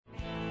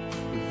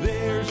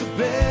a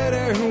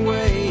better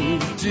way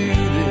to do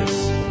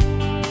this.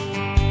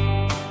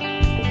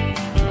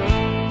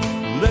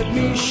 Let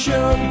me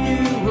show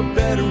you a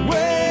better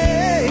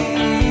way.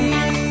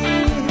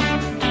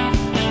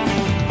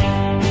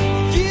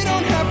 You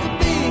don't have to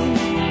be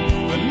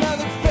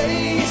another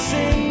face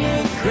in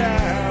the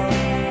crowd.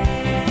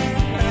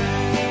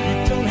 You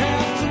don't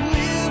have to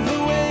live the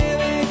way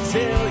they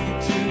tell you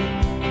to.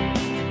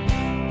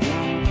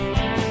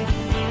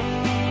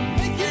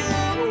 Make your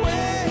own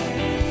way.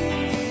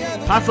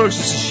 Hi folks,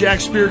 this is Jack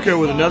Spirko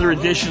with another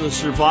edition of the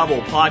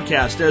Survival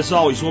Podcast. As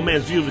always, one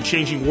man's view of the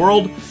changing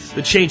world,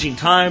 the changing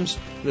times,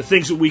 and the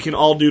things that we can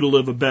all do to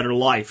live a better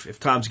life if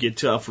times get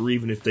tough or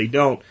even if they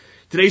don't.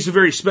 Today's a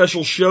very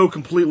special show,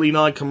 completely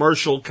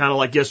non-commercial, kind of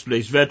like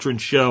yesterday's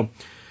Veterans show.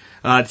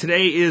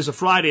 Today is a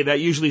Friday. That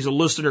usually is a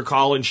listener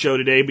call-in show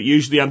today, but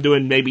usually I'm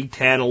doing maybe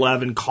 10,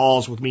 11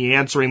 calls with me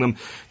answering them.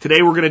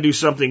 Today we're going to do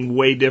something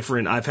way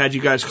different. I've had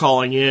you guys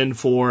calling in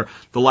for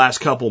the last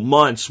couple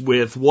months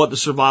with what the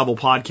Survival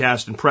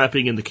Podcast and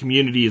prepping and the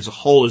community as a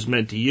whole has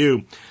meant to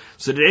you.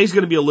 So today's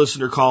going to be a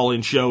listener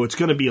call-in show. It's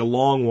going to be a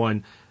long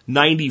one,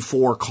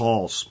 94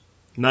 calls,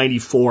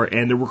 94,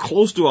 and there were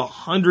close to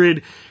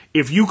 100.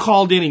 If you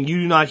called in and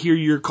you do not hear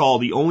your call,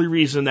 the only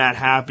reason that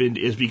happened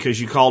is because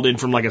you called in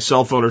from like a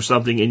cell phone or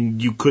something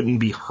and you couldn't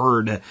be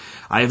heard.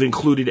 I have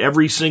included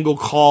every single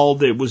call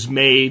that was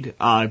made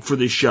for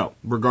this show,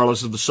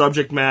 regardless of the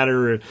subject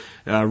matter,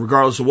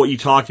 regardless of what you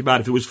talked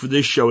about. If it was for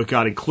this show, it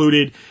got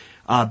included.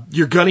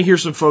 You're going to hear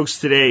some folks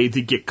today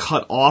that get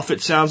cut off, it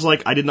sounds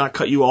like. I did not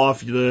cut you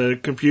off. The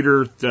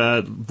computer,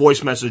 the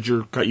voice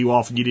messenger cut you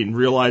off and you didn't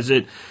realize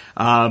it.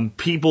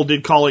 People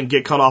did call in,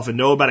 get cut off and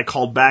know about it,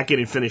 called back in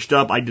and finished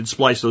up. I did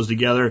splice those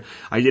together.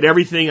 I did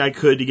everything I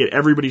could to get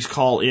everybody's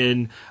call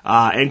in,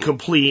 and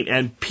complete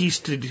and piece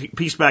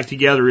back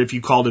together if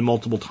you called in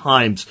multiple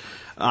times.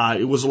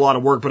 It was a lot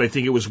of work, but I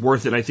think it was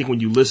worth it. I think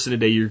when you listen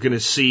today, you're going to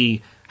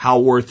see how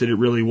worth it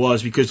really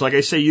was. Because like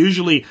I say,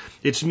 usually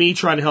it's me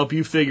trying to help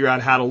you figure out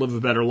how to live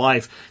a better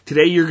life.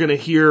 Today you're going to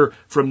hear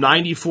from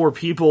 94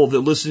 people that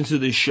listen to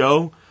this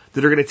show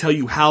that are going to tell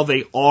you how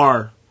they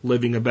are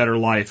living a better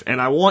life.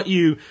 And I want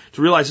you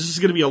to realize this is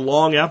going to be a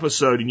long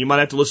episode and you might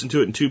have to listen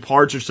to it in 2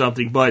 parts or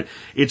something, but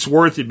it's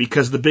worth it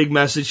because the big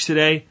message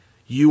today,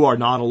 you are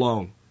not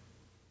alone.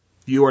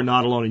 You are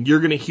not alone. And you're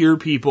going to hear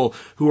people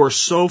who are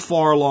so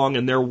far along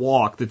in their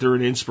walk that they're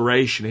an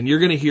inspiration. And you're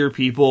going to hear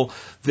people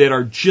that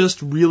are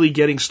just really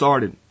getting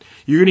started.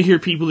 You're going to hear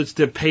people that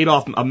have paid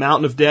off a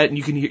mountain of debt, and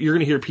you're going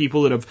to hear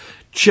people that have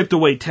chipped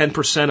away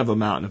 10% of a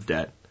mountain of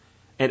debt.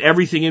 And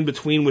everything in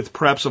between with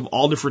preps of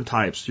all different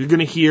types. You're going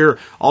to hear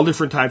all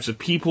different types of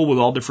people with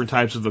all different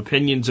types of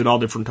opinions and all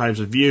different types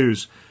of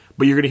views.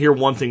 But you're going to hear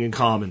one thing in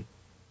common.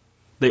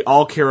 They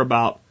all care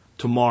about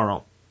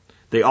tomorrow.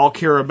 They all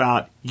care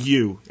about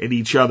you and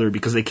each other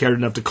because they cared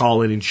enough to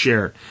call in and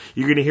share.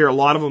 You're going to hear a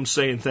lot of them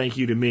saying thank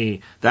you to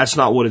me. That's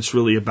not what it's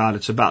really about.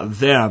 It's about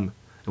them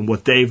and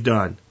what they've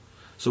done.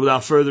 So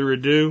without further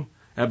ado,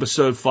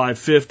 episode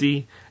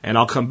 550, and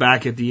I'll come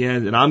back at the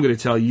end and I'm going to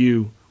tell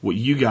you what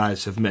you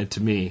guys have meant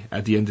to me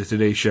at the end of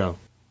today's show.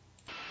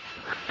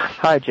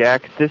 Hi,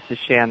 Jack. This is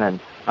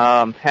Shannon.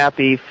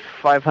 Happy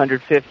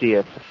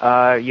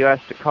 550th. You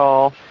asked to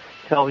call,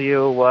 tell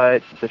you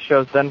what the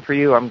show's done for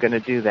you. I'm going to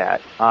do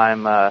that.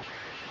 I'm a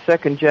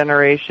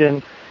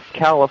second-generation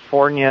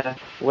California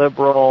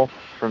liberal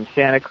from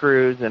Santa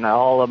Cruz, and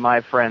all of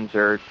my friends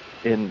are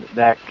in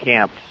that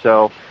camp.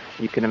 So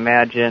you can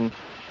imagine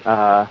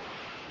that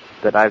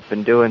I've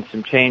been doing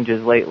some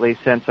changes lately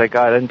since I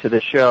got into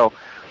the show.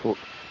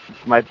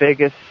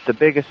 The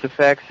biggest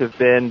effects have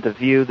been the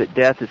view that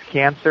death is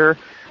cancer.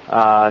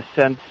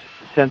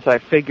 Since I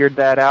figured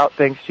that out,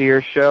 thanks to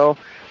your show,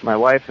 my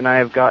wife and I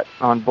have got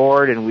on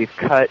board, and we've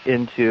cut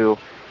into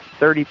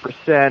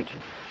 30%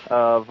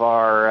 of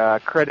our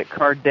credit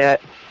card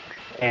debt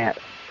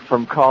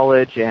from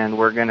college, and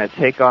we're going to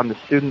take on the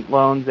student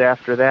loans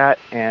after that,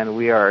 and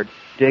we are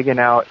digging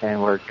out,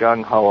 and we're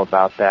gung-ho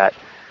about that.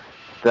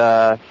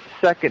 The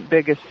second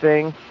biggest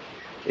thing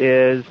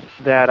is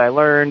that I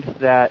learned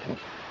that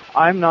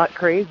I'm not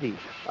crazy.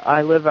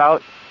 I live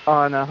out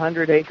on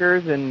 100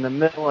 acres in the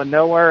middle of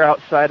nowhere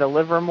outside of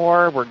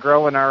Livermore. We're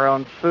growing our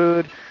own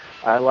food.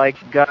 I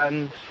like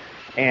guns,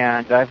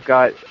 and I've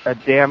got a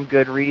damn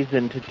good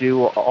reason to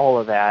do all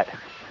of that.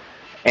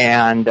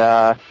 And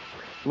I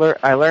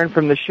learned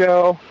from the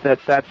show that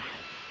that's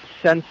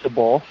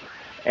sensible,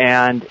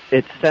 and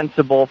it's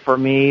sensible for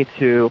me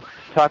to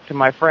talk to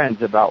my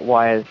friends about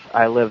why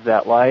I live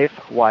that life,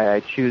 why I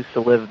choose to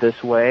live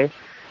this way,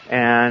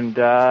 and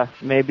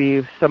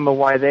maybe some of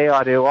why they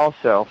ought to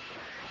also.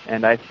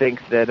 And I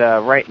think that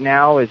right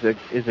now is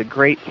a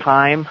great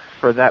time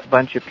for that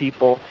bunch of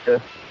people to,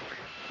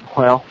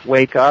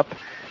 wake up.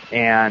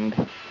 And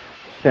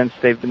since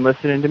they've been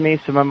listening to me,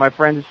 some of my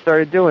friends have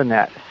started doing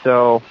that.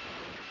 So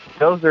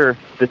those are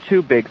the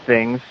 2 big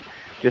things,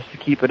 just to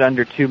keep it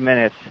under 2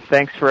 minutes.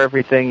 Thanks for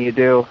everything you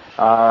do.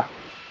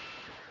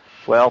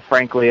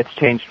 Frankly, it's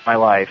changed my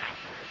life.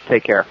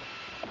 Take care.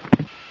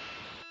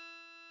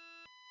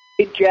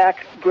 Hey,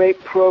 Jack,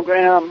 great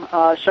program.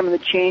 Some of the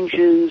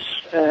changes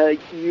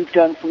you've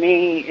done for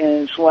me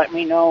is let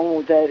me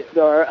know that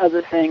there are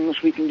other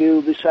things we can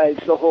do besides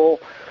the whole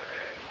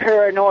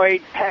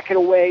paranoid, pack it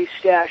away,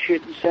 stash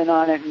it, and sit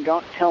on it, and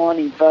don't tell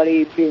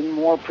anybody, being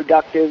more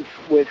productive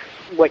with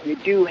what you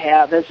do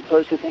have as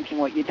opposed to thinking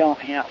what you don't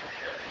have.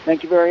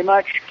 Thank you very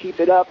much. Keep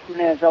it up, and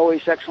as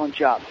always, excellent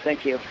job.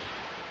 Thank you.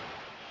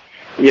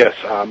 Yes,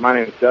 my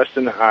name is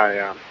Dustin.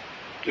 I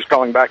just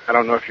calling back. I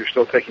don't know if you're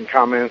still taking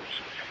comments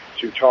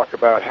to talk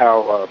about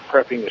how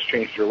prepping has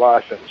changed your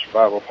life in the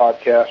Survival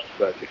Podcast,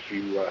 but if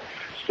you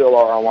still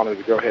are, I wanted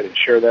to go ahead and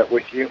share that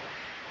with you.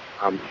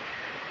 I'm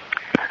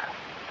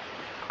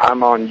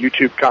on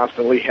YouTube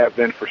constantly, have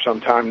been for some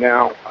time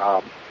now.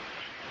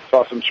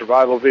 Saw some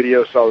survival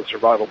videos, saw the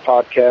Survival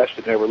Podcast,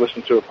 and never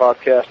listened to a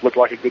podcast. Looked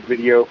like a good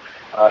video.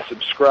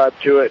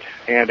 Subscribed to it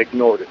and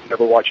ignored it.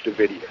 Never watched a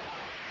video.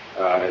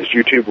 As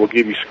YouTube will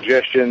give you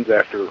suggestions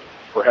after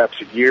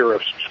perhaps a year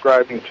of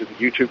subscribing to the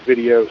YouTube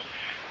videos.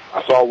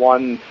 I saw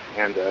one,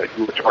 and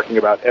you were talking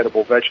about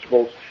edible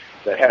vegetables.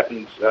 That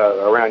happens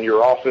around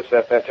your office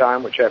at that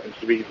time, which happens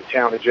to be the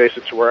town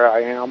adjacent to where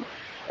I am.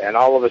 And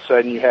all of a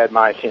sudden, you had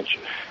my attention.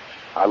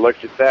 I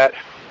looked at that.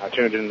 I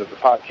tuned into the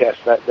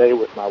podcast that day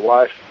with my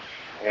wife,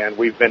 and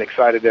we've been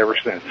excited ever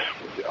since.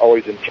 We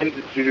always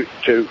intended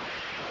to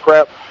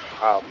prep.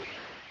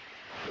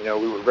 We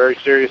were very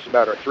serious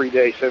about our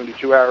 3-day,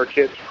 72-hour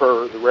kits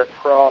per the Red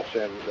Cross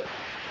and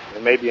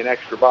maybe an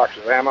extra box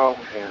of ammo.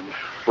 And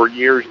for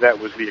years, that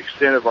was the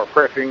extent of our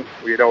prepping.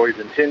 We had always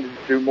intended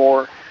to do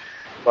more,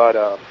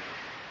 but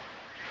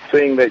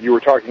seeing that you were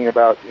talking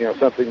about,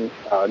 something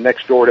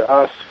next door to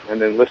us, and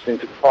then listening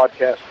to the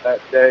podcast that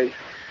day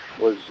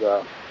was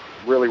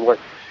really what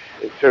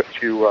it took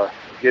to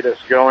get us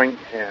going,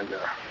 and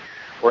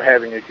we're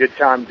having a good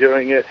time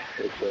doing it.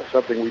 It's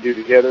something we do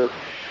together.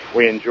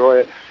 We enjoy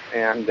it,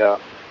 and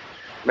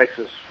makes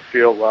us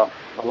feel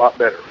a lot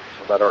better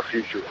about our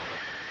future.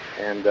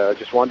 And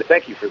just wanted to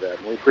thank you for that,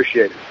 and we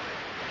appreciate it.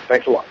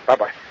 Thanks a lot.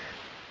 Bye-bye.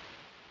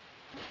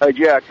 Hi,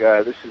 Jack.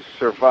 This is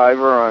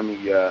Survivor on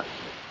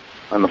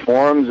the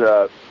forums.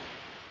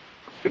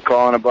 You're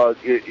calling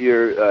about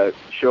your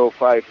show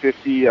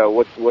 550,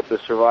 what the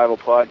Survival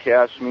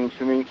Podcast means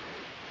to me.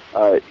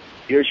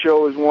 Your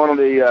show is one of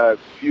the a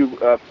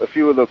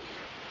few of the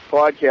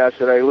podcasts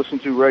that I listen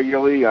to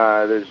regularly.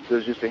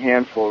 There's just a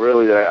handful,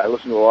 really, that I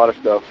listen to a lot of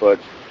stuff, but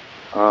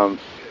a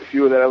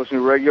few that I listen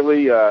to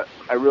regularly.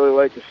 I really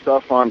like the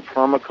stuff on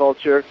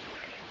permaculture.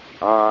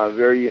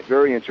 Very,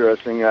 very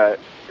interesting. A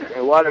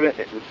lot of it,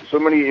 so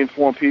many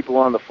informed people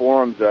on the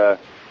forums.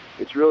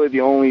 It's really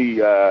the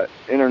only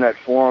internet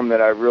forum that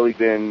I've really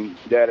been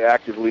that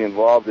actively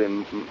involved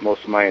in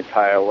most of my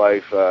entire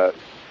life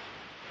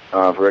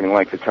for any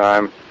length of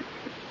time.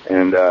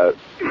 And a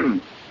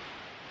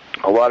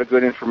lot of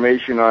good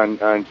information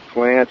on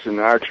plants and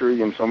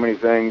archery and so many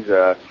things.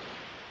 I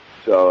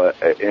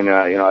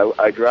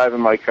drive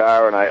in my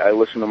car and I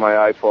listen to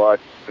my iPod,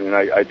 and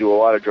I do a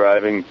lot of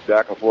driving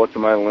back and forth to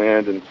my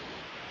land and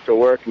to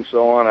work and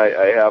so on.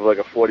 I have like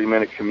a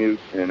 40-minute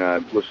commute, and I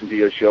listen to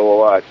your show a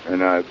lot,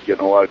 and I'm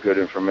getting a lot of good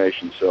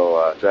information,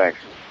 so thanks.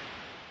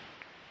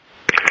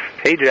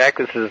 Hey, Jack,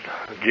 this is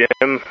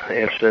Jim,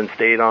 Anderson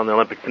State on the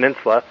Olympic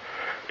Peninsula.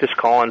 Just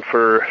calling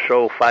for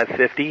show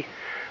 550.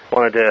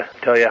 Wanted to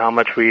tell you how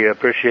much we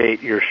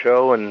appreciate your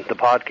show and the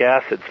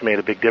podcast. It's made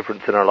a big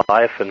difference in our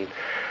life, and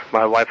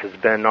my wife has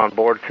been on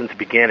board since the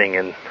beginning,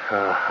 and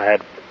I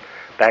had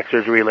back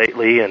surgery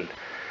lately and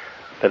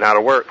been out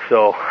of work,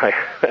 so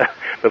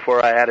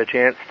before I had a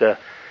chance to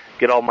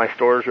get all my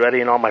stores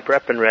ready and all my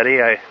prepping ready,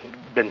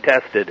 I've been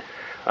tested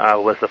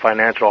with the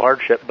financial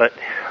hardship, but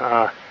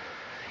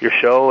your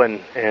show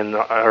and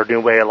our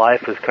new way of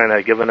life has kind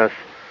of given us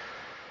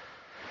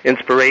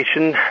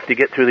inspiration to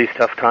get through these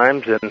tough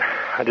times, and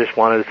I just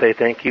wanted to say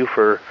thank you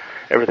for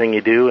everything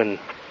you do, and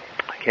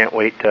I can't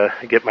wait to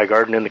get my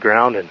garden in the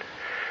ground and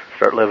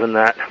start living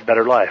that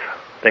better life.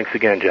 Thanks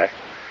again, Jack.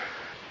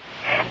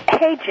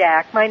 Hey,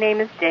 Jack. My name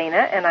is Dana,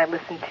 and I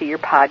listen to your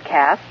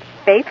podcast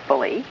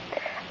faithfully,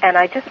 and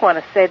I just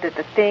want to say that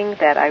the thing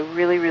that I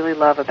really, really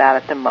love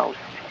about it the most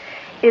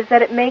is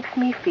that it makes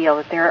me feel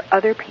that there are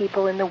other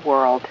people in the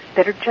world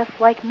that are just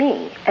like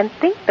me and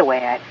think the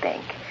way I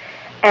think,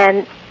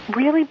 and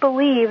really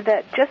believe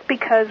that just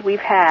because we've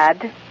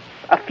had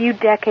a few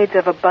decades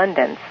of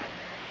abundance,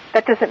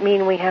 that doesn't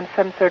mean we have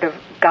some sort of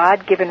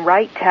God-given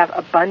right to have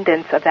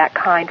abundance of that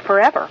kind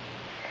forever,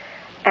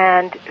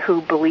 and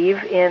who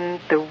believe in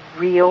the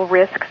real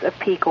risks of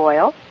peak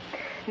oil.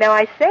 Now,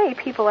 I say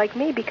people like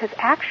me because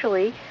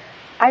actually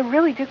I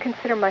really do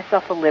consider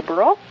myself a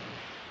liberal,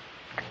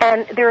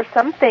 and there are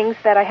some things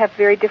that I have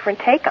very different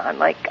take on.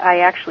 Like, I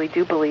actually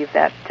do believe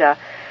that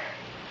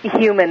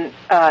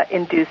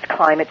human-induced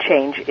climate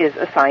change is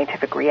a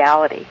scientific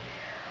reality.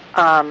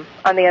 On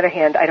the other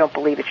hand, I don't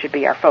believe it should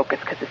be our focus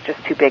because it's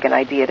just too big an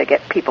idea to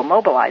get people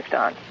mobilized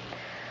on.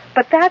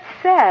 But that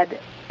said,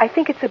 I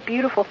think it's a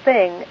beautiful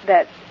thing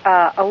that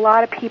a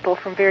lot of people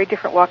from very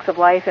different walks of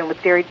life and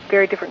with very,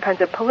 very different kinds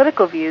of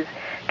political views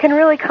can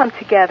really come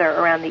together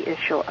around the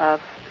issue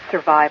of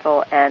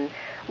survival and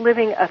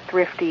living a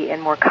thrifty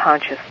and more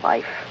conscious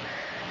life.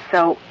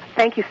 So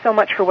thank you so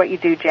much for what you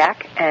do,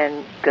 Jack,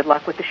 and good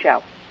luck with the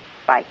show.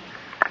 Bye.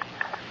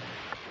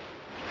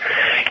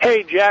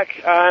 Hey,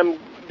 Jack. I'm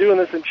doing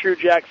this in true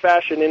Jack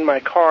fashion in my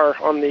car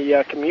on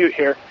the commute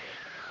here.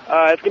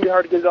 It's going to be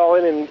hard to get it all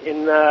in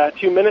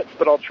 2 minutes,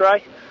 but I'll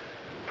try.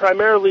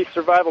 Primarily,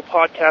 Survival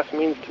Podcast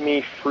means to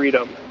me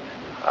freedom.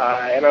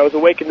 And I was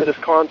awakened to this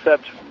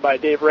concept by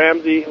Dave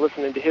Ramsey,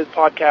 listening to his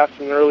podcast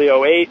in early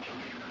 2008.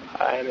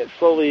 And it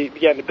slowly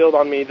began to build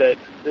on me that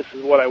this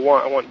is what I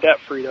want. I want debt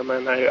freedom,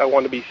 and I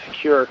want to be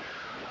secure.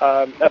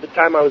 At the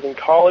time, I was in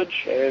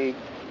college and,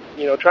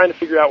 trying to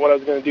figure out what I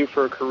was going to do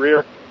for a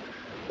career.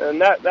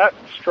 And that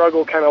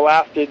struggle kind of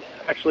lasted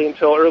actually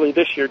until early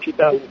this year,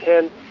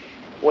 2010,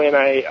 when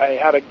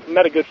I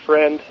met a good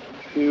friend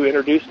who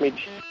introduced me to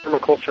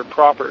permaculture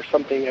proper,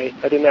 something I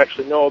didn't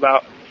actually know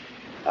about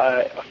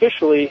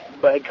officially,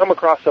 but had come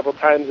across several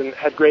times and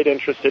had great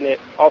interest in it,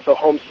 also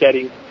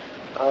homesteading.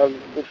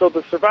 And so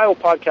the Survival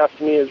Podcast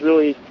to me is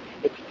really,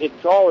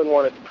 it's all in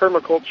one. It's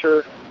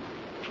permaculture,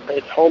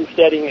 it's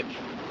homesteading, it's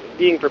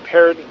being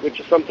prepared, which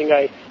is something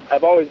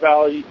I've always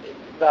valued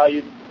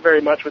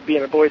very much with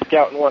being a Boy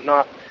Scout and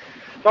whatnot.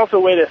 It's also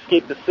a way to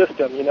escape the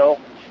system,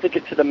 stick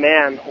it to the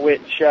man,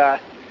 which to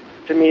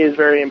me is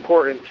very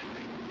important.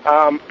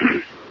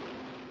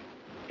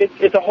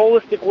 It's a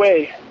holistic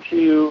way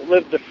to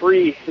live the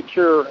free,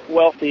 secure,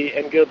 wealthy,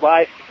 and good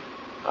life.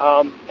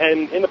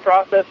 And in the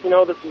process,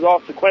 this is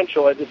all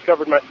sequential. I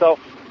discovered myself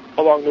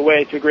along the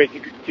way to a great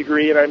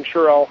degree, and I'm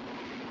sure I'll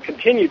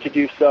continue to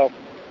do so.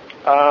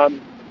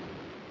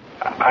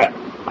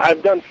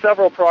 I've done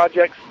several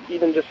projects,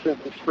 even just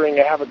since the spring.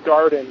 I have a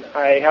garden.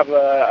 I have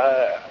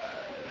a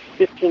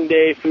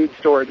 15-day food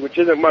storage, which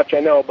isn't much, I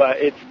know, but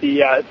it's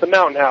the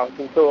mountain house,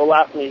 and so it'll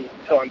last me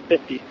until I'm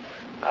 50.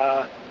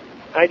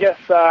 I guess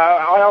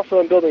I also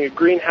am building a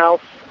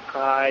greenhouse.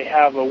 I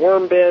have a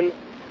worm bin.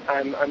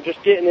 I'm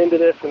just getting into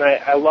this, and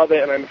I love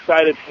it, and I'm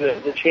excited for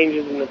the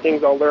changes and the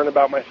things I'll learn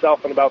about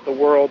myself and about the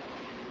world.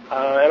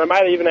 And I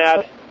might even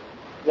add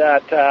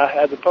that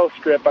as a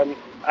postscript,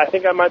 I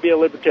think I might be a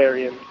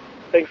libertarian.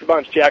 Thanks a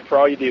bunch, Jack, for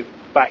all you do.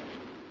 Bye.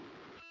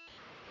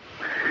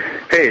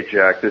 Hey,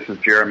 Jack. This is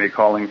Jeremy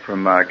calling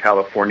from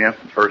California,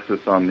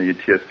 Ursus on the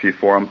TSP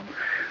forum.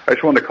 I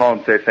just wanted to call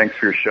and say thanks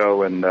for your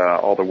show and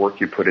all the work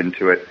you put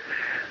into it.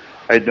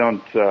 I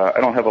don't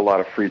have a lot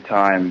of free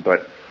time,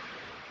 but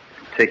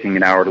taking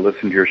an hour to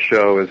listen to your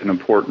show is an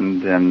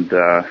important and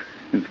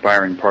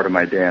inspiring part of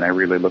my day, and I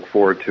really look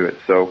forward to it.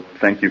 So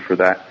thank you for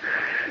that.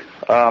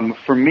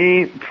 For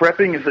me,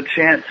 prepping is a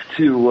chance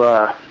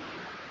to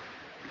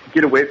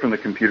get away from the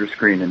computer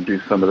screen and do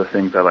some of the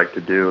things I like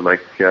to do,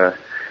 like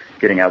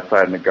getting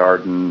outside in the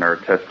garden or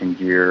testing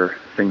gear,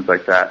 things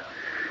like that.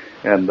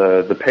 And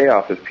the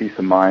payoff is peace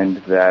of mind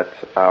that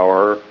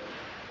our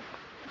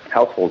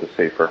household is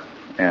safer.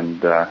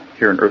 And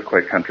here in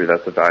earthquake country,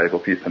 that's a valuable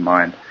peace of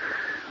mind.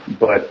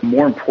 But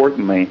more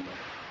importantly,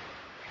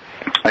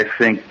 I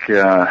think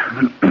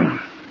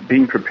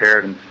being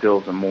prepared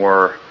instills a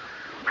more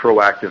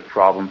proactive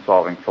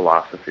problem-solving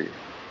philosophy.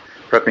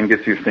 Prepping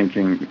gets you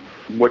thinking,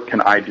 what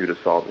can I do to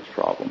solve this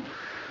problem?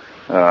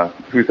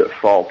 Who's at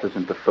fault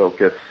isn't the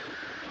focus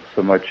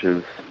so much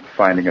as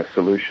finding a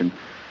solution.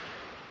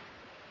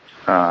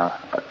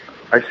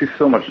 I see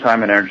so much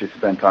time and energy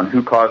spent on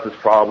who caused this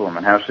problem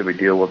and how should we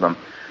deal with them.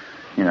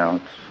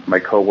 It's my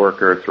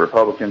coworker, it's the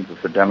Republicans,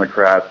 it's the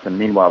Democrats, and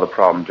meanwhile the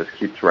problem just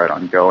keeps right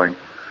on going.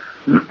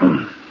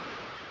 I'm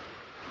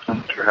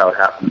not sure how it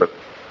happened, but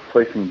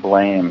placing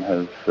blame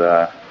has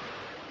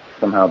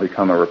somehow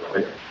become a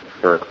replacement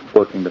for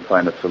looking to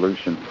find a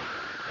solution.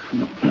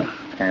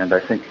 And I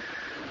think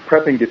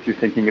prepping gets you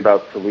thinking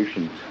about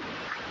solutions.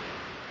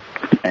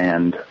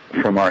 And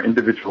from our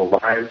individual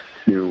lives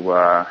to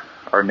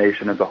our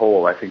nation as a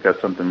whole, I think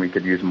that's something we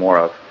could use more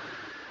of.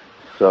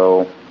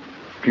 So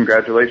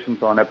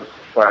congratulations on episode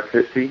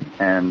 550,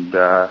 and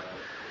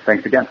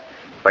thanks again.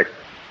 Bye.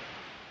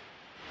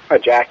 Hi,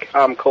 Jack.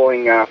 I'm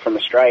calling from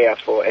Australia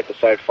for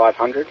episode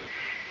 500.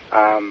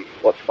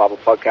 What Survival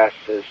Podcast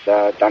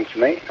has done for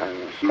me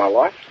for my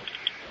life.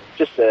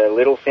 Just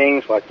little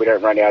things, like we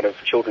don't run out of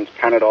children's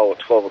Panadol at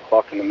 12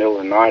 o'clock in the middle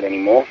of the night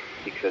anymore,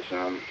 because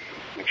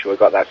make sure we've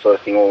got that sort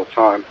of thing all the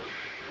time.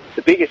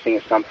 The biggest thing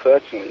it's done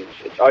personally is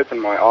it's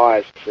opened my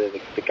eyes to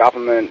the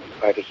government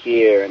over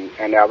here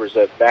and our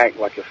Reserve Bank,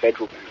 like your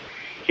federal bank.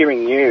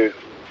 Hearing you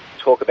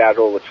talk about it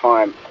all the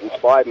time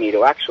inspired me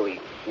to actually,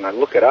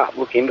 look it up,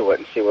 look into it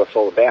and see what it's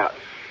all about.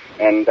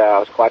 And I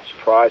was quite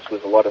surprised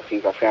with a lot of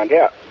things I found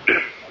out.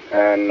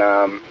 And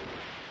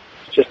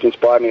it's just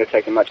inspired me to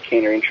take a much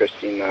keener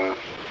interest in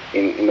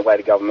the way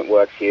the government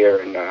works here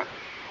and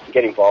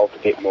get involved a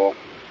bit more.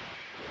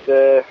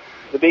 The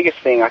biggest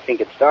thing I think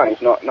it's done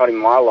is not in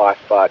my life,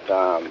 but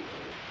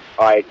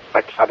I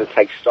started to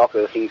take stock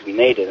of the things we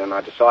needed, and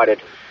I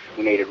decided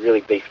we needed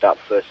really beefed up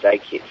first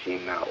aid kits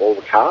in all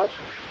the cars.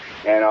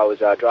 And I was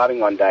driving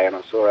one day and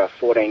I saw a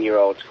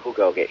 14-year-old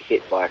schoolgirl get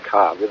hit by a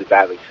car really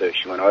badly too.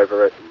 She went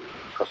over it and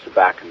across the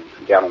back and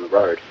down on the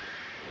road.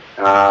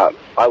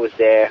 I was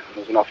there, I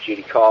was an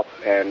off-duty cop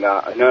and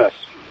a nurse,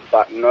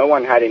 but no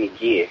one had any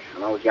gear,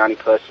 and I was the only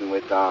person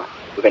with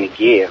any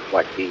gear,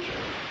 like the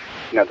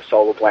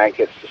solar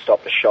blankets to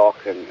stop the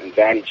shock and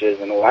bandages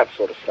and all that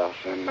sort of stuff.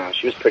 And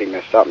she was pretty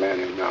messed up, man,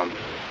 and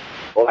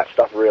all that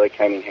stuff really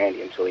came in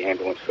handy until the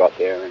ambulance got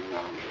there and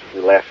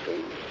we left.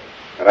 And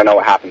I don't know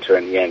what happened to her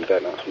in the end,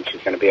 but I think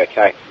she's going to be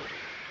okay.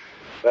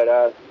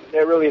 But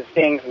there really are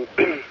things, and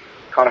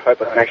kind of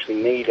hope I don't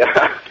actually need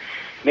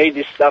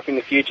this stuff in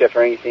the future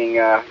for anything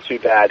too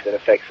bad that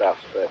affects us,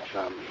 but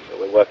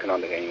we're working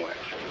on it anyway.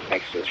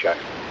 Thanks for the show.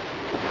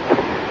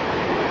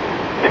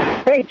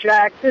 Hey,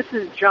 Jack, this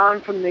is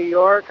John from New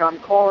York. I'm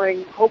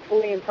calling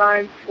hopefully in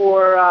time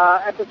for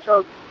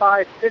episode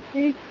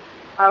 550.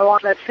 I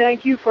want to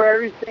thank you for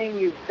everything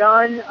you've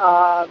done.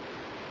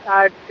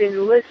 I've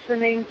been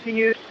listening to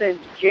you since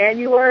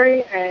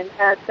January, and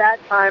at that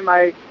time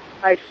I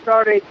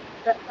started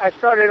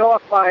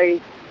off by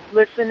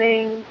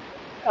listening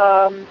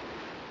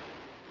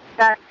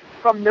back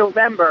from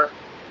November,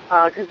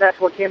 because that's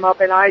what came up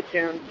in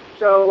iTunes.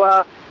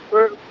 So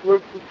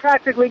we're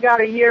practically got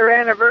a year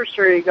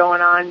anniversary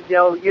going on.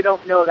 You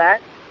don't know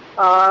that.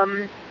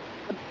 I'm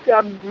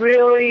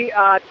really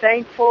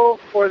thankful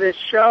for this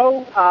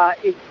show.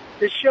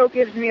 This show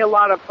gives me a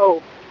lot of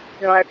hope.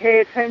 I pay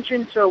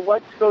attention to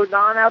what goes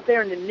on out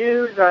there in the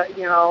news,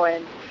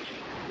 and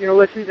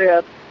listen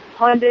to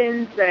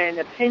pundits and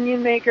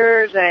opinion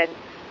makers and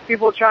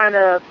people trying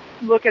to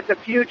look at the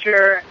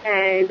future,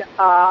 and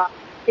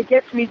it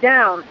gets me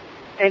down.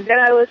 And then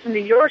I listen to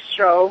your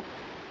show,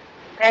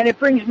 and it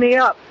brings me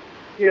up,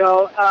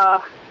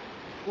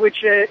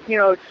 which,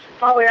 it's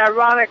probably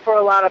ironic for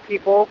a lot of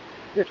people.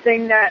 The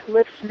thing that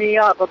lifts me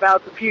up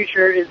about the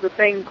future is the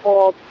thing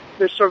called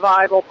the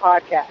Survival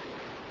Podcast.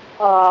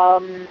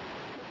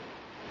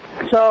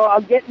 So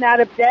I'm getting out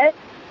of debt.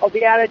 I'll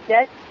be out of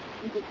debt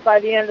by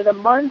the end of the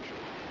month.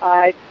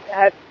 I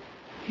have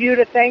you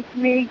to thank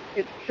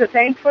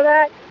for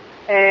that.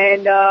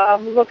 And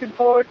I'm looking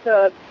forward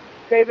to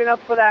saving up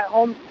for that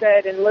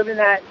homestead and living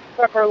that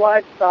trucker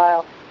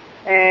lifestyle.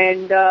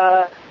 And,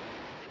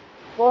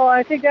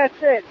 I think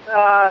that's it.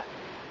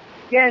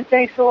 Again,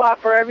 thanks a lot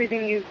for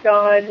everything you've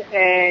done.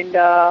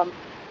 And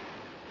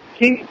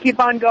keep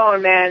on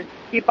going, man.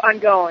 Keep on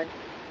going.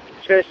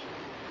 Just,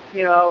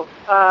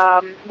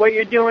 what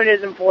you're doing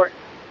is important.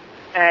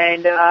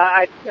 And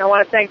I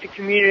want to thank the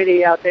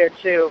community out there,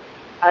 too.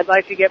 I'd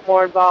like to get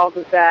more involved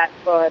with that.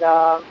 But,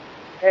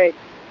 hey,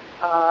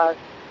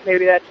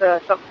 maybe that's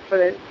something for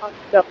the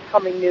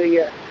upcoming new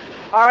year.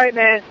 All right,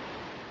 man.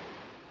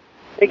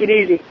 Take it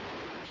easy.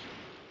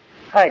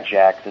 Hi,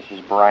 Jack. This is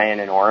Brian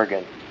in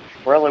Oregon.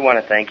 Really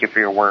want to thank you for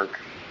your work.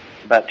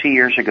 About 2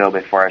 years ago,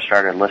 before I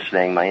started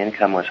listening, my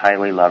income was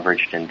highly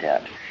leveraged in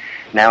debt.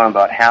 Now I'm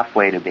about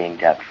halfway to being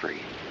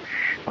debt-free.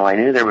 While I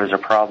knew there was a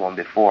problem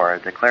before,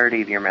 the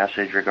clarity of your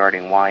message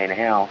regarding why and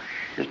how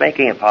is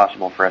making it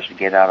possible for us to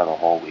get out of the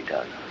hole we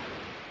dug.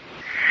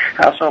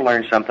 I also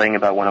learned something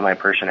about one of my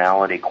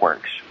personality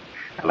quirks.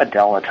 I'm a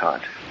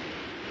dilettante.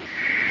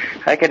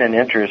 I get an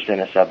interest in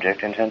a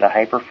subject and tend to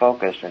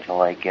hyper-focus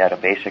until I get a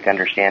basic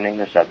understanding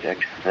of the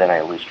subject, then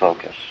I lose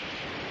focus.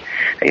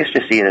 I used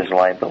to see it as a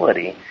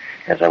liability,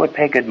 as I would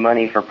pay good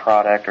money for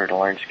product or to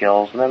learn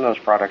skills, and then those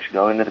products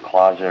go into the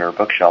closet or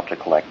bookshelf to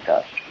collect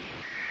dust.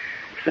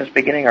 Since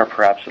beginning our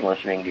preps and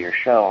listening to your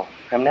show,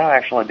 I'm now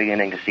actually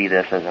beginning to see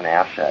this as an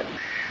asset.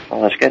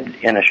 While it's good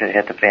in a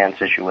shit-hit-the-fan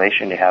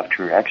situation to have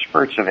true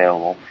experts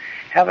available,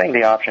 having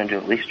the option to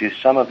at least do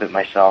some of it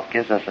myself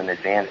gives us an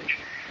advantage,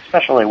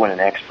 especially when an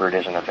expert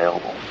isn't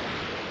available.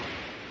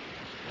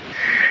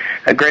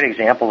 A great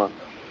example of,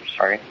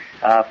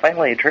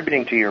 finally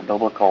attributing to your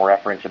biblical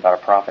reference about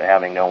a prophet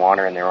having no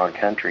honor in their own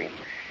country,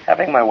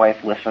 having my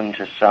wife listen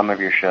to some of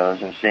your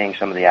shows and seeing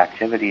some of the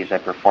activities I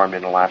performed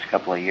in the last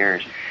couple of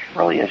years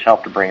really has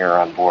helped to bring her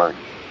on board.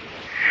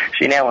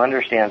 She now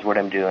understands what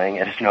I'm doing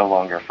and is no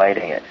longer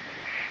fighting it.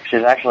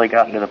 She's actually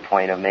gotten to the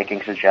point of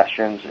making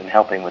suggestions and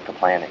helping with the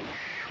planning.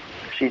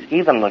 She's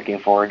even looking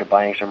forward to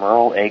buying some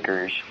rural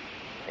acres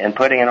and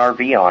putting an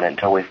RV on it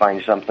until we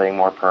find something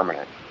more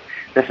permanent.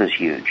 This is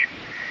huge.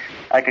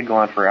 I could go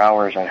on for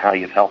hours on how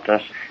you've helped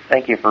us.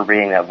 Thank you for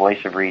being that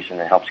voice of reason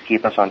that helps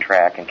keep us on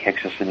track and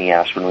kicks us in the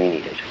ass when we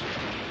need it.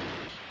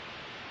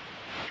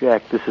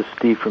 Jack, this is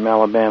Steve from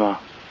Alabama.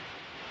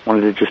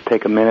 Wanted to just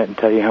take a minute and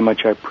tell you how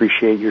much I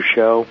appreciate your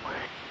show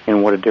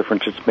and what a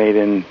difference it's made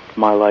in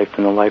my life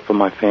and the life of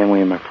my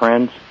family and my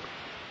friends.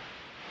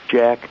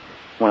 Jack,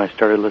 when I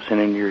started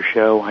listening to your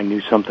show, I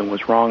knew something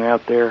was wrong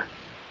out there,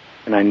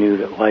 and I knew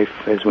that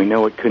life as we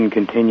know it couldn't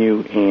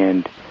continue,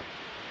 and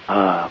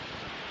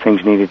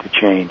things needed to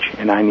change,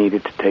 and I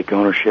needed to take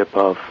ownership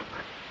of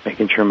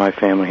making sure my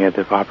family had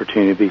the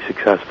opportunity to be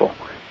successful.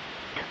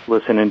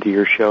 Listening to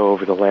your show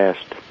over the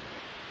last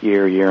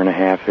year and a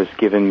half has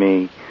given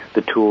me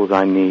the tools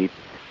I need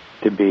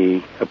to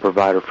be a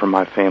provider for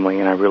my family,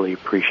 and I really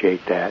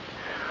appreciate that.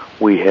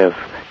 We have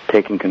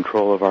taken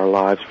control of our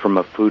lives from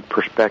a food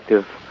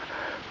perspective,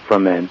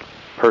 from a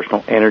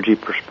personal energy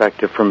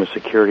perspective, from a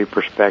security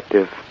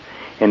perspective,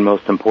 and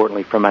most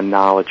importantly, from a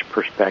knowledge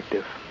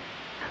perspective.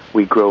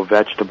 We grow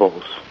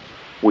vegetables.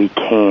 We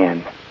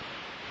can.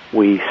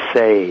 We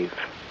save.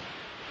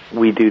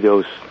 We do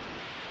those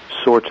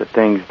sorts of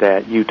things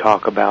that you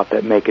talk about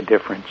that make a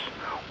difference.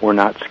 We're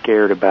not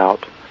scared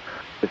about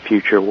the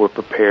future. We're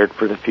prepared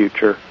for the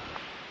future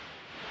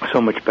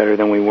so much better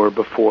than we were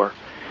before.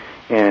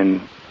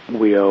 And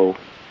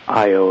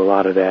I owe a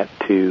lot of that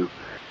to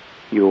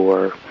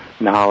your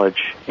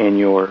knowledge and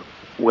your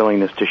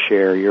willingness to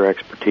share your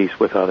expertise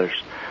with others.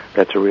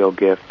 That's a real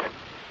gift.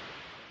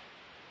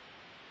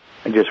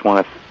 I just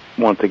want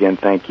to once again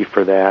thank you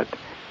for that.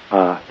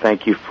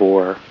 Thank you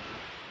for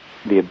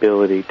the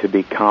ability to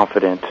be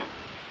confident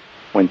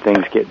when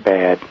things get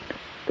bad,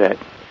 that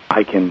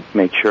I can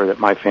make sure that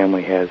my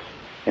family has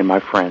and my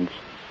friends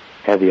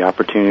have the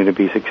opportunity to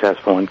be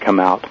successful and come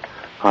out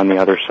on the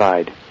other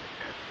side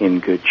in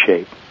good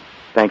shape.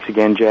 Thanks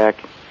again, Jack.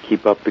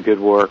 Keep up the good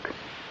work,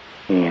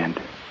 and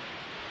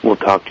we'll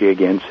talk to you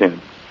again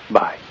soon.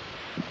 Bye.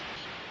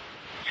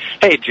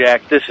 Hey,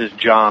 Jack, this is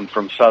John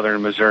from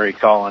Southern Missouri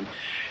calling.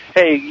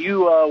 Hey,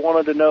 you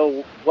wanted to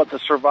know what the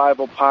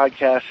Survival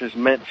Podcast has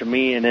meant to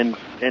me and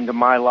into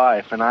my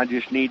life, and I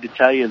just need to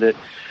tell you that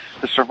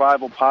the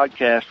Survival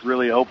Podcast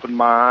really opened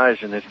my eyes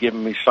and has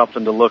given me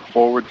something to look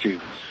forward to.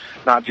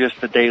 Not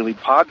just the daily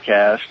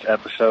podcast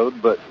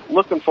episode, but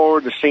looking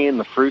forward to seeing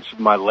the fruits of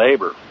my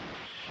labor.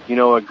 You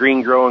know, a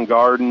green-growing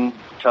garden,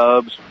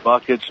 tubs,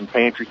 buckets, and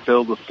pantry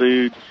filled with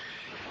food,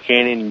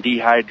 canning and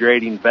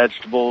dehydrating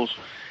vegetables,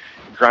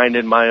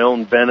 grinding my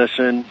own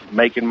venison,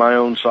 making my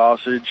own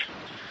sausage,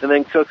 and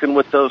then cooking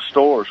with those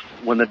stores.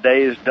 When the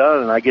day is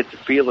done and I get to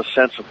feel a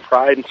sense of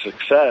pride and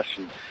success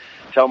and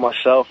tell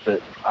myself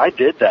that I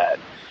did that.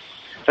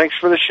 Thanks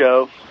for the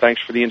show.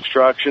 Thanks for the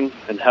instruction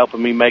and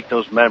helping me make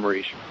those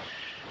memories.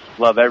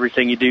 Love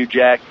everything you do,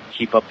 Jack.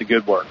 Keep up the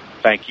good work.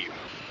 Thank you.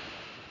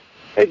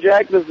 Hey,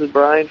 Jack, this is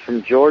Brian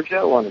from Georgia.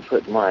 I want to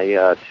put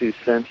my 2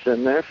 cents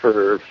in there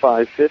for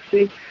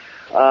 550.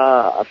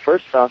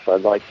 First off,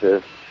 I'd like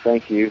to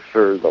thank you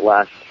for the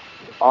last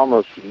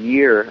almost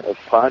year of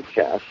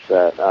podcasts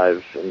that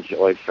I've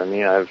enjoyed from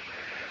you. I've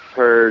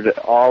heard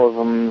all of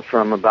them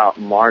from about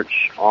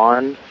March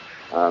on.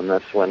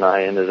 That's when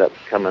I ended up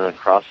coming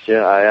across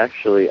you. I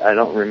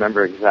don't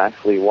remember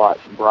exactly what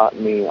brought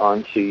me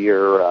onto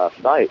your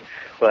site,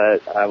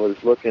 but I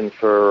was looking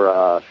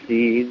for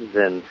seeds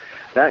and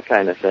that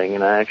kind of thing,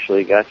 and I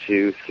actually got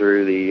you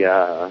through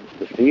the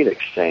seed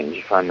exchange,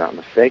 if I'm not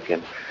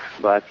mistaken.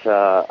 But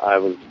I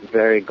was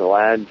very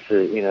glad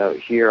to,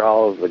 hear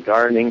all of the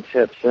gardening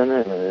tips in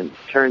it, and it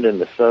turned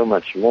into so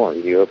much more.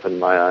 You opened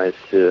my eyes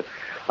to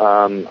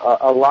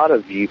a lot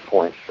of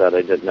viewpoints that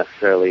I didn't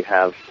necessarily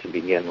have to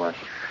begin with.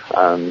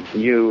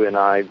 You and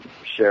I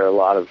share a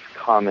lot of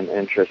common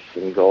interests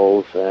and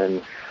goals,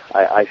 and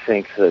I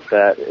think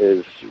that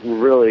is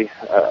really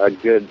a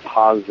good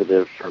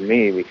positive for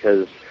me,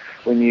 because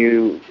when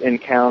you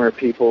encounter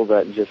people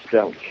that just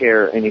don't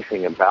care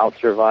anything about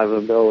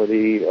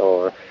survivability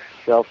or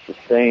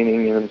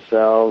self-sustaining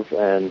themselves,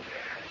 and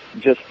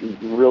just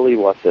really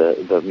what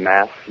the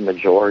mass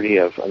majority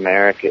of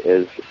America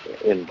is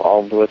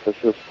involved with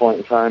at this point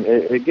in time,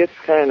 it gets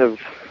kind of,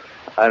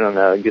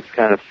 it gets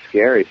kind of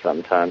scary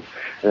sometimes.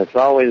 And it's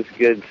always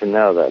good to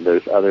know that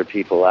there's other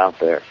people out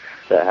there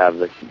that have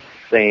the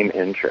same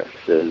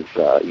interests as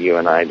you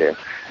and I do.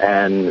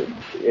 And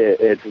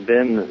it's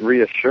been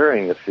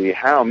reassuring to see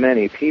how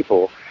many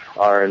people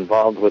are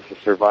involved with the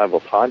Survival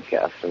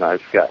Podcast, and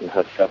I've gotten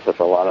hooked up with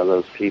a lot of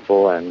those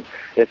people, and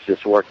it's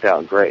just worked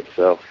out great.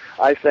 So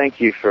I thank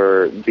you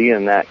for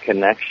being that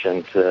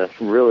connection to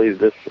really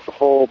this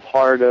whole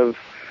part of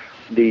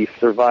the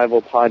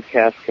Survival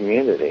Podcast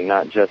community,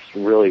 not just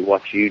really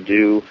what you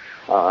do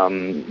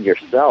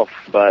yourself,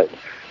 but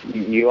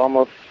you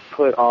almost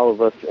put all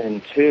of us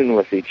in tune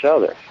with each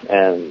other,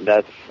 and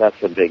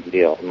that's a big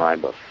deal in my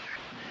book.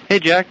 Hey,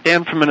 Jack,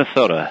 Dan from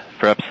Minnesota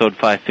for episode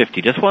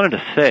 550. Just wanted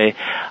to say,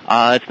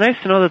 it's nice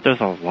to know that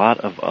there's a lot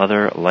of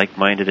other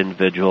like-minded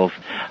individuals.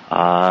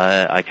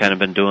 I kind of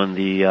been doing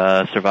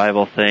the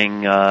survival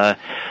thing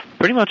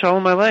pretty much all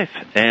of my life,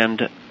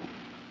 and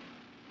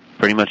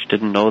pretty much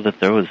didn't know that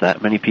there was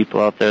that many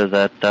people out there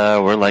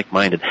that were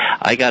like-minded.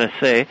 I gotta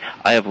say,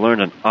 I have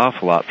learned an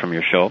awful lot from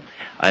your show.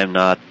 I am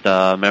not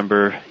a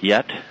member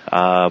yet,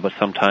 but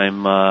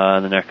sometime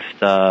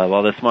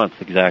this month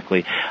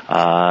exactly,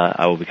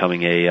 I will be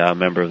becoming a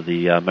member of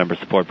the Member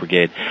Support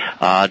Brigade.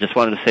 Just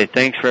wanted to say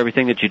thanks for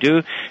everything that you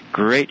do.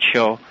 Great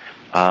show.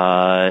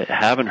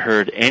 Haven't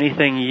heard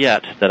anything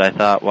yet that I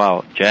thought,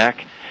 wow,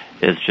 Jack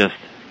is just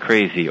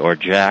crazy, or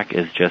Jack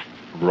is just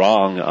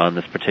wrong on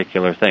this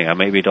particular thing. I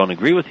maybe don't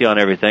agree with you on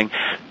everything,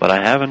 but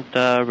I haven't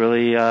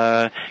really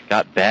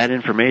got bad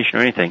information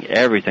or anything.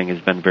 Everything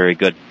has been very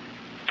good.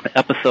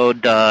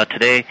 Episode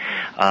today,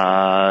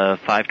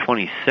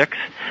 526,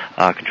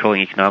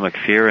 Controlling Economic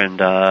Fear and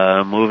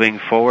Moving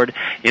Forward.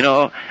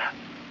 You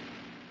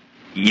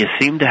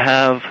seem to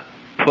have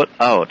put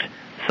out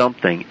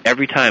something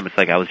every time. It's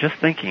like I was just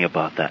thinking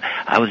about that.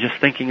 I was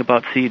just thinking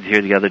about seeds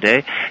here the other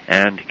day,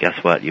 and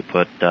guess what? You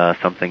put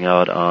something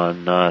out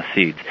on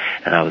seeds,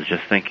 and I was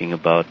just thinking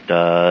about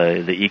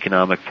the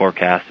economic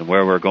forecast and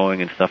where we're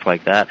going and stuff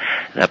like that.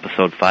 In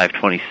episode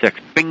 526,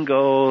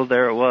 bingo,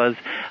 there it was,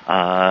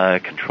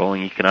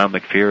 controlling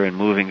economic fear and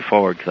moving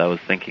forward, because I was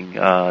thinking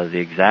the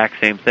exact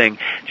same thing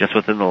just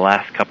within the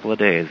last couple of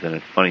days. And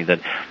it's funny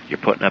that you're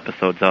putting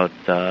episodes out,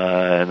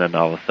 and then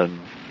all of a sudden,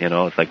 you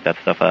know, it's like that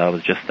stuff I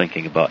was just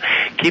thinking about.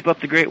 Keep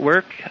up the great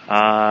work.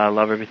 I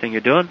love everything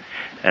you're doing,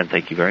 and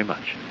thank you very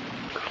much.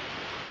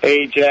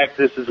 Hey, Jack,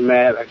 this is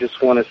Matt. I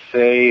just want to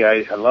say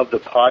I love the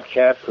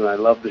podcast, and I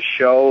love the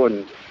show,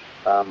 and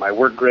I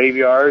work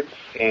graveyards,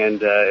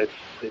 and it's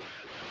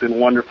been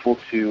wonderful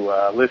to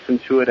listen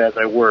to it as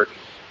I work.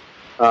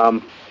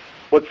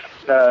 What's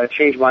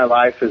changed my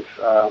life is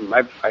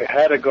I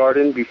had a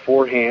garden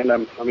beforehand.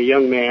 I'm a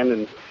young man,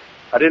 and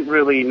I didn't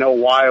really know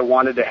why I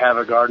wanted to have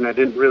a garden. I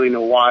didn't really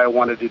know why I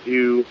wanted to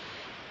do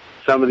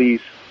some of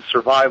these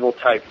survival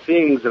type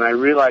things, and I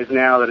realize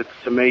now that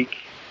it's to make,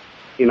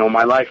 you know,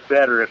 my life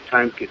better if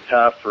times get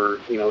tough,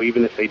 or, you know,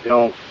 even if they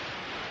don't.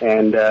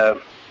 And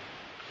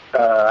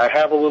I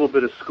have a little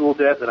bit of school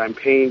debt that I'm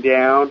paying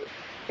down,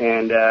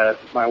 and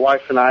my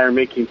wife and I are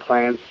making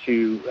plans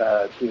to,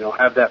 you know,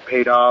 have that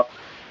paid off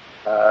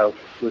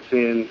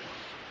within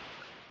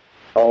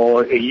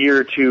a year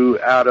or two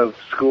out of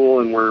school,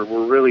 and we're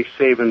really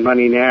saving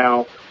money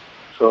now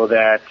so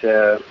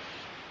that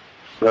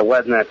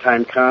when that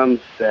time comes,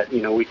 that,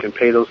 you know, we can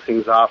pay those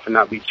things off and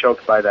not be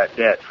choked by that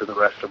debt for the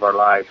rest of our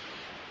lives.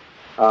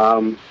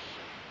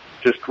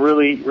 Just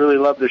really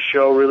love the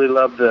show, really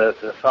love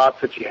the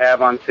thoughts that you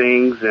have on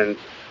things, and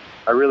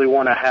I really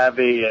want to have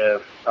a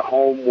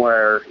home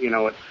where, you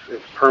know,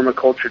 it's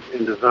permaculture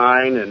in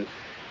design, and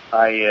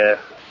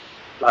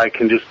I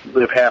can just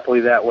live happily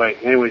that way.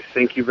 Anyways,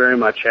 thank you very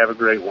much. Have a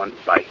great one.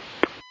 Bye.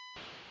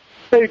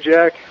 Hey,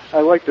 Jack.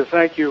 I'd like to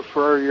thank you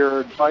for your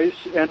advice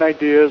and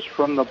ideas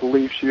from the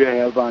beliefs you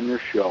have on your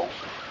show.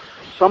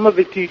 Some of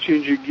the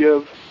teachings you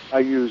give I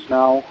use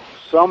now.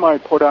 Some I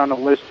put on a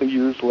list to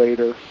use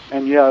later.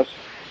 And yes,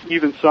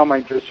 even some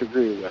I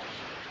disagree with.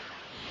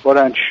 But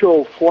on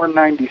show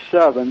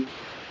 497,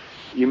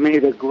 you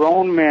made a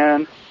grown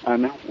man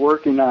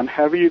working on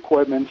heavy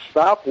equipment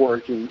stop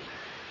working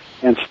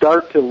and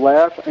start to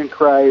laugh and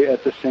cry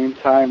at the same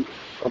time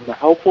from the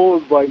helpful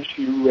advice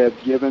you have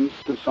given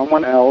to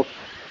someone else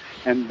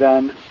and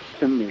then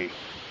to me.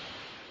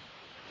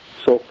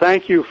 So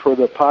thank you for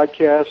the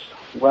podcast,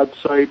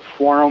 website,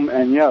 forum,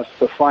 and yes,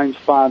 the fine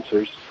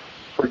sponsors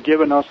for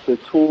giving us the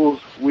tools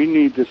we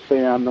need to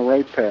stay on the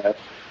right path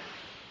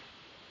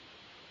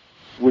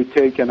we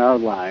take in our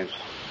lives.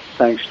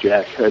 Thanks,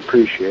 Jack. I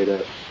appreciate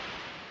it.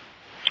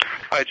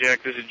 Hi,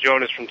 Jack. This is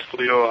Jonas from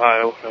Toledo,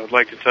 Ohio. I would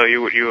like to tell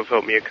you what you have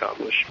helped me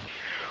accomplish.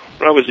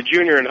 When I was a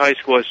junior in high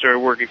school, I started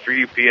working for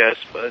UPS.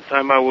 By the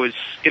time I was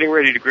getting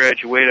ready to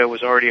graduate, I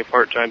was already a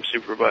part-time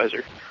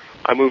supervisor.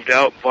 I moved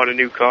out, bought a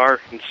new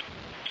car, and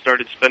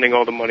started spending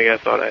all the money I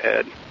thought I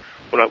had.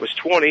 When I was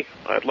 20,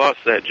 I had lost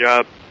that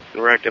job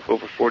and racked up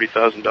over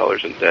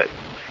 $40,000 in debt.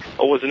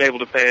 I wasn't able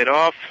to pay it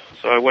off,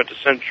 so I went to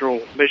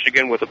Central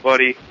Michigan with a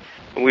buddy,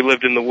 and we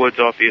lived in the woods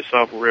off the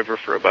Assawa River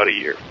for about a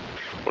year.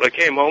 When I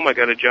came home, I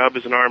got a job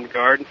as an armed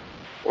guard,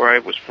 where I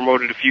was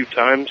promoted a few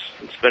times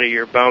and spent a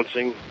year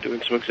bouncing, doing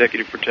some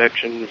executive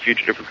protection and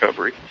fugitive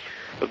recovery.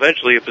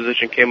 Eventually, a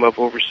position came up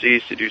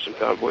overseas to do some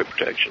convoy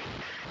protection.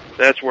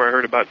 That's where I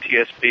heard about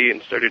TSP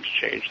and started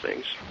to change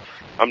things.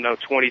 I'm now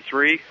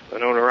 23,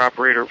 an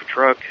owner-operator of a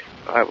truck.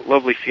 I have a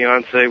lovely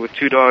fiance with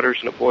 2 daughters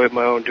and a boy of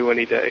my own due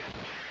any day.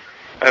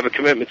 I have a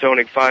commitment to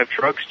owning 5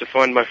 trucks to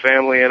fund my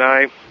family and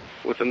I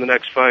within the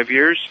next 5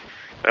 years.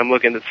 I'm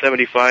looking at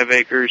 75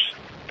 acres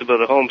to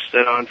build a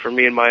homestead on for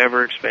me and my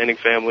ever-expanding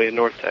family in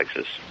North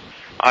Texas.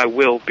 I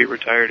will be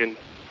retired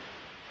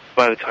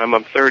by the time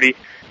I'm 30,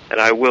 and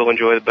I will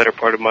enjoy the better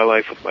part of my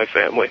life with my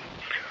family.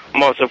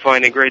 I'm also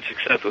finding great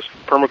success with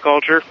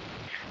permaculture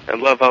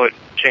and love how it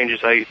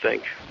changes how you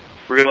think.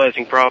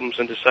 Realizing problems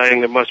and deciding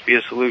there must be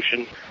a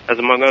solution has,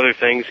 among other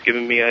things,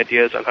 given me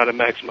ideas on how to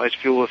maximize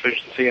fuel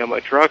efficiency on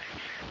my truck,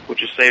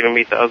 which is saving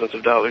me thousands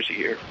of dollars a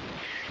year.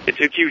 It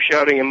took you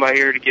shouting in my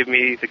ear to give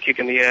me the kick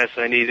in the ass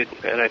I needed,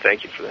 and I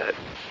thank you for that.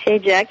 Hey,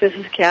 Jack, this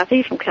is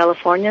Kathy from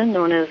California,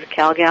 known as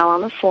Cal Gal on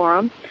the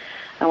forum.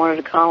 I wanted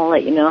to call and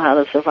let you know how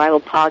the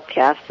Survival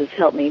Podcast has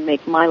helped me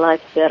make my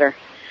life better.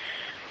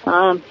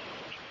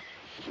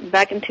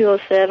 Back in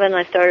 2007,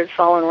 I started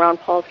following Ron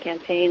Paul's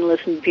campaign,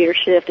 listening to Peter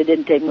Schiff. It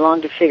didn't take me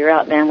long to figure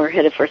out, man, we're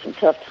headed for some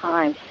tough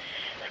times.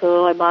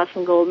 So I bought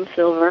some gold and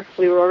silver.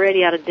 We were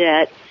already out of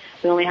debt.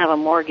 We only have a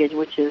mortgage,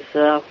 which is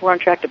we're on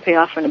track to pay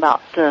off in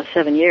about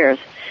 7 years.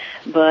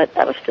 But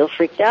I was still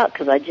freaked out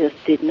because I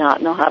just did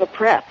not know how to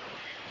prep.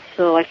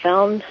 So I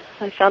found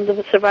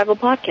the Survival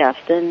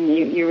Podcast, and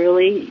you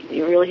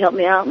really helped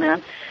me out,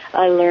 man.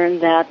 I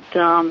learned that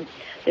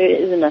there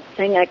isn't a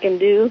thing I can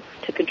do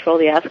to control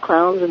the ass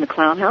clowns in the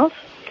clown house,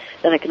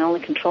 that I can only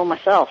control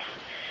myself.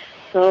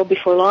 So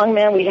before long,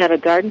 man, we had a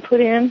garden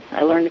put in.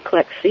 I learned to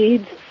collect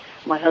seeds.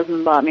 My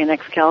husband bought me an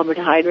Excalibur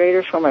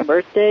dehydrator for my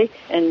birthday,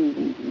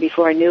 and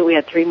before I knew it, we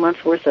had 3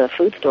 months' worth of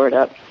food stored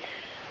up.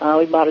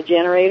 We bought a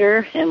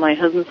generator, and my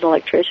husband's an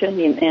electrician,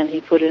 and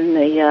he put in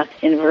the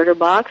inverter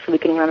box so we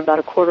can run about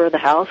a quarter of the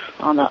house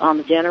on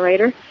the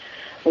generator.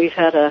 We've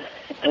had a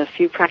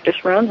few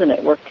practice runs, and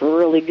it worked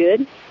really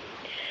good.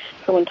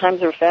 So when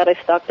times were bad,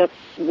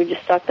 we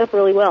just stocked up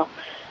really well.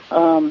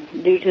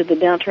 Due to the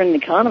downturn in the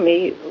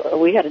economy,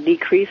 we had a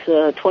decrease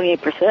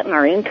 28% in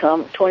our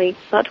income,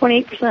 about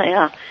 28%,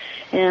 yeah.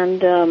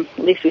 And at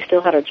least we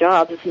still had our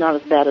jobs. It's not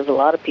as bad as a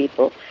lot of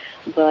people.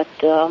 But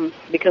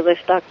because I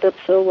stocked up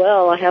so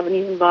well, I haven't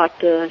even bought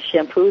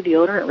shampoo,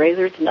 deodorant,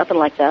 razors, nothing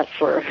like that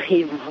for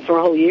a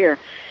whole year.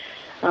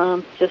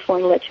 Just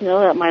want to let you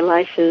know that my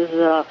life is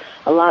a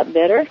lot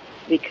better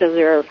because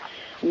there are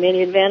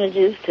many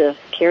advantages to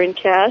carrying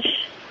cash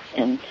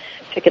and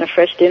picking a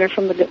fresh dinner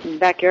from the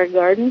backyard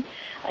garden.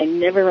 I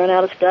never run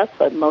out of stuff,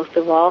 but most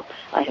of all,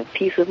 I have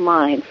peace of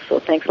mind. So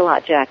thanks a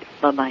lot, Jack.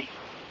 Bye-bye.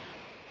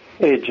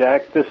 Hey,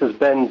 Jack. This is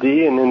Ben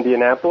D. in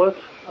Indianapolis.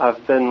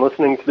 I've been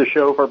listening to the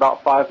show for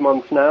about 5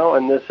 months now,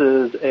 and this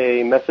is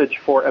a message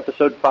for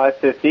episode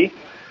 550.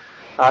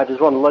 I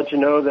just want to let you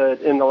know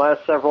that in the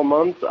last several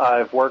months,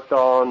 I've worked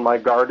on my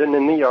garden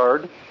in the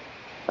yard.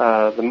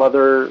 The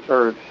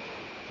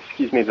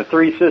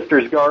Three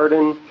Sisters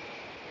garden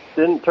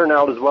didn't turn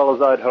out as well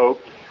as I'd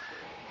hoped.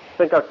 I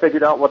think I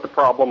figured out what the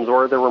problems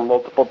were. There were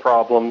multiple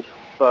problems,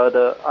 but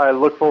I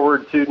look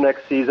forward to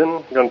next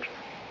season. I'm going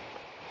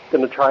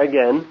to try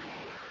again.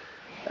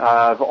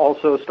 I've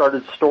also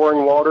started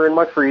storing water in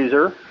my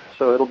freezer,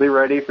 so it'll be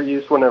ready for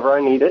use whenever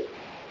I need it.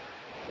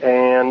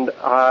 And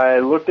I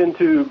looked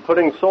into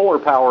putting solar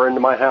power into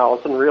my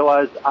house and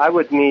realized I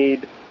would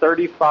need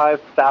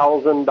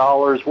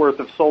 $35,000 worth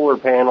of solar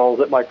panels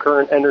at my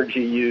current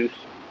energy use.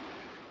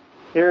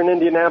 Here in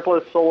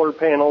Indianapolis, solar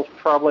panels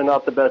probably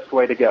not the best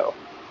way to go.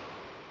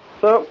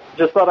 So,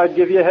 just thought I'd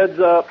give you a heads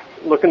up.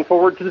 Looking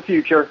forward to the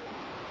future.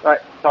 All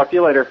right, talk to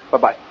you later.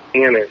 Bye-bye.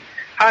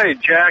 Hi,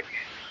 Jack.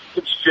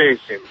 It's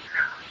Jason.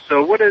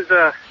 So what does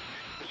the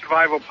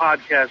Survival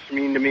Podcast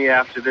mean to me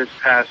after this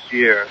past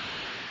year?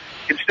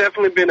 It's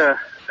definitely been a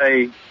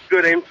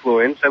good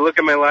influence. I look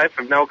at my life.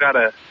 I've now got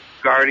a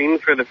garden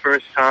for the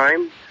first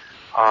time.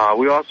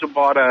 We also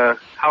bought a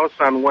house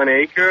on 1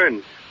 acre,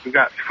 and we've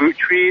got fruit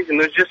trees, and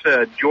there's just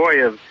a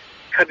joy of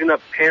cutting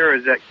up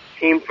pears that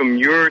came from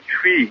your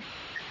tree.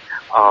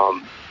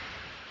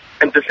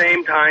 At the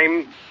same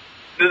time,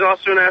 there's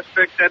also an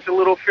aspect that's a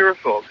little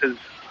fearful, because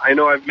I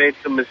know I've made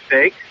some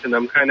mistakes, and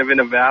I'm kind of in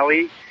a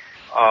valley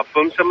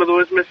from some of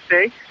those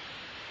mistakes.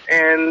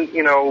 And,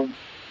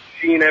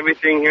 seeing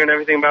everything, hearing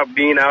everything about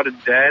being out of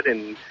debt,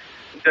 and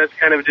it does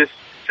kind of just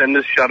send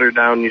a shudder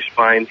down your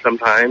spine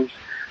sometimes.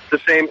 At the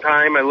same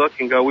time, I look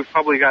and go, we've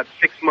probably got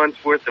 6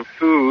 months' worth of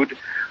food,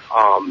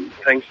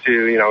 thanks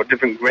to,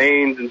 different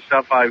grains and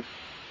stuff I've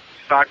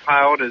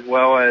stockpiled, as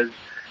well as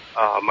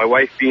my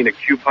wife being a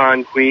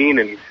coupon queen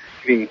and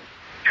getting,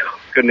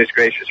 goodness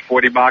gracious,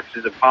 40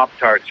 boxes of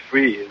Pop-Tarts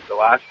free is the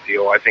last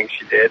deal I think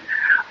she did.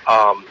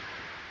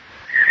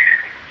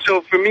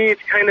 So for me,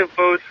 it's kind of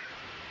both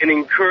an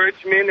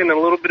encouragement and a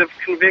little bit of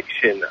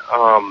conviction.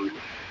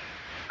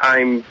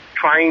 I'm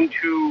trying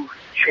to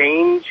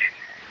change,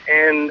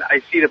 and I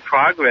see the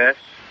progress.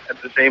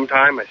 At the same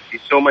time, I see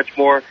so much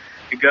more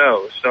to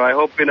go. So I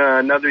hope in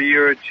another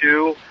year or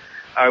two,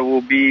 I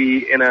will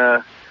be in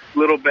a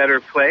little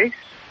better place.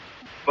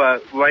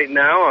 But right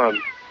now,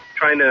 I'm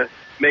trying to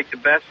make the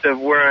best of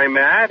where I'm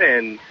at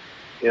and,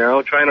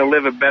 trying to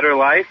live a better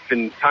life,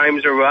 and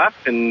times are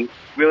rough, and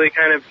really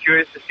kind of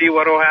curious to see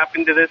what will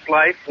happen to this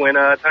life when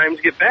times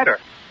get better.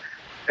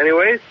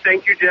 Anyways,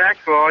 thank you, Jack,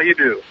 for all you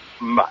do.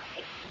 Bye.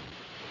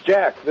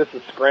 Jack, this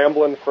is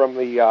Scramblin' from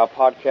the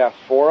podcast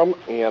forum,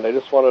 and I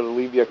just wanted to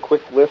leave you a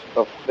quick list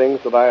of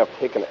things that I have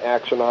taken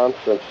action on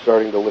since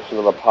starting to listen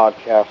to the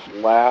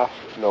podcast last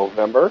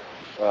November.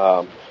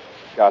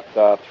 Got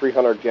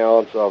 300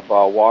 gallons of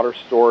water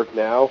stored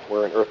now.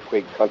 We're in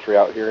earthquake country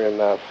out here in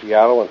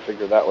Seattle, and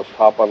figured that was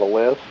top on the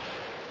list.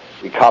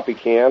 We copy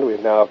canned. We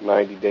now have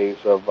 90 days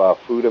of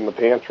food in the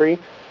pantry.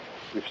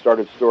 We've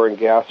started storing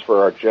gas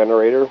for our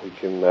generator. We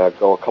can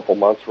go a couple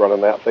months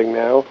running that thing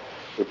now.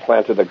 We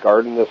planted a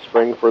garden this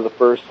spring for the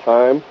first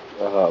time.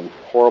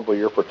 Horrible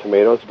year for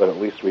tomatoes, but at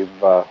least we've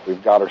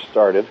got her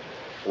started.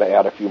 And I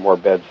add a few more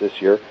beds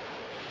this year.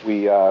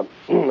 I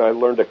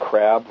learned to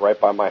crab right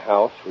by my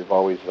house. We've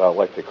always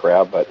liked to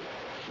crab, but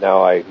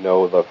now I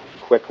know the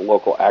quick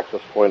local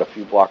access point a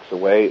few blocks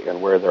away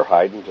and where they're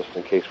hiding just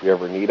in case we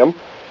ever need them.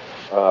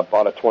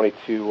 Bought a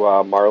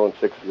 22 Marlin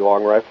 60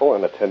 long rifle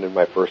and attended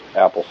my first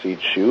Appleseed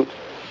shoot.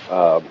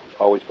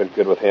 Always been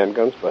good with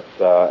handguns, but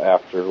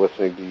after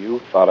listening to you,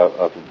 thought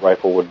a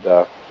rifle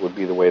would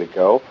be the way to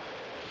go.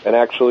 And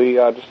actually,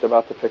 just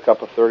about to pick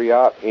up a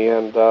 30-aught,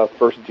 and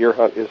first deer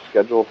hunt is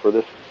scheduled for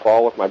this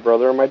fall with my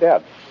brother and my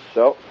dad.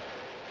 So,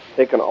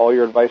 taking all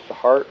your advice to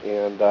heart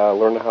and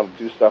learning how to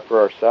do stuff for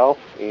ourselves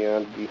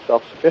and be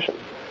self-sufficient.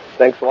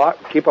 Thanks a lot.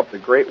 Keep up the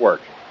great work.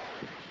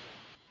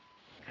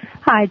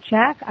 Hi,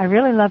 Jack. I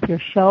really love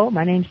your show.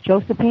 My name's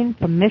Josephine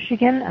from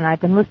Michigan, and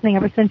I've been listening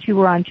ever since you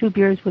were on Two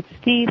Beers with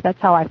Steve. That's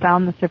how I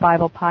found the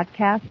Survival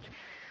Podcast.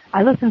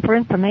 I listen for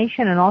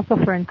information and also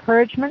for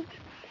encouragement.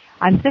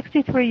 I'm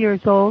 63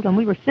 years old, and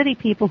we were city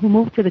people who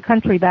moved to the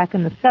country back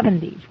in the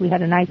 70s. We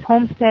had a nice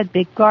homestead,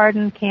 big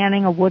garden,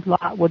 canning, a wood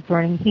lot,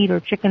 wood-burning heater,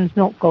 chickens,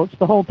 milk goats,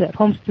 the whole bit.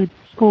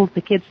 Homeschooled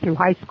the kids through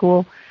high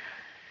school.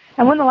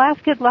 And when the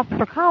last kid left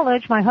for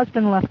college, my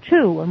husband left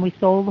too, and we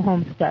sold the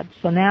homestead.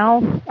 So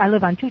now I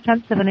live on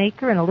 2/10 of an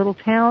acre in a little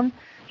town,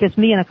 just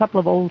me and a couple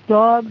of old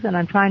dogs, and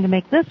I'm trying to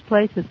make this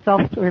place as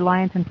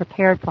self-reliant and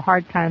prepared for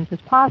hard times as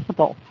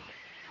possible.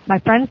 My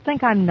friends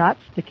think I'm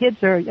nuts. The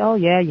kids are, oh,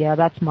 yeah,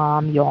 that's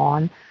Mom,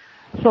 yawn.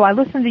 So I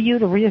listen to you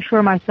to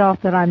reassure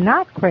myself that I'm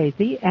not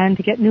crazy and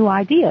to get new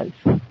ideas,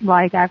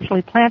 like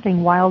actually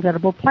planting wild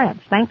edible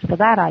plants. Thanks for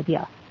that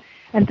idea.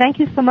 And thank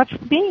you so much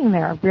for being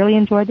there. Really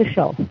enjoyed the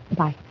show.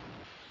 Bye.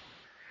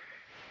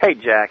 Hey,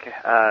 Jack,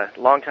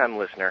 long-time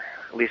listener,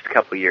 at least a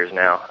couple of years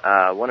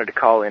now. Wanted to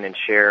call in and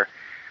share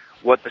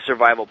what the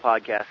Survival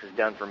Podcast has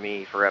done for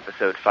me for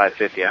episode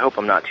 550. I hope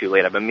I'm not too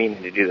late. I've been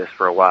meaning to do this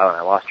for a while, and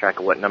I lost track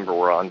of what number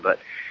we're on. But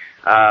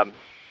I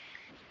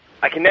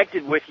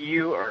connected with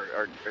you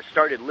or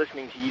started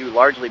listening to you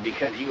largely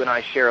because you and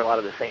I share a lot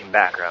of the same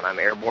background. I'm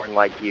airborne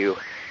like you.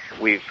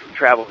 We've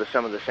traveled to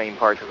some of the same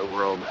parts of the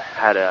world,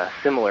 had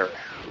similar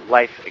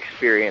life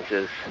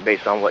experiences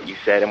based on what you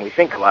said, and we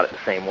think a lot of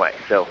the same way.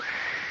 So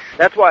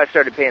that's why I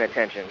started paying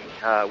attention.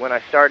 When I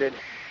started,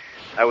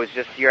 I was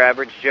just your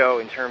average Joe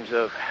in terms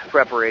of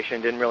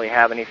preparation, didn't really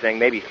have anything,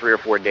 maybe 3 or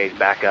 4 days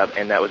backup,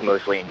 and that was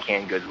mostly in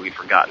canned goods we'd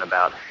forgotten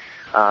about.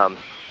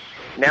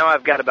 Now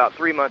I've got about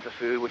 3 months of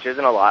food, which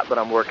isn't a lot, but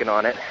I'm working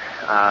on it.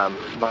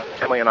 My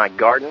family and I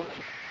garden.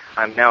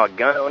 I'm now a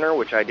gun owner,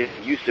 which I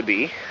didn't used to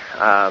be.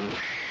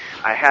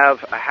 I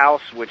have a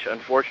house which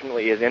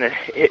unfortunately is in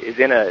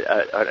an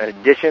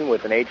addition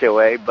with an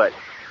HOA, but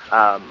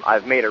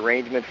I've made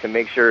arrangements to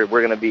make sure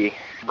we're going to be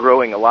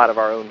growing a lot of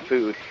our own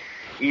food,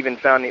 even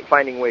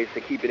finding ways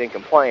to keep it in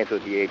compliance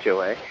with the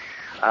HOA.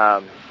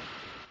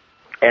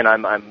 And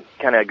I'm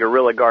kind of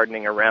guerrilla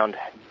gardening around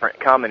different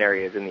common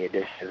areas in the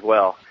addition as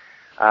well.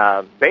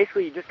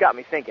 Basically, you just got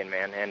me thinking,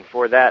 man, and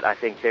for that, I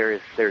think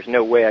there's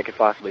no way I could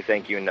possibly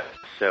thank you enough.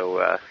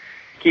 So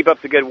keep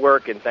up the good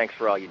work, and thanks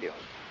for all you do.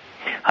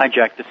 Hi,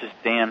 Jack. This is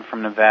Dan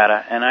from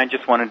Nevada, and I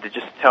just wanted to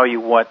just tell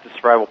you what the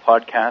Survival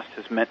Podcast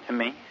has meant to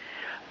me.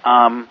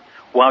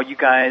 While you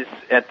guys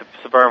at the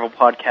Survival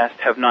Podcast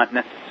have not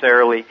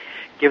necessarily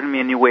given me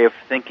a new way of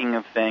thinking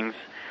of things,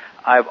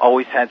 I've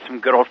always had some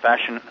good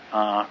old-fashioned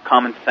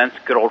common sense,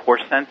 good old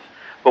horse sense,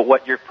 but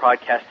what your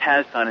podcast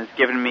has done is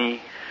given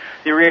me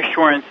the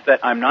reassurance that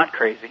I'm not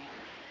crazy,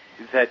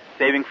 that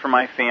saving for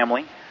my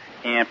family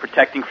and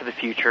protecting for the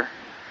future,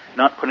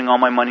 not putting all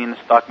my money in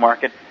the stock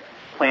market,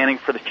 planning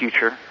for the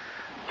future,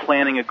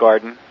 planting a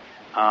garden,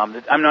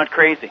 that I'm not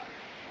crazy,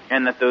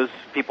 and that those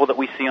people that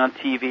we see on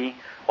TV,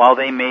 while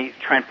they may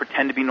try and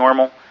pretend to be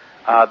normal,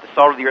 the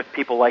salt of the earth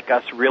people like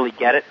us really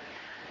get it.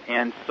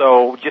 And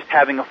so just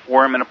having a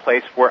forum and a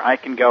place where I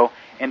can go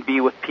and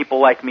be with people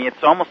like me,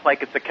 it's almost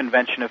like it's a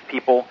convention of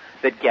people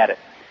that get it.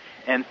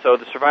 And so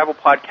the Survival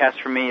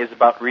Podcast for me is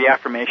about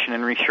reaffirmation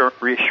and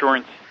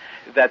reassurance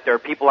that there are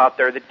people out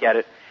there that get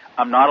it.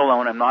 I'm not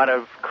alone. I'm not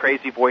a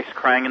crazy voice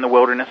crying in the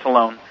wilderness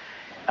alone.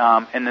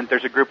 And then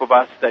there's a group of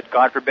us that,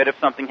 God forbid, if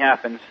something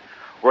happens,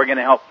 we're going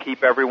to help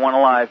keep everyone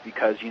alive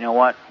because, you know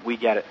what, we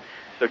get it.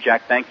 So,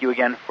 Jack, thank you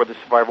again for the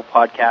Survival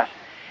Podcast.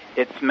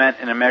 It's meant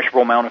an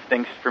immeasurable amount of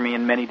things for me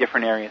in many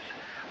different areas.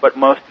 But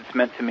most it's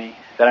meant to me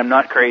that I'm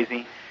not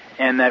crazy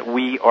and that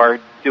we are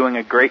doing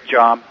a great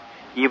job,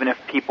 even if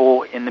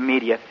people in the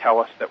media tell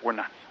us that we're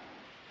nuts.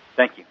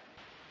 Thank you.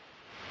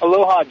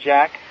 Aloha,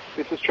 Jack.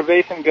 This is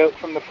Trevathan Goat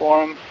from the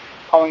forum,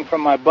 calling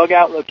from my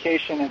bug-out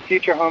location and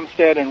future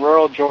homestead in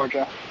rural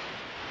Georgia.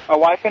 My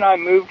wife and I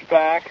moved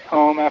back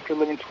home after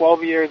living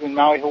 12 years in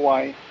Maui,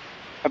 Hawaii.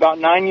 About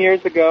 9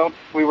 years ago,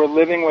 we were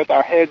living with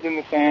our heads in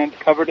the sand,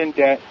 covered in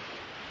debt.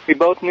 We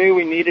both knew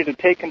we needed to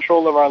take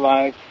control of our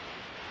lives.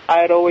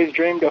 I had always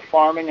dreamed of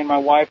farming, and my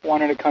wife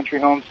wanted a country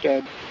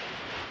homestead.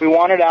 We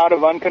wanted out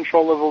of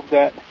uncontrollable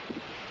debt.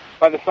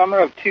 By the summer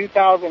of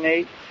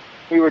 2008,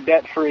 we were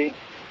debt-free.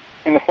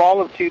 In the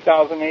fall of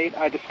 2008,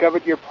 I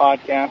discovered your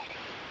podcast.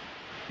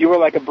 You were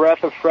like a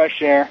breath of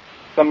fresh air,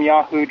 some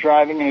yahoo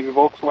driving a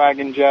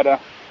Volkswagen Jetta,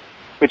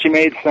 but you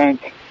made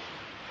sense.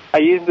 I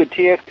used the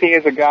TSP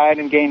as a guide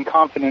and gained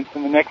confidence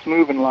in the next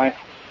move in life.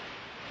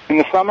 In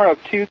the summer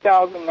of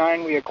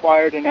 2009, we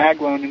acquired an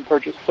ag loan and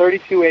purchased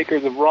 32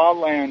 acres of raw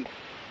land.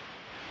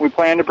 We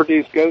plan to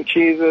produce goat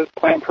cheeses,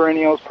 plant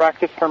perennials,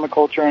 practice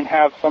permaculture, and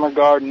have summer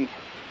gardens.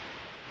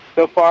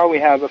 So far, we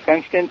have a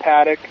fenced-in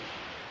paddock,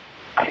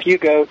 a few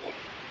goats,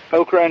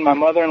 okra in my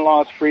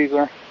mother-in-law's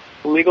freezer,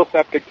 a legal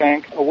septic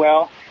tank, a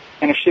well,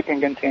 and a shipping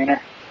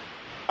container.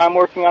 I'm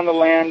working on the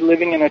land,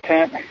 living in a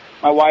tent.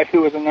 My wife,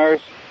 who is a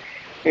nurse,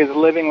 is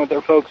living with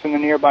her folks in the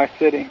nearby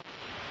city.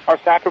 Our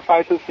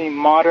sacrifices seem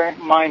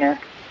minor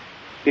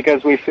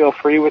because we feel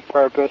free with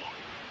purpose.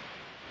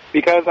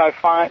 because I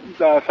find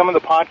some of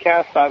the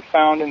podcasts I've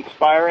found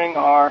inspiring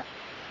are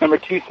number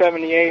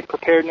 278,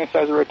 Preparedness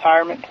as a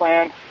Retirement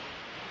Plan,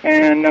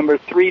 and number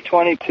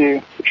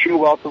 322, The True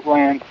Wealth of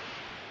Land.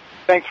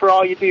 Thanks for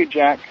all you do,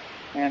 Jack.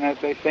 And as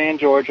they say in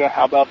Georgia,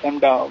 how about them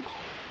dogs?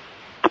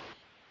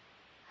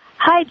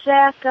 Hi,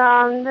 Jack.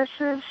 This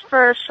is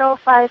for show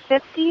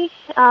 550.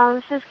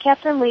 This is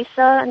Captain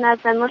Lisa, and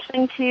I've been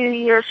listening to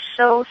your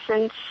show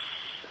since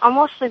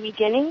almost the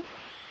beginning.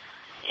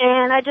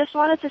 And I just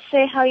wanted to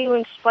say how you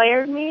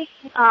inspired me.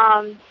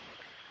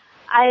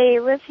 I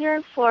live here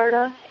in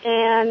Florida,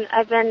 and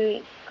I've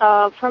been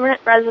a permanent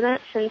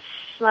resident since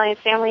my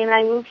family and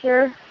I moved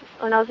here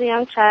when I was a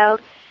young child.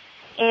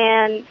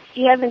 And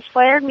you have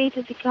inspired me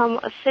to become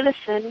a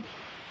citizen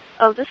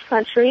of this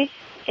country,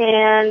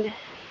 and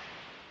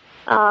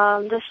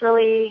just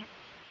really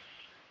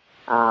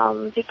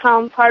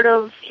become part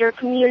of your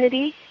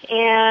community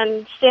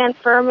and stand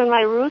firm in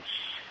my roots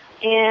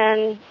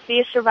and be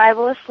a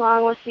survivalist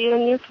along with you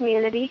and your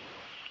community.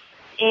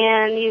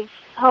 And you've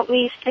helped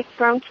me stick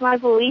firm to my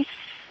beliefs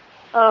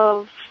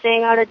of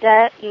staying out of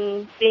debt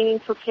and being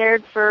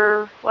prepared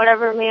for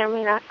whatever may or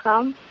may not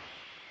come.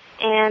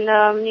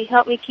 And you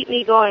helped me keep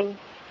me going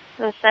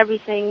with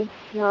everything,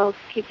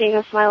 keeping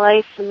with my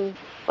life and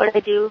what I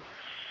do.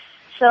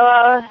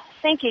 So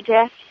thank you,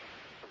 Jack,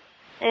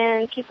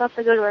 and keep up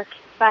the good work.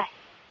 Bye.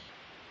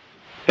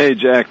 Hey,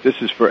 Jack, this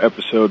is for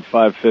episode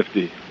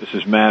 550. This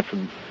is Matt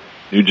from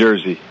New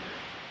Jersey.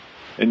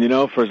 And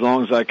for as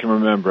long as I can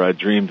remember, I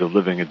dreamed of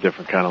living a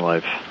different kind of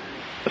life.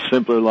 A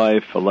simpler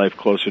life, a life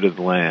closer to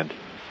the land.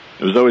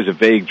 It was always a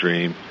vague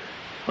dream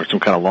or some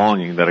kind of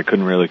longing that I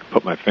couldn't really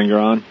put my finger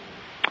on.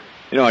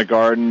 I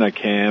gardened, I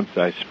camped,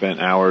 I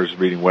spent hours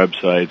reading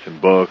websites and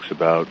books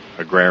about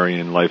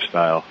agrarian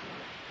lifestyle.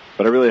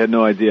 But I really had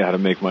no idea how to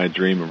make my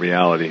dream a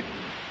reality.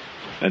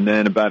 And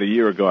then about a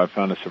year ago, I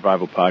found a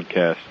survival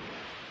podcast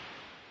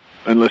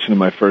and listened to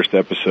my first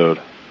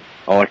episode.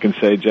 All I can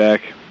say,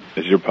 Jack,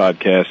 is your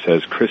podcast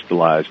has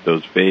crystallized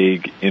those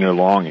vague inner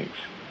longings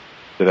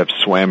that have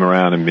swam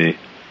around in me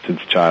since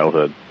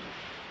childhood.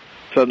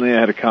 Suddenly I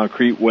had a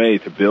concrete way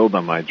to build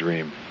on my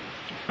dream.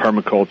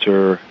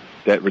 Permaculture,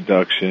 debt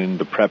reduction,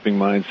 the prepping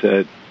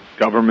mindset,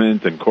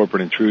 government and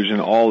corporate intrusion,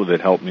 all of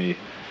it helped me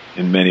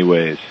in many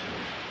ways.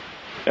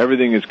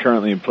 Everything is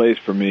currently in place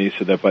for me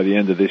so that by the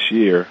end of this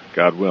year,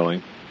 God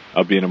willing,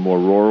 I'll be in a more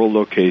rural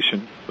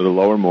location with a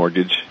lower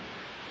mortgage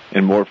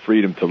and more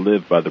freedom to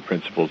live by the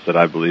principles that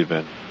I believe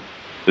in.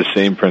 The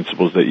same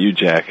principles that you,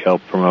 Jack,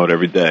 help promote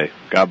every day.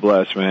 God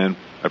bless, man.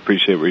 I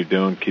appreciate what you're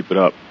doing. Keep it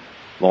up.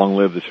 Long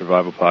live the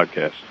Survival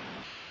Podcast.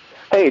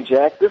 Hey,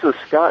 Jack. This is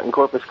Scott in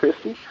Corpus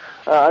Christi.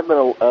 I've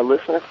been a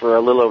listener for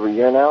a little over a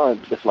year now,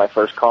 and this is my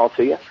first call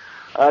to you.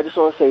 I just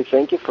want to say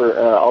thank you for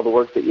all the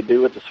work that you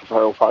do with the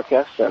Survival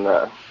Podcast,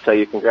 and tell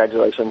you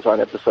congratulations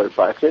on episode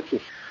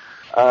 550.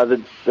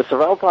 The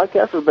Survival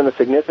Podcast has been a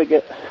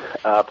significant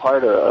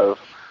part of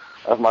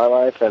my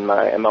life and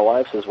my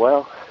wife's as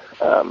well.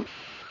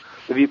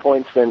 The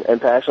viewpoints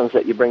and passions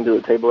that you bring to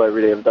the table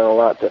every day have done a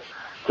lot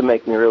to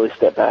make me really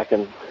step back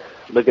and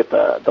look at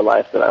the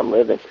life that I'm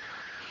living.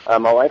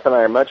 My wife and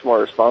I are much more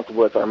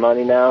responsible with our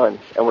money now, and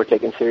we're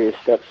taking serious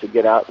steps to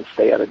get out and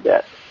stay out of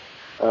debt.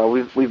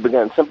 We've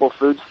begun simple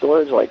food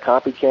storage like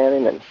coffee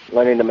canning and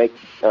learning to make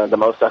the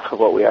most out of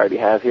what we already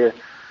have here.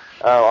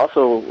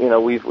 Also,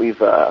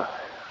 we've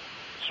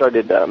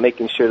started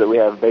making sure that we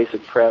have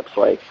basic preps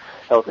like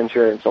health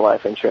insurance and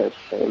life insurance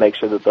and make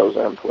sure that those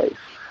are in place.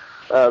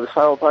 The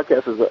Survival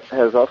Podcast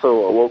has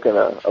also awoken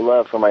a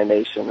love for my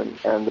nation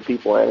and the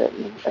people in it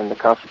and the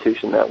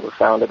Constitution that we're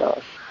founded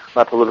on.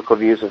 My political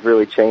views have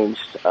really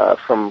changed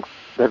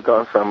they've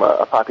gone from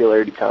a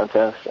popularity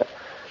contest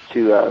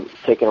to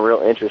taking a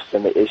real interest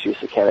in the issues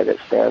the candidate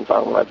stands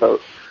on when I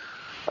vote.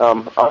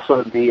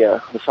 Also,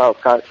 the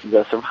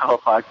Survival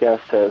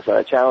Podcast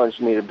has challenged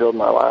me to build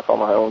my life on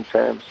my own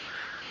terms,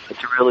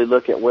 to really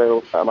look at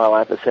where my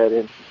life is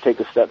headed, take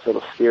the steps that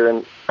will steer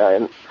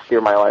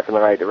my life in the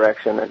right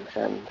direction.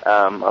 And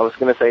I was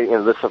going to say,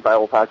 the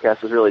Survival Podcast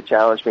has really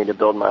challenged me to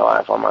build my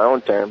life on my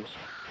own terms,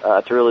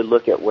 to really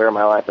look at where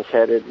my life is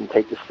headed and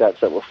take the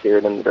steps that will steer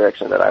it in the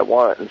direction that I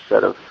want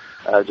instead of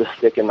just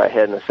sticking my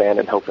head in the sand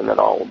and hoping that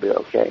all will be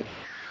okay.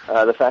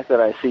 The fact that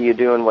I see you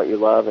doing what you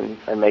love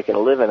and making a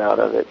living out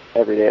of it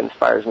every day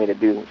inspires me to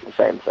do the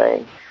same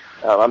thing.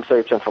 I'm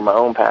searching for my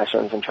own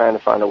passions and trying to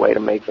find a way to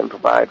make them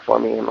provide for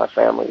me and my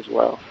family as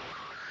well.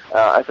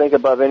 I think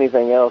above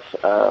anything else,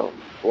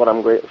 what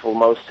I'm grateful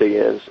most to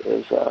you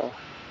is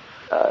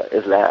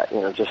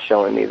that, just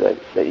showing me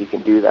that you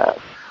can do that.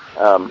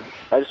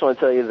 I just want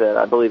to tell you that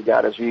I believe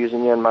God is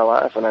using you in my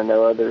life, and I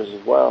know others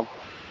as well.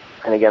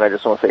 And again, I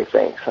just want to say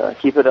thanks.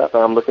 Keep it up,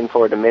 and I'm looking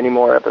forward to many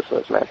more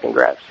episodes, man.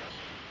 Congrats.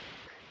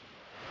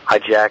 Hi,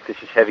 Jack.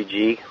 This is Heavy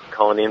G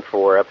calling in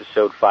for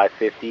episode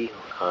 550.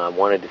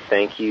 Wanted to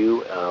thank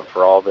you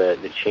for all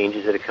the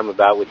changes that have come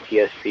about with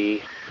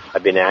TSP.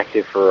 I've been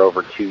active for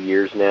over 2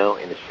 years now,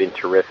 and it's been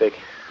terrific.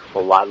 I'm a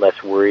lot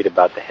less worried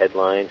about the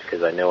headlines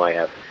because I know I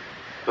have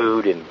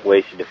food and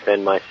ways to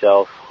defend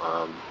myself.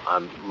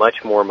 I'm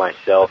much more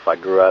myself. I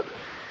grew up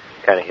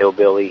kind of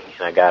hillbilly,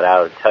 and I got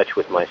out of touch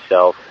with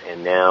myself,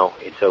 and now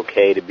it's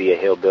okay to be a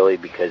hillbilly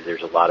because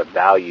there's a lot of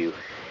value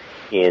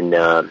in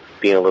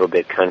being a little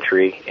bit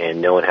country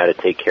and knowing how to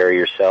take care of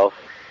yourself.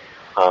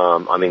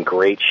 I'm in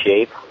great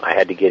shape. I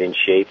had to get in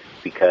shape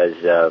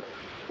because of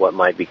what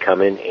might be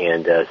coming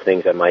and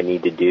things I might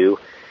need to do,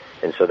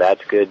 and so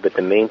that's good. But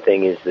the main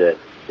thing is the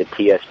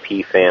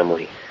TSP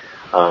family.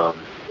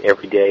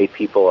 Every day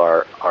people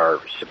are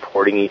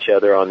supporting each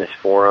other on this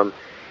forum,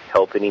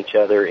 helping each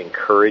other,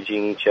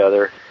 encouraging each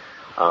other.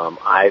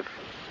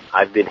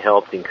 I've been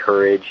helped,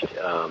 encouraged,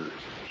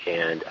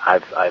 and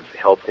I've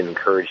helped and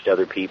encouraged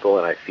other people,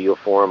 and I feel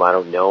for them. I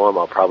don't know them.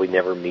 I'll probably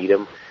never meet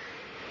them.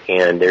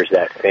 And there's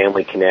that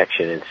family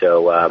connection. And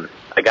so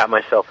I got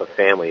myself a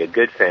family, a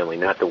good family,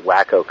 not the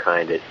wacko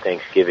kind at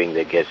Thanksgiving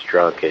that gets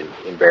drunk and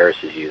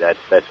embarrasses you.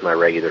 That's my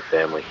regular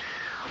family.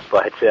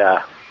 But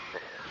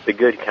the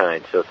good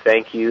kind. So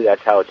thank you.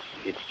 That's how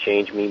it's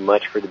changed me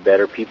much for the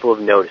better. People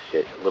have noticed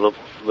it. A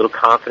little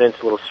confidence,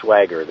 a little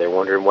swagger. They're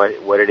wondering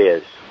what it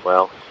is.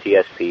 Well,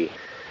 it's TSP.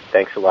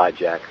 Thanks a lot,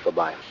 Jack.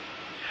 Bye-bye.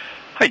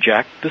 Hi,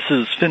 Jack. This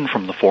is Finn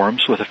from the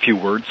forums with a few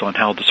words on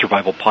how the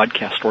Survival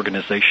Podcast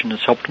organization has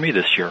helped me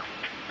this year.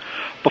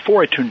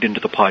 Before I tuned into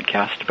the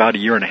podcast, about a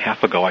year and a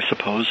half ago, I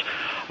suppose,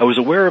 I was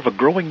aware of a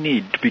growing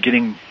need to be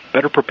getting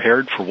better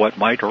prepared for what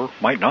might or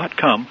might not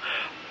come,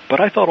 but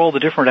I thought all the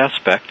different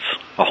aspects,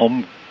 a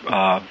home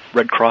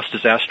Red Cross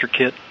disaster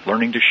kit,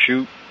 learning to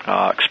shoot,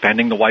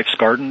 expanding the wife's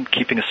garden,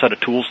 keeping a set of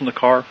tools in the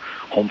car,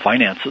 home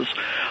finances,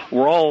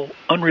 were all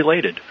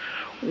unrelated.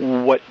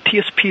 What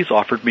TSP's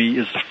offered me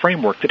is the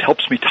framework that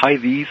helps me tie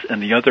these and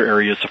the other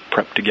areas of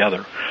prep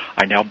together.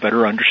 I now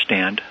better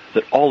understand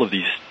that all of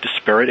these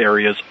disparate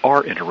areas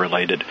are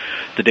interrelated.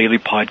 The daily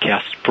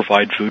podcasts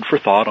provide food for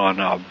thought on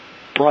a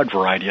broad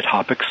variety of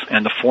topics,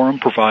 and the forum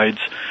provides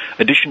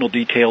additional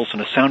details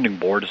and a sounding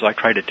board as I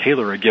try to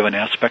tailor a given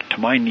aspect to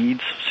my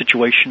needs,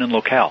 situation, and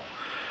locale.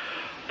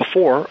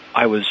 Before,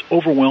 I was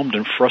overwhelmed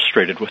and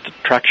frustrated with the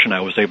traction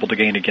I was able to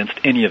gain against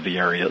any of the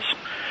areas.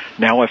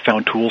 Now I've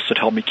found tools that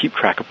help me keep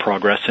track of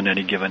progress in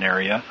any given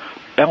area,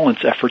 balance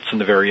efforts in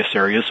the various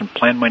areas, and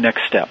plan my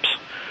next steps.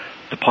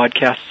 The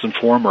podcasts and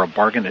forum are a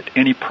bargain at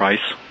any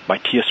price. My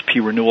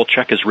TSP renewal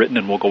check is written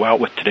and will go out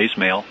with today's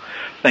mail.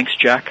 Thanks,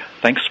 Jack.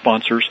 Thanks,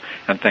 sponsors.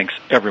 And thanks,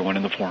 everyone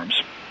in the forums.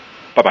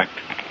 Bye-bye.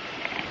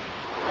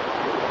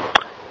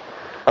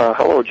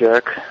 Hello,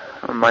 Jack.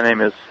 My name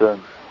is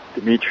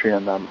Dimitri,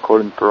 and I'm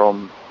calling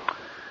from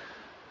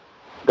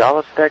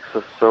Dallas,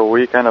 Texas. So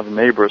we're kind of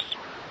neighbors.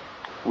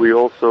 We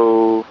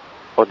also,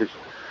 or at least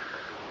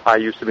I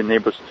used to be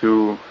neighbors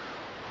to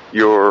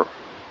your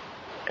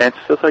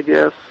ancestors, I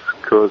guess,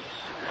 because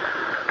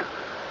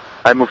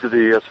I moved to the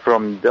U.S.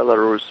 from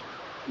Belarus,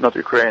 not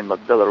Ukraine,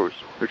 but Belarus,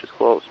 which is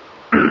close,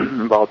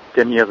 about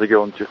 10 years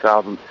ago in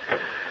 2000.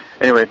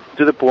 Anyway,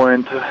 to the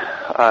point,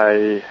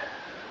 I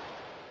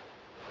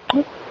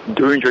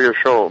do enjoy your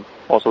show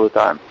most of the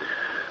time.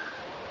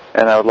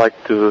 And I would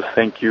like to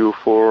thank you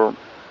for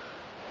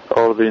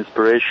all the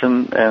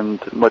inspiration and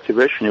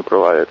motivation you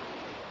provided.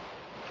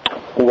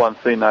 One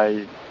thing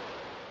I,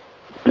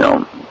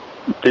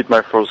 did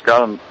my first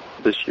garden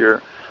this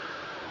year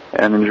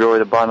and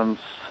enjoyed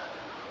abundance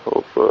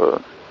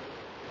of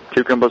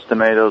cucumbers,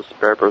 tomatoes,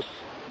 peppers,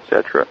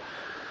 etc.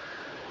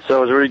 So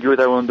it was really good.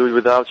 I wouldn't do it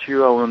without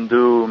you. I wouldn't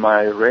do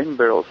my rain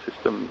barrel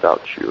system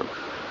without you.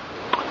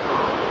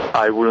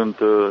 I wouldn't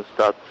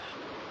start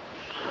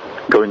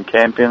going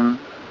camping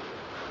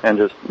and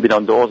just be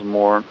outdoors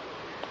more.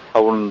 I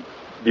wouldn't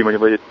be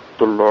motivated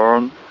to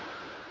learn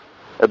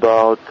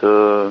about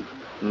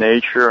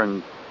nature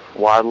and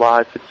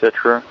wildlife,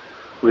 etc.,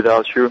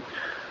 without you.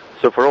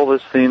 So for all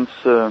these things,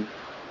 for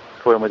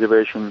your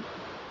motivation,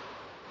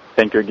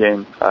 thank you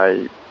again.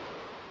 I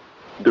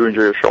do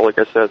enjoy your show, like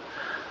I said.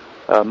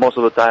 Most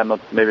of the time,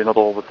 maybe not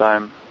all the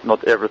time,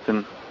 not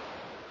everything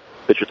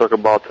that you talk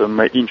about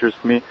may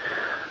interest me,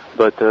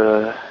 but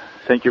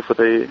thank you for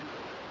the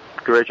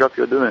great job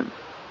you're doing.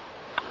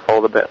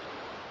 All the best.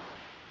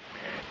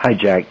 Hi,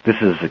 Jack. This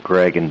is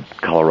Greg in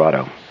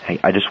Colorado. Hey,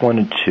 I just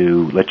wanted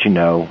to let you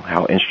know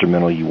how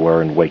instrumental you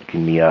were in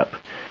waking me up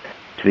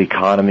to the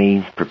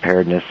economy,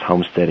 preparedness,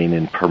 homesteading,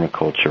 and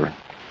permaculture.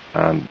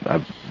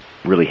 I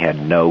really had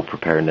no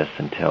preparedness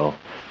until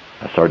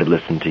I started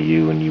listening to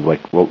you, and you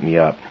woke me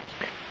up.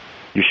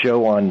 Your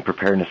show on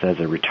preparedness as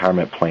a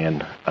retirement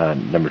plan,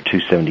 number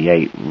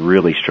 278,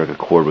 really struck a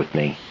chord with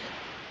me.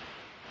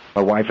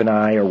 My wife and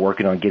I are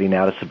working on getting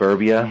out of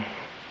suburbia,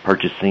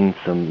 purchasing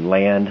some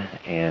land,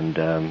 and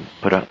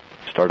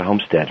start a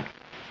homestead.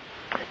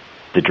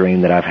 It's a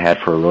dream that I've had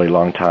for a really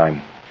long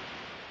time.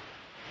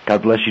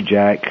 God bless you,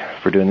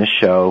 Jack, for doing this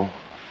show,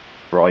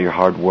 for all your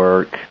hard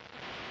work,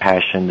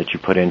 passion that you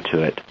put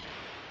into it.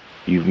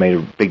 You've made a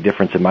big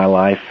difference in my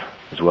life,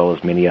 as well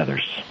as many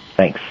others.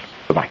 Thanks.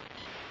 Bye-bye.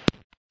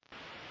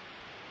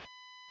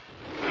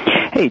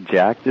 Hey,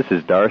 Jack. This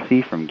is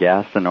Darcy from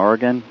Gaston,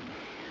 Oregon.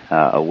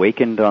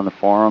 Awakened on the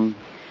forum.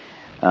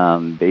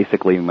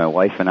 Basically, my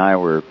wife and I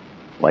were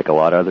like a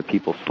lot of other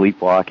people,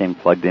 sleepwalking,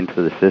 plugged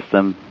into the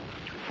system,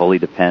 fully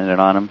dependent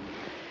on them.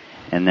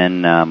 And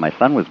then my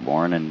son was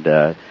born, and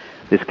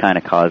this kind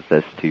of caused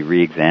us to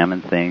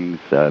re-examine things,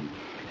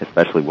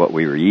 especially what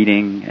we were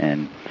eating,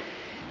 and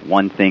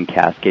one thing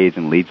cascades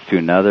and leads to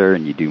another,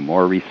 and you do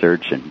more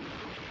research, and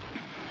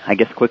I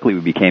guess quickly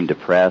we became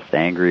depressed,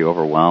 angry,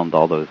 overwhelmed,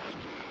 all those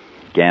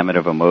gamut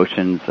of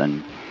emotions.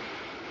 And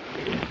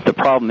the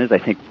problem is, I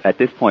think at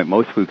this point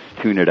most folks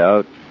tune it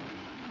out.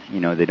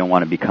 They don't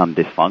want to become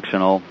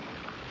dysfunctional,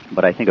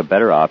 but I think a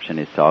better option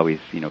is to always,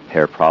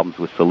 pair problems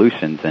with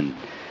solutions. And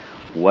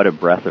what a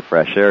breath of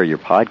fresh air your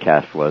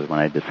podcast was when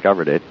I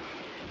discovered it,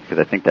 because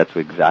I think that's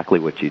exactly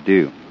what you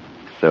do.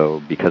 So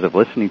because of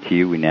listening to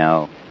you,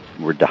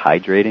 we're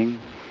dehydrating,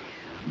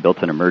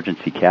 built an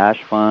emergency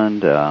cash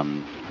fund,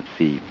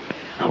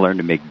 learned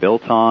to make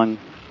biltong,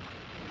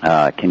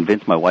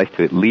 convinced my wife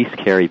to at least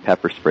carry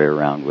pepper spray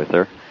around with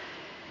her,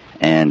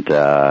 and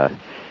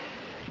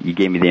you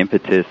gave me the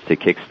impetus to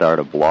kickstart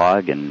a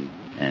blog and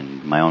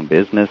my own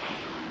business,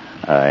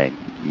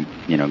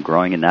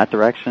 growing in that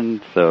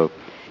direction. So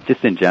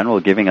just in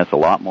general, giving us a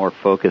lot more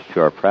focus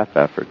to our prep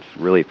efforts.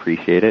 Really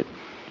appreciate it.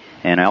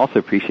 And I also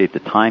appreciate the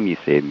time you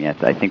saved me.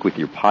 I think with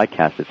your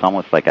podcast, it's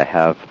almost like I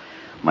have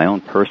my own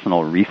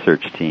personal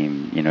research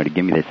team, to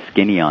give me the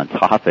skinny on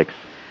topics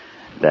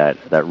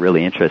that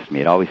really interest me.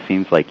 It always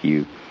seems like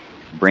you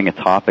bring a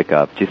topic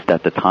up just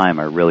at the time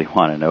I really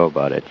want to know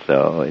about it.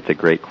 So it's a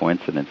great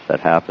coincidence that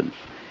happens.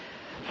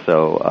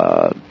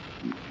 So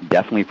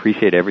definitely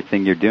appreciate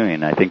everything you're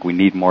doing. I think we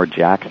need more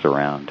Jacks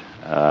around.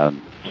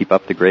 Keep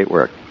up the great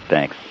work.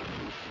 Thanks.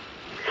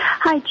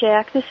 Hi,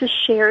 Jack. This is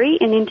Sherry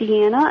in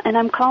Indiana, and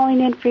I'm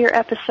calling in for your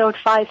episode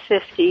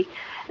 550.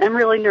 I'm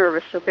really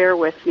nervous, so bear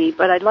with me,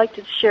 but I'd like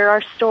to share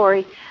our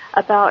story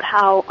about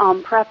how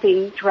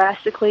prepping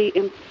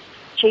drastically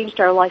changed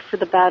our life for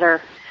the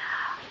better.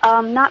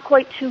 Not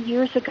quite 2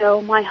 years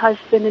ago, my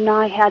husband and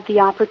I had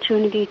the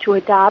opportunity to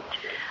adopt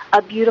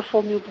a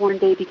beautiful newborn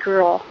baby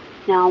girl.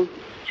 Now,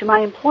 to my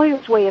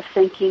employer's way of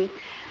thinking,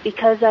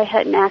 because I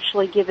hadn't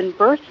actually given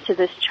birth to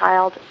this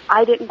child,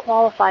 I didn't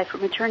qualify for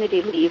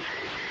maternity leave.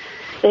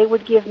 They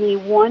would give me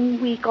 1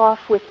 week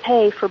off with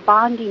pay for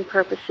bonding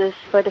purposes,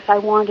 but if I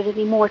wanted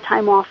any more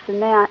time off than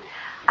that,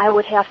 I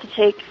would have to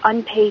take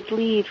unpaid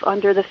leave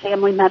under the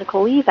Family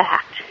Medical Leave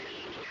Act.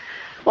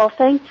 Well,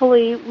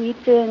 thankfully,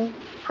 we'd been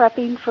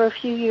prepping for a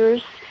few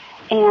years,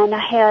 and I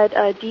had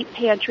a deep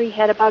pantry,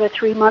 had about a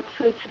 3-month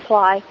food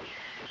supply.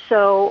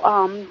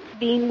 So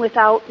being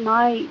without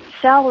my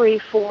salary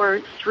for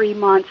 3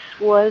 months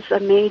was a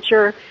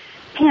major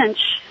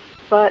pinch,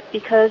 but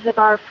because of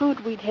our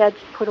food we'd had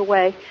put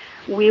away,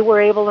 we were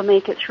able to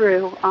make it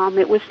through.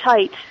 It was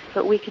tight,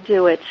 but we could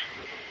do it.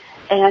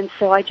 And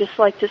so I just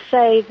like to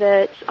say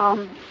that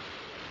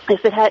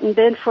if it hadn't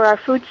been for our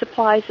food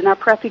supplies and our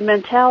prepping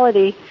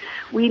mentality,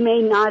 we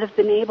may not have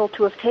been able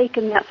to have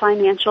taken that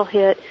financial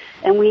hit,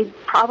 and we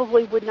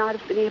probably would not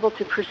have been able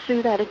to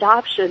pursue that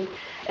adoption,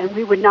 and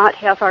we would not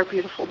have our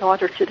beautiful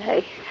daughter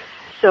today.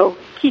 So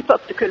keep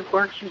up the good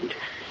work, and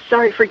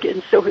sorry for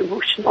getting so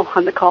emotional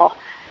on the call.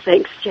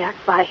 Thanks, Jack.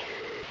 Bye.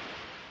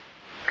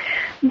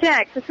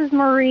 Jack, this is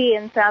Marie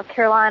in South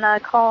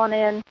Carolina calling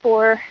in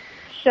for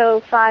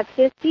show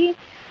 550.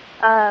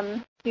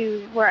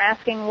 You were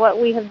asking what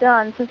we have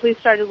done since we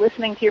started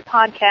listening to your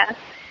podcast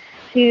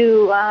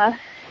to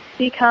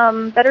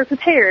become better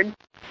prepared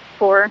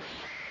for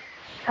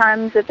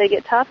times that they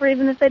get tough or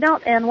even if they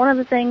don't. And one of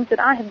the things that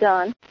I have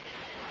done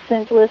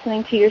since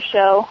listening to your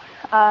show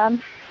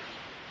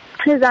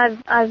is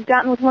I've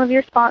gotten with one of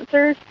your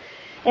sponsors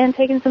and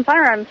taken some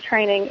firearms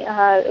training.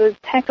 It was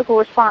Tactical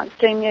Response,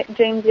 James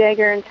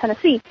Yeager in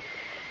Tennessee.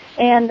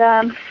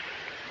 And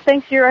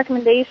thanks to your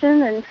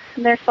recommendation and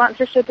their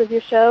sponsorship of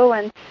your show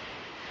and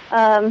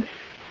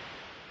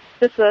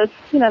just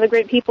the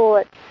great people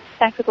at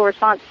Tactical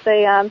Response,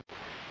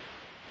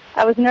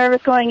 I was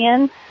nervous going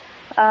in,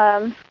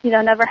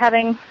 never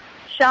having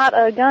shot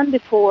a gun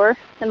before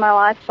in my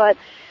life, but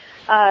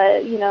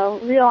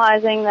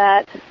realizing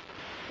that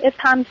if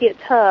times get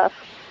tough,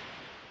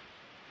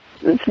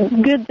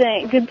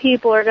 good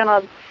people are going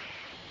to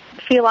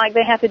feel like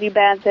they have to do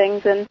bad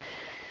things. And,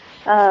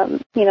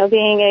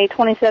 being a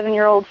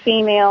 27-year-old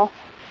female,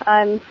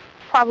 I'm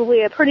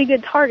probably a pretty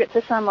good target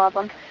to some of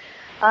them.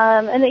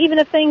 And even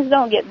if things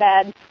don't get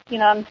bad,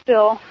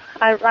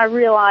 I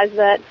realize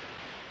that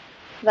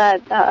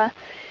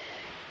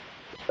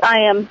I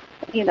am,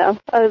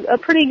 a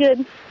pretty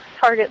good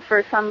target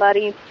for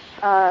somebody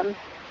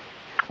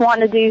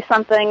wanting to do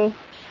something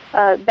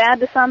bad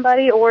to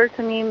somebody or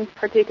to me in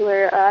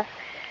particular.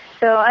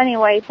 So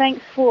anyway,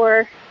 thanks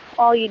for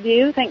all you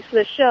do. Thanks for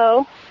the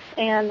show.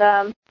 And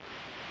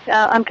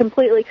I'm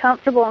completely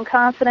comfortable and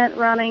confident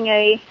running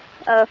a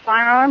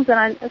firearm,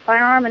 and if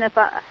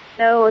I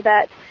know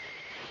that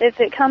if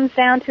it comes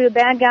down to a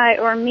bad guy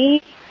or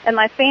me and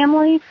my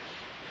family,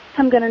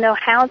 I'm going to know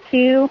how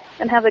to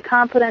and have the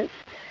confidence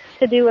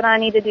to do what I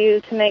need to do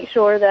to make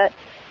sure that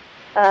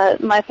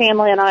my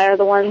family and I are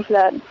the ones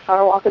that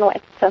are walking away.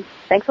 So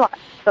thanks a lot.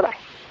 Bye-bye.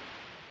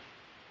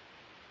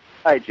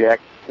 Hi, Jack.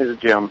 This is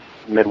Jim,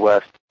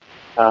 Midwest.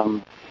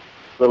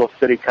 Little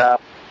city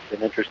cop,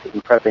 been interested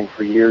in prepping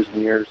for years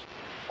and years.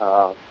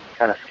 Kind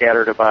of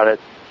scattered about it,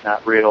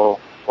 not real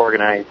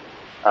organized.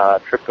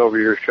 Tripped over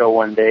your show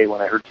one day when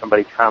I heard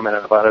somebody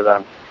commenting about it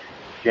on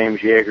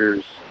James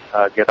Yeager's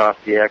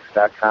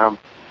GetOffTheX.com,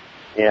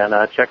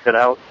 and checked it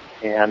out.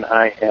 And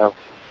I have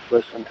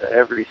listened to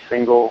every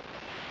single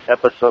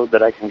episode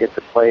that I can get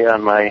to play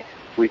on my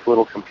weak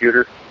little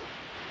computer.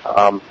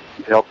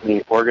 It helped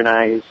me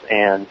organize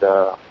and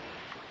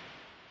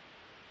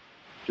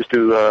just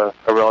do a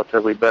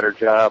relatively better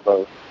job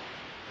of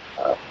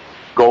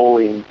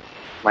goaling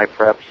my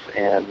preps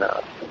and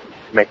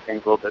make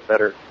things a little bit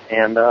better.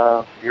 And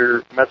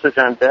your message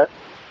on debt,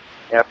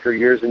 after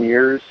years and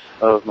years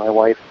of my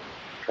wife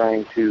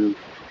trying to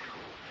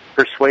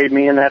persuade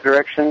me in that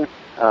direction,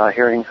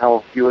 hearing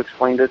how you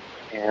explained it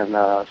and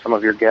some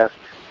of your guests,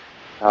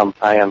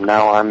 I am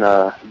now on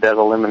the debt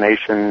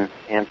elimination,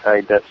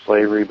 anti-debt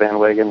slavery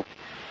bandwagon,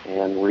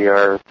 and we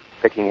are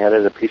picking at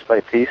it piece by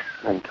piece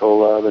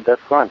until the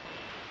debt's gone.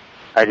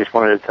 I just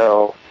wanted to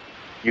tell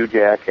you,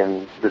 Jack,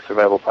 and the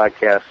Survival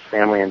Podcast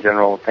family in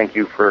general, thank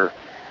you for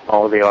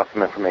all of the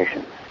awesome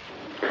information.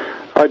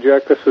 Hi,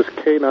 Jack. This is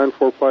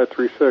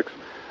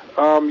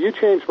K94536. You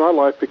changed my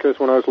life because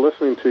when I was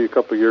listening to you a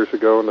couple of years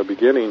ago in the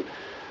beginning,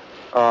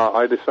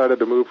 I decided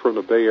to move from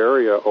the Bay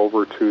Area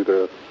over to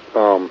the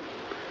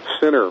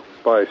center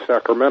by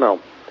Sacramento.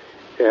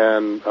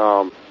 And,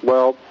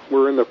 well,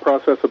 we're in the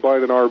process of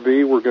buying an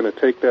RV. We're going to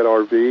take that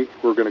RV.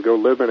 We're going to go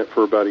live in it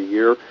for about a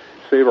year,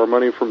 save our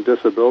money from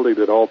disability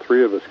that all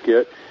three of us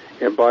get,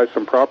 and buy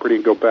some property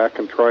and go back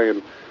and try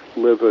and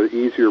live an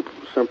easier,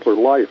 simpler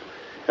life.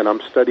 And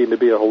I'm studying to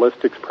be a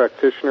holistics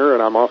practitioner,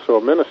 and I'm also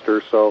a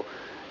minister, so,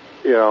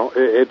 you know,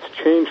 it's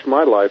changed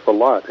my life a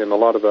lot and a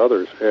lot of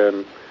others.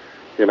 And,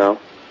 you know,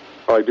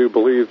 I do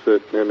believe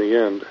that in the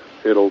end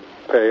it'll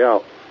pay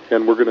out.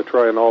 And we're going to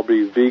try and all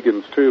be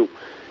vegans, too,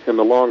 in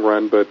the long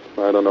run, but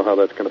I don't know how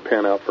that's going to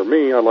pan out for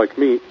me. I like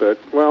meat, but,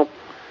 well,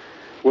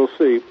 we'll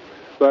see.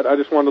 But I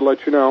just wanted to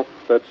let you know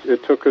that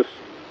it took us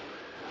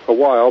a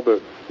while,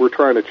 but we're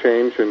trying to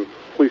change, and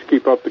please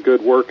keep up the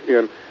good work.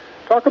 And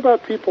talk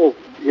about people,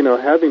 you know,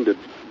 having to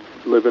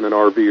live in an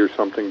RV or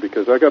something,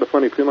 because I got a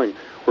funny feeling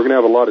we're going to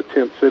have a lot of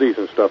tent cities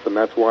and stuff, and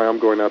that's why I'm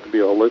going out to be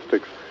a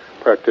holistics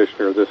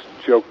practitioner. This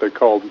joke they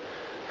called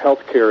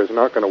healthcare is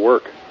not going to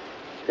work.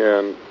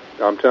 And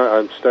I'm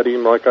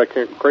studying like I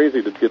can't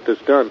crazy to get this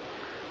done.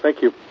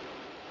 Thank you.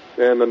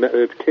 And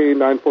it's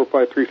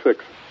K94536.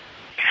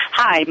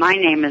 Hi, my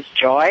name is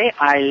Joy.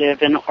 I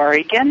live in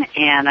Oregon,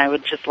 and I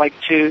would just like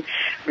to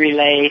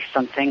relay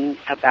something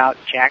about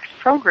Jack's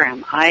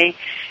program. I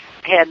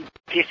had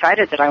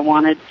decided that I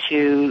wanted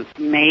to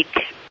make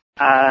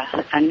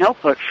a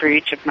notebook for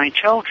each of my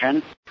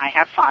children. I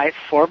have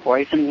 4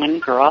 boys and 1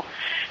 girl,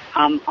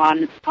 on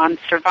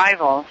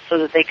survival, so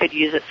that they could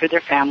use it for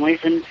their families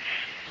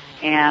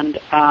and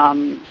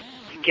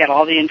get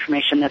all the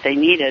information that they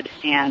needed.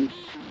 And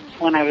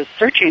when I was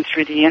searching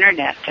through the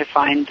internet to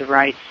find the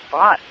right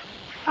spot,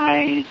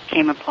 I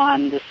came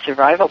upon the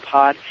Survival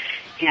Pod,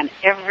 and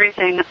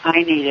everything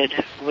I needed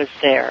was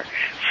there,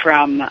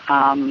 from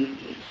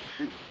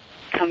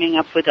coming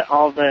up with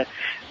all the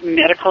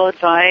medical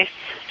advice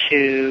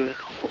to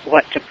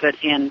what to put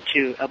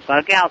into a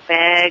bug-out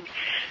bag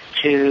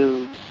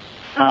to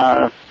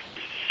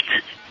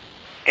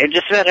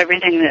just about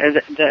everything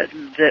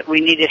that we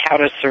needed, how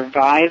to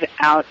survive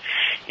out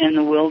in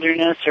the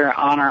wilderness or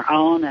on our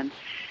own,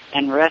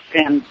 and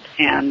recipes,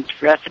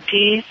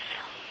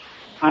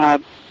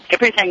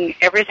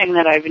 everything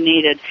that I've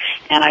needed,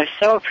 and I've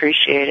so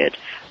appreciated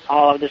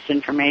all of this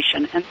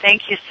information. And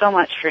thank you so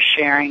much for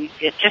sharing.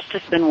 It just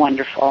has been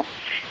wonderful,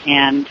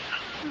 and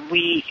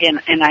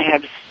I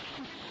have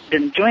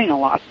been doing a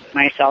lot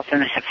myself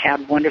and have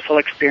had wonderful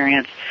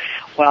experience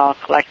while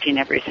collecting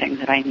everything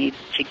that I need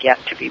to get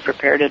to be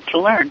prepared to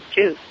learn,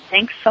 too.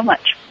 Thanks so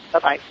much.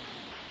 Bye-bye.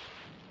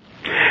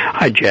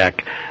 Hi,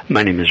 Jack.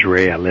 My name is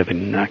Ray. I live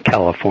in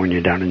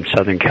California, down in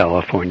Southern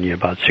California,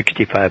 about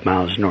 65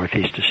 miles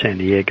northeast of San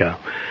Diego.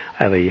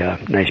 I have a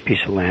nice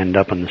piece of land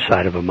up on the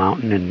side of a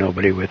mountain and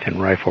nobody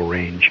within rifle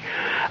range.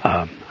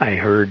 I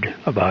heard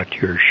about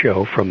your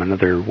show from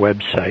another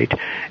website,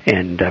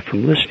 and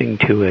from listening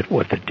to it,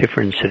 what the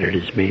difference that it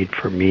has made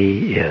for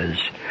me is,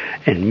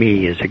 and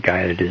me as a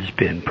guy that has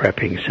been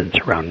prepping since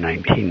around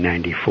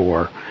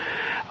 1994,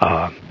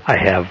 I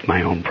have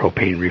my own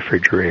propane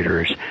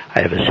refrigerators.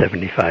 I have a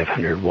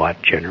 7,500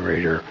 watt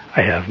generator.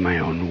 I have my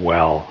own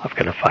well. I've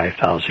got a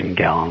 5,000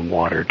 gallon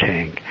water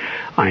tank.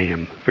 I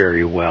am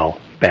very well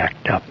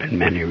backed up in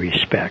many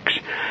respects.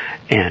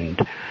 And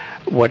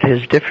what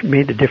has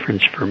made the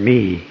difference for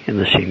me in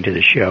listening to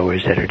the show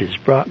is that it has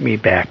brought me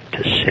back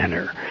to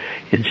center.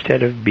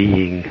 Instead of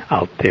being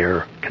out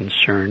there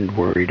concerned,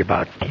 worried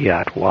about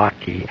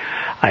Tiatwaki,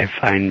 I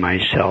find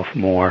myself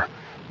more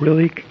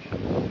really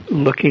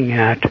looking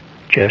at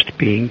just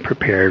being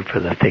prepared for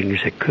the things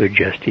that could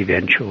just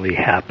eventually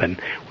happen,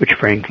 which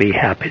frankly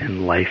happen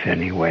in life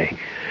anyway.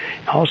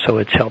 Also,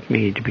 it's helped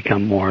me to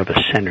become more of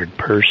a centered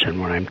person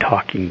when I'm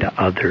talking to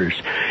others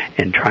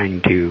and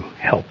trying to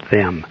help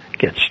them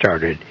get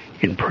started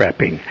in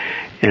prepping.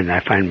 And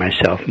I find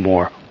myself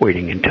more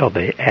waiting until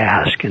they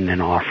ask and then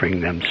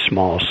offering them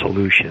small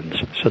solutions.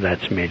 So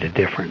that's made a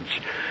difference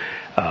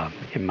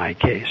in my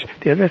case.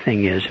 The other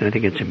thing is, and I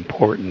think it's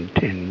important,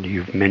 and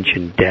you've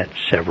mentioned debt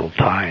several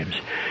times,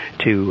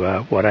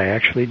 to what I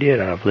actually did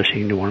out of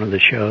listening to one of the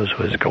shows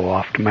was go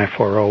off to my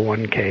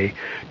 401k,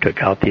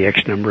 took out the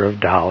X number of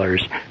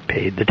dollars,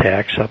 paid the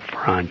tax up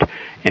front,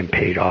 and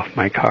paid off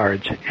my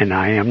cards. And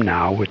I am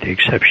now, with the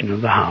exception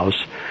of the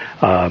house,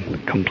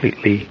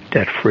 completely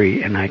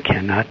debt-free, and I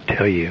cannot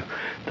tell you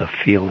the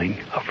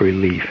feeling of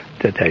relief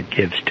that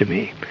gives to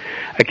me.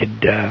 I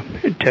could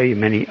tell you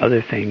many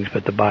other things,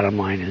 but the bottom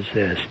line is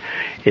this.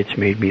 It's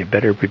made me a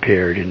better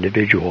prepared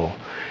individual,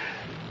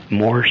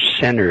 more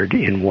centered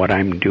in what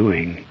I'm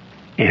doing,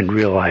 and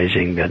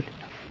realizing that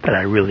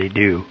I really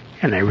do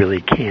and I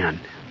really can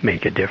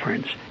make a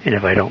difference. And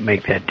if I don't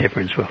make that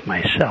difference with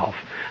myself,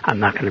 I'm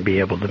not going to be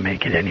able to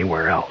make it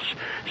anywhere else.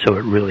 So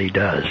it really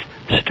does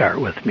start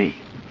with me.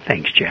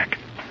 Thanks, Jack.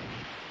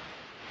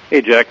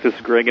 Hey, Jack, this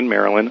is Greg in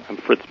Maryland. I'm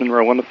Fritz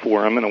Monroe on the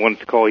forum, and I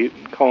wanted to call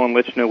and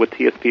let you know what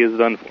TSP has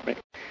done for me.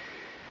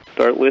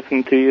 Started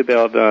listening to you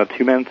about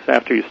 2 minutes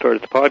after you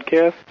started the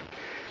podcast.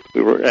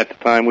 At the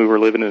time, we were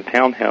living in a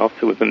townhouse.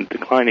 It was in a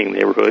declining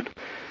neighborhood.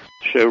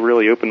 The show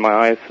really opened my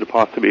eyes to the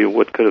possibility of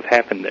what could have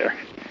happened there.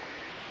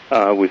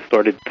 We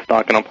started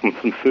stocking up on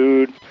some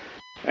food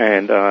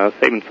and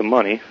saving some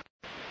money.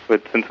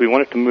 But since we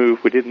wanted to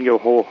move, we didn't go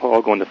whole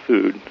hog on the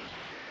food.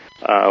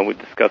 We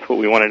discussed what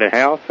we wanted in a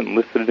house and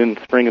listed it in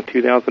the spring of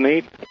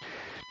 2008.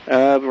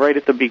 Right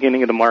at the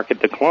beginning of the market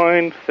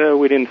decline, so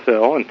we didn't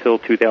sell until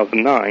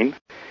 2009.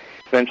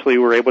 Eventually,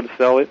 we were able to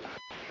sell it,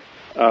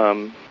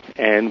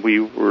 and we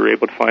were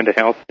able to find a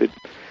house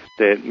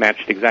that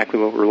matched exactly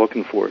what we were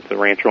looking for. It's a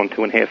ranch on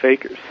 2.5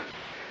 acres.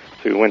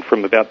 So we went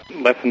from about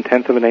less than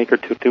 1/10 of an acre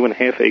to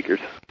 2.5 acres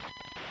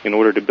in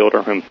order to build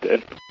our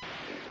homestead.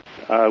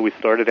 We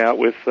started out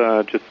with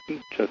just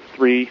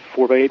 3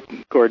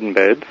 4x8 garden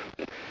beds.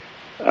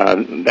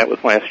 That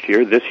was last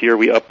year. This year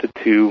we upped it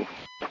to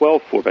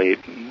 12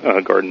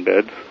 4x8 garden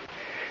beds,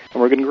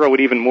 and we're going to grow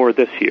it even more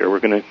this year.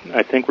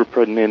 I think we're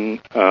putting in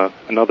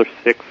another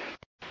 6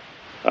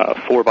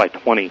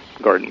 4x20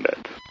 garden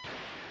beds.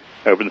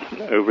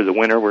 Over the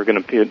winter, we're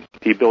going to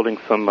be building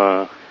some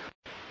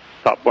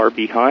top bar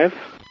beehives,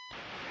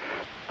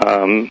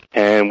 and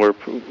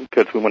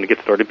because we want to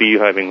get started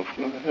beehiving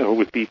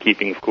with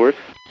beekeeping, of course.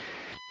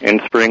 In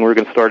spring, we're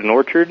going to start an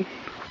orchard.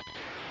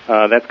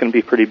 That's going to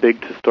be pretty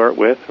big to start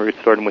with. We're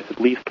starting with at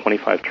least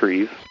 25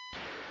 trees.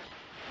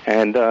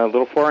 And a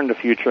little far in the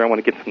future, I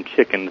want to get some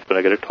chickens, but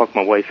I got to talk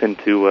my wife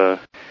into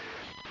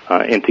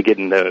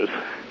getting those.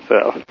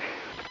 So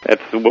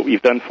that's what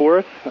you've done for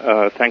us.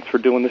 Thanks for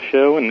doing the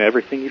show and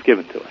everything you've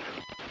given to us.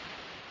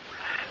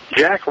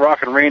 Jack,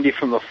 Rock and Randy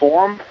from the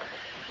forum.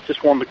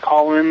 Just wanted to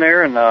call in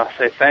there and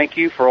say thank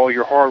you for all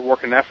your hard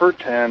work and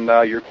effort, and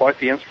you're quite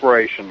the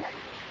inspiration.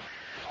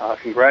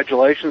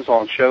 Congratulations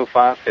on show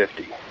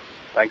 550.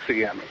 Thanks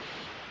again.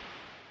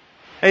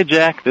 Hey,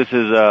 Jack, this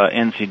is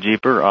NC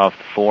Jeeper off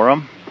the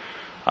forum.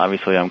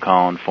 Obviously, I'm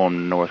calling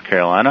from North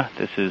Carolina.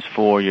 This is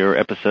for your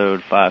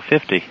episode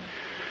 550.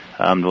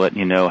 I'm letting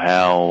you know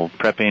how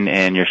prepping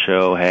and your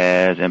show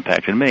has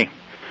impacted me.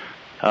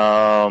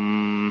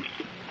 Found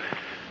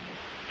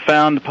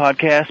the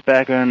podcast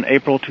back in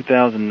April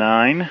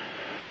 2009.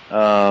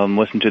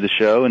 Listened to the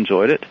show,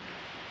 enjoyed it.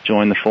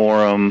 Joined the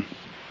forum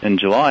in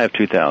July of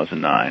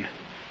 2009.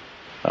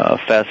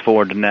 Fast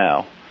forward to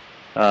now.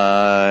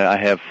 I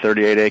have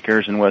 38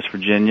 acres in West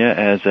Virginia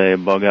as a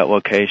bug-out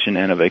location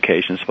and a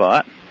vacation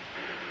spot.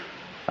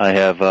 I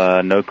have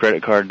no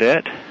credit card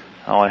debt.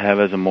 All I have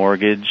is a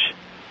mortgage,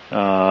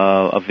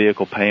 a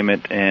vehicle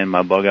payment, and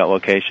my bug-out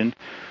location,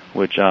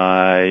 which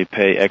I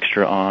pay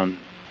extra on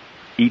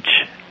each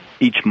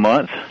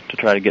month to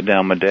try to get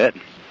down my debt.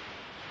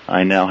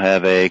 I now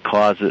have a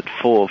closet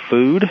full of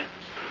food,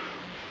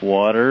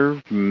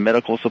 water,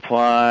 medical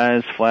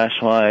supplies,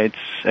 flashlights,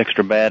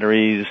 extra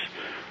batteries,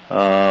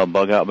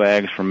 bug-out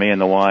bags for me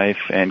and the wife,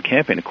 and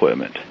camping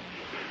equipment.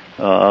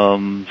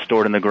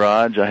 Stored in the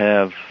garage, I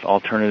have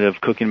alternative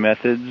cooking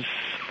methods,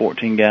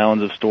 14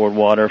 gallons of stored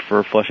water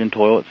for flushing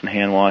toilets and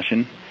hand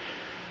washing.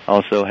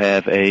 Also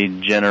have a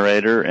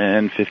generator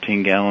and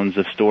 15 gallons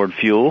of stored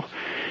fuel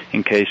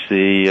in case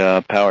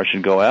the power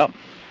should go out.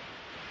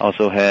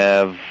 Also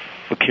have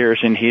a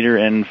kerosene heater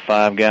and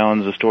 5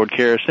 gallons of stored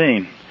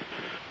kerosene.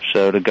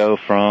 So to go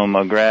from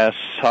a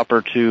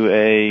grasshopper to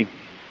a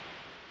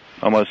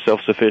almost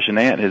self-sufficient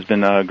ant has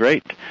been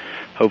great.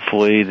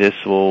 Hopefully this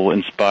will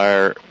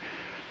inspire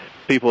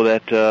people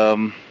that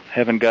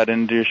haven't got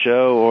into your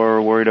show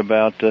or worried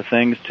about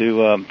things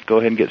to go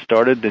ahead and get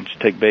started and just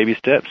take baby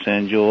steps,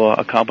 and you'll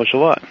accomplish a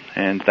lot.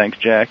 And thanks,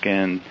 Jack,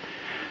 and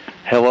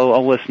hello,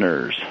 all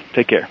listeners.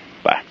 Take care.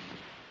 Bye.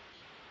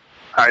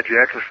 Hi,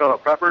 Jack. This fellow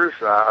Preppers.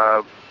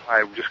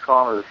 I'm just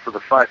calling for the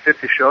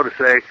 550 show to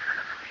say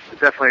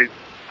definitely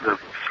the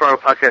Survival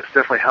Podcast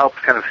definitely helped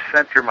kind of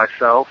center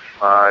myself.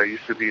 I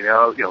used to be,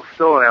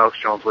 still an Alex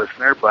Jones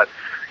listener, but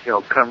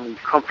come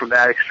from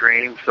that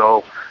extreme.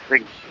 So I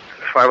think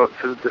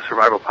the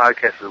Survival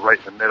Podcast is right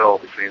in the middle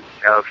between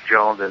Alex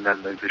Jones and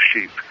then the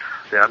sheep,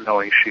 the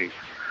unknowing sheep.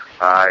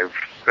 I've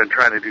been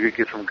trying to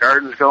get some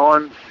gardens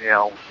going,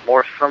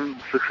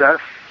 some success,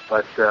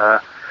 but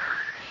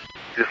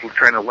just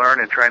trying to learn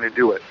and trying to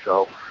do it.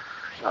 So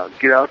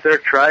get out there,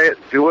 try it,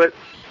 do it,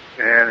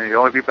 and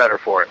you'll only be better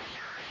for it.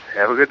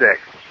 Have a good day.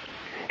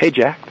 Hey,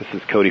 Jack. This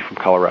is Cody from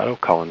Colorado,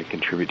 calling to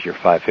contribute to your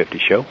 550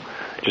 show.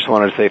 Just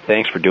wanted to say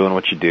thanks for doing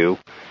what you do.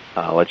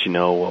 Let you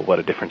know what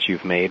a difference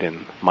you've made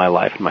in my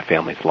life and my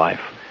family's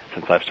life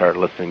since I've started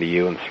listening to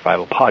you and the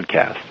Survival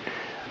Podcast.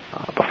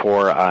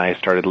 Before I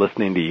started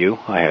listening to you,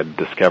 I had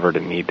discovered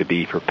a need to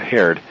be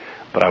prepared,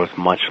 but I was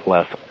much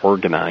less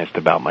organized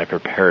about my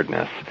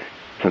preparedness.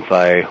 Since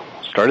I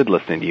started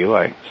listening to you,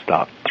 I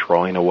stopped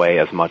throwing away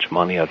as much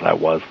money as I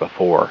was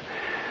before.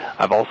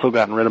 I've also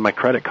gotten rid of my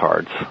credit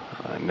cards.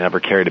 I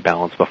never carried a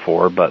balance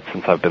before, but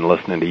since I've been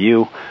listening to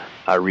you,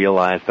 I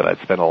realized that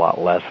I'd spend a lot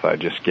less if I'd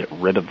just get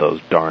rid of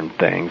those darn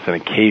things, and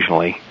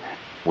occasionally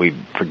we'd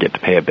forget to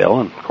pay a bill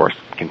and, of course,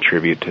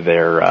 contribute to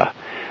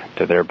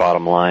their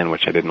bottom line,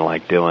 which I didn't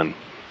like doing.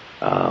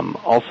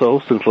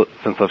 Also, since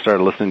I've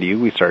started listening to you,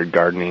 we started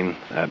gardening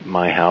at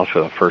my house for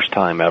the first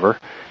time ever.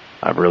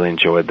 I've really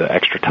enjoyed the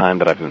extra time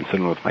that I've been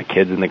sitting with my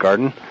kids in the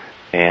garden,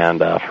 and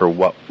for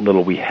what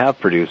little we have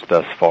produced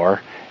thus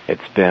far,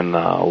 it's been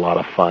a lot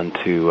of fun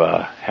to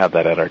have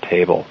that at our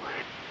table.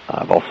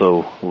 I've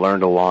also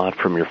learned a lot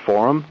from your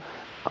forum.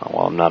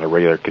 While I'm not a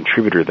regular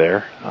contributor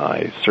there,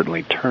 I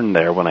certainly turn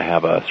there when I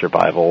have a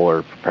survival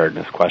or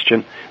preparedness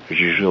question.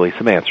 There's usually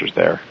some answers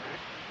there.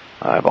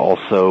 I've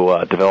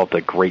also developed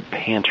a great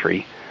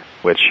pantry,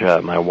 which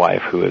my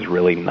wife, who is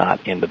really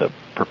not into the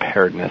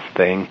preparedness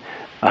thing,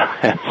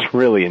 has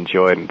really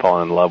enjoyed and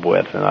fallen in love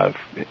with, and I've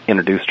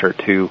introduced her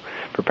to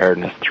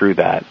preparedness through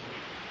that.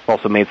 I've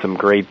also made some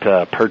great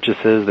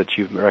purchases that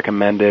you've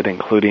recommended,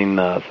 including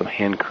some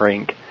hand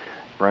crank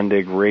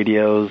Grundig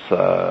radios,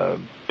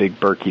 big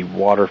Berkey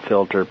water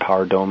filter,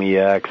 Power Dome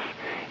EX,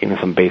 even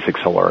some basic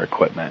solar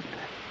equipment.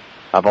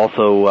 I've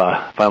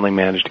also finally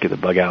managed to get the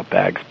bug-out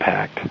bags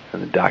packed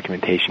and the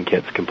documentation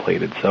kits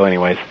completed. So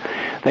anyways,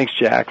 thanks,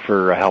 Jack,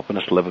 for helping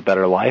us live a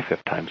better life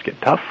if times get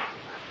tough,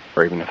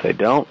 or even if they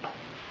don't.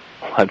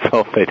 Let's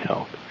hope they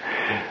don't.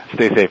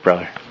 Stay safe,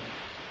 brother.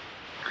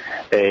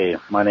 Hey,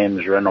 my name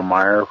is Rendell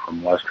Meyer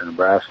from Western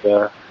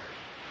Nebraska.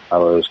 I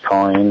was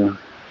calling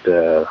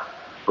for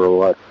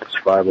what the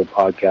Survival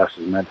Podcast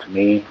has meant to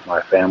me.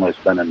 My family's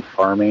been in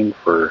farming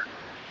for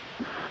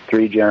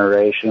 3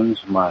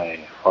 generations.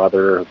 My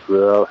father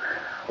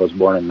was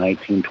born in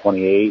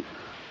 1928,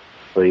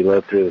 so he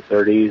lived through the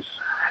 30s,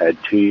 had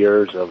 2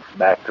 years of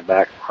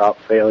back-to-back crop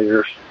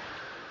failures.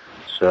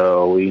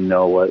 So we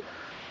know what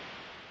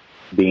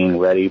being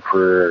ready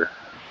for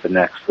the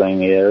next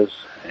thing is,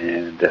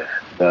 and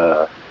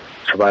the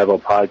Survival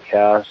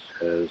Podcast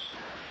has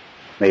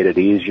made it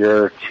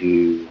easier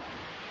to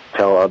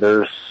tell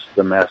others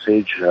the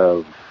message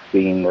of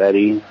being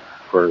ready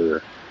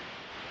for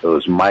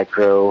those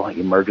micro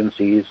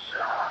emergencies,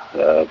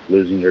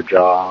 losing your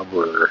job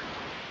or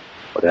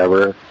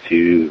whatever,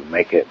 to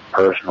make it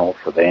personal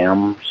for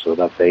them so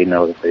that they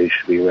know that they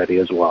should be ready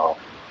as well.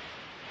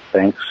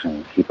 Thanks,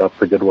 and keep up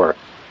the good work.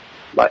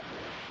 Bye.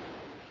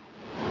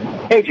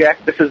 Hey,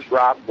 Jack, this is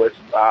Rob with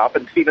up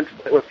in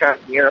Stevenston,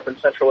 Wisconsin, here up in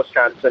central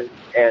Wisconsin,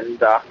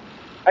 and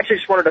actually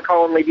just wanted to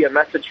call and leave you a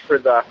message for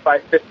the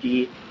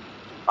 550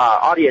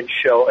 audience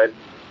show, and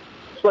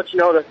just let you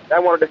know that I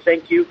wanted to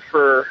thank you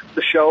for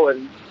the show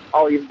and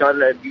all you've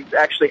done, and you've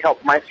actually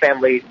helped my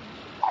family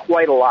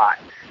quite a lot.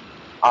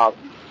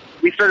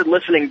 We started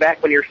listening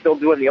back when you were still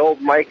doing the old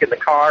mic in the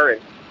car,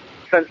 and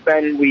since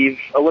then we've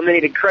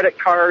eliminated credit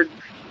cards.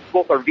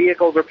 Both our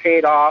vehicles are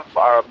paid off.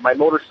 My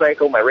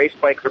motorcycle, my race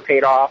bikes are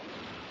paid off.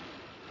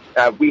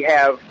 We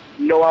have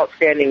no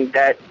outstanding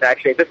debt,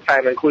 actually at this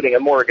time, including a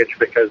mortgage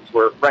because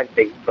we're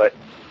renting. But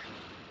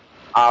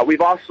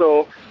we've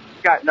also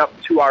gotten up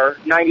to our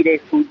 90-day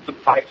food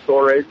supply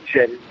storage,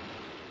 and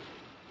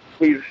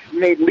we've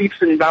made leaps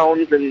and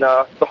bounds in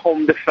the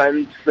home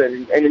defense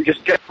and in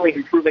just generally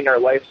improving our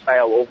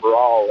lifestyle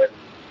overall. And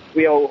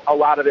we owe a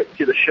lot of it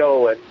to the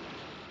show. And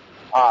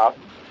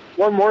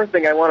one more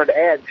thing I wanted to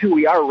add, too,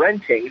 we are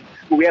renting.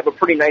 We have a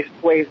pretty nice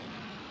place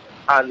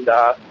out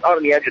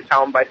on the edge of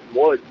town by some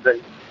woods,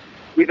 and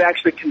we've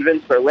actually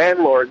convinced our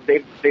landlord.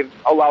 They've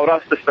allowed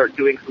us to start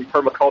doing some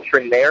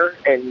permaculturing there,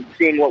 and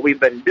seeing what we've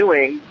been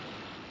doing,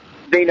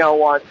 they now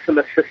want some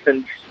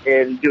assistance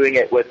in doing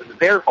it with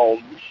their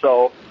homes.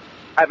 So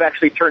I've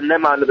actually turned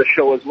them onto the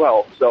show as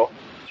well. So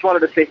just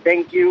wanted to say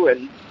thank you,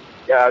 and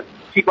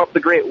keep up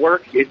the great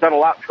work. You've done a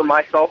lot for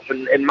myself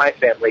and my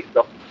family.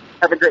 So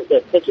have a great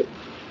day. Thank you.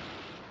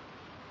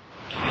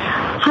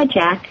 Hi,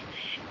 Jack.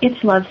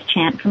 It's Love's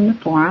Chant from the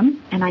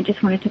forum, and I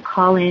just wanted to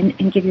call in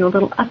and give you a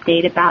little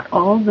update about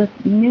all the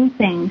new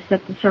things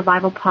that the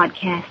Survival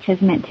Podcast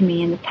has meant to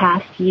me in the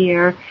past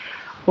year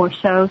or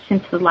so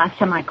since the last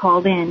time I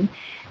called in.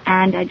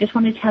 And I just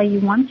want to tell you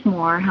once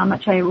more how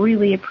much I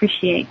really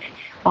appreciate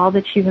all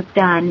that you have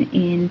done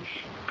in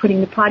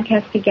putting the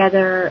podcast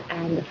together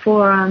and the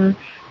forum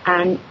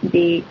and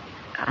the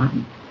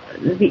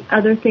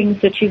other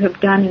things that you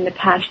have done in the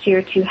past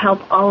year to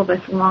help all of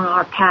us along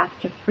our path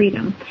to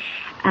freedom.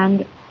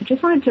 And I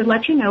just wanted to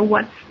let you know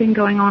what's been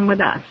going on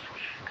with us.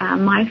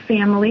 My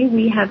family,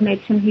 we have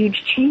made some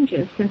huge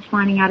changes since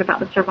finding out about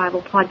the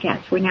Survival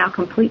Podcast. We're now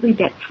completely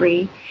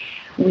debt-free.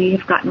 We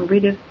have gotten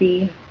rid of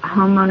the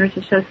homeowners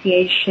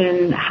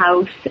association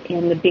house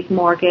and the big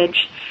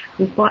mortgage.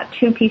 We've bought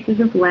 2 pieces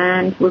of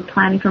land. We're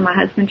planning for my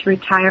husband to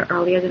retire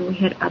earlier than we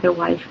had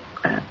otherwise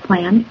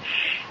planned.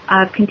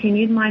 I've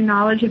continued my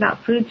knowledge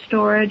about food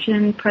storage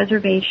and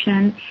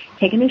preservation,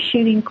 taken a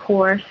shooting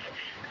course,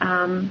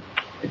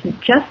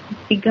 just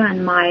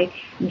begun my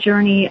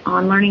journey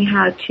on learning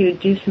how to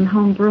do some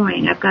home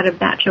brewing. I've got a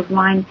batch of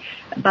wine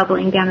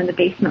bubbling down in the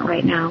basement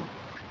right now.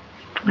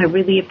 I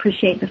really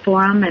appreciate the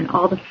forum and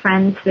all the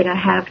friends that I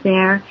have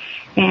there,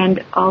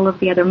 and all of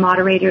the other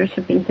moderators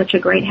have been such a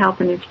great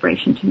help and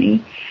inspiration to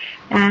me.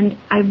 And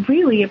I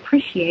really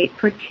appreciate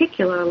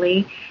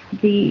particularly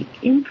the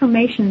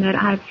information that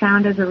I've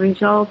found as a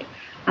result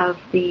of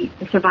the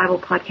Survival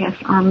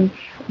Podcast on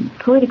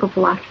political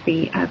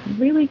philosophy. I've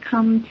really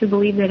come to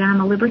believe that I'm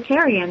a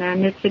libertarian,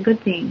 and it's a good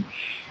thing.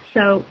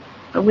 So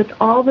with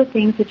all the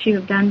things that you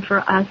have done for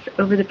us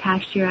over the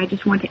past year, I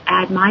just want to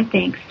add my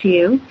thanks to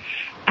you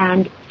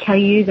and tell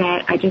you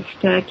that I just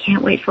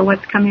can't wait for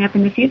what's coming up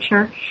in the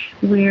future.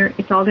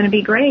 It's all going to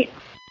be great.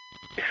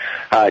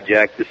 Hi,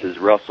 Jack. This is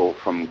Russell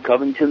from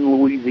Covington,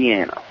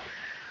 Louisiana.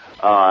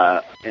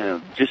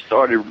 And just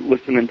started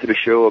listening to the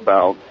show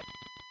about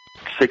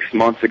 6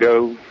 months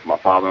ago. My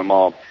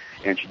father-in-law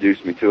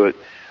introduced me to it.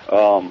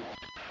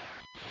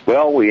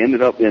 Well, we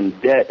ended up in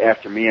debt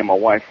after me and my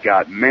wife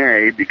got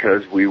married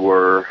because we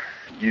were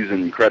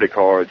using credit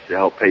cards to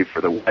help pay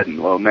for the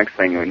wedding. Well, next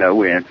thing we know,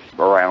 we're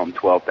around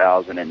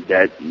 $12,000 in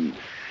debt, and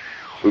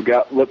we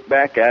looked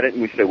back at it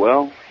and we said,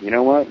 well, you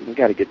know what? We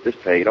got to get this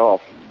paid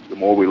off. The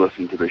more we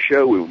listen to the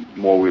show, the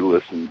more we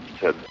listen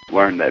to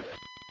learn that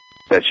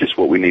that's just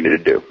what we needed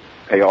to do.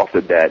 Pay off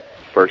the debt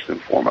first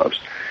and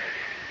foremost.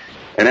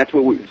 And that's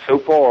what so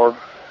far,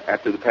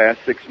 after the past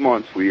 6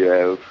 months, we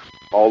have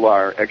all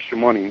our extra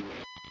money,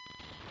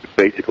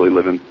 basically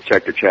living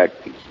check to check,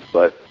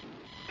 but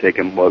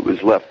taking what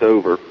was left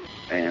over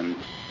and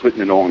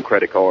putting it on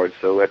credit cards.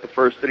 So after the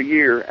first of the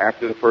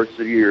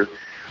year,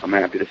 I'm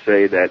happy to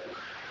say that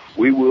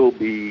we will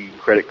be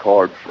credit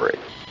card free.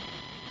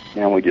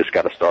 Now we just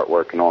got to start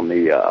working on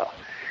the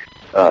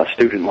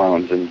student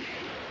loans and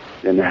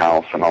in the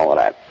house and all of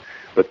that.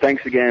 But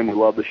thanks again. We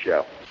love the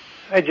show.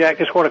 Hey, Jack,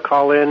 just want to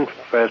call in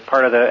as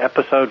part of the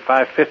episode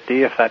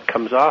 550, if that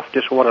comes off.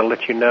 Just want to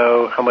let you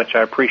know how much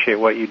I appreciate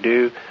what you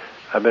do.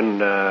 I've been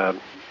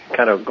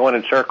kind of going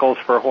in circles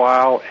for a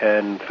while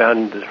and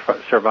found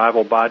the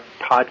Survival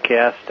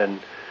Podcast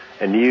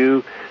and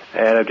you,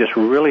 and I've just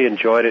really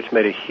enjoyed it. It's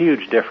made a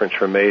huge difference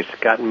for me. It's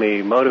gotten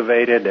me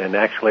motivated and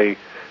actually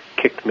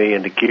kicked me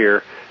into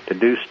gear to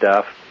do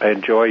stuff. I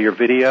enjoy your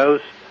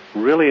videos.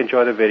 Really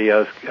enjoy the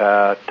videos.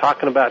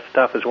 Talking about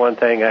stuff is one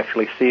thing.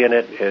 Actually seeing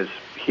it is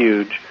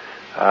huge.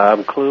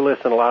 I'm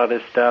clueless in a lot of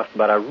this stuff,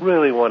 but I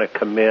really want to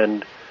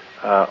commend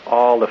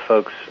all the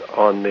folks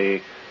on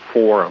the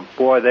forum.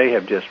 Boy, they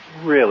have just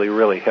really,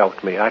 really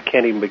helped me. I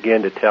can't even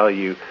begin to tell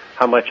you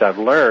how much I've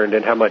learned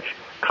and how much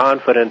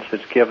confidence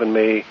it's given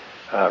me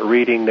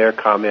reading their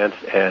comments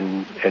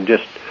and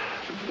just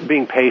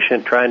being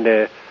patient, trying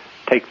to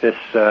take this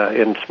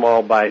in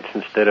small bites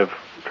instead of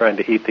trying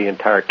to eat the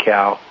entire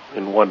cow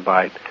in one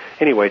bite.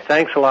 Anyway,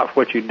 thanks a lot for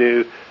what you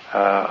do.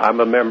 I'm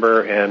a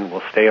member and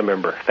will stay a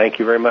member. Thank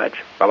you very much.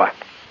 Bye-bye.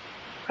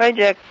 Hi,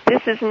 Jack.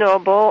 This is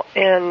Noble,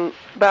 and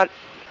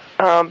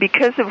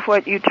because of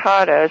what you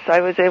taught us,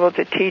 I was able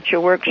to teach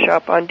a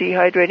workshop on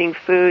dehydrating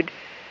food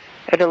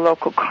at a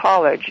local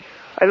college.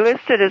 I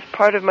listed as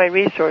part of my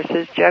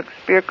resources Jack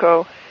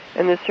Spirko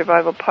and the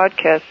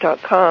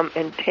SurvivalPodcast.com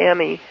and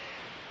Tammy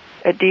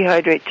at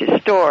Dehydrate to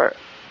Store.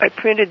 I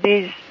printed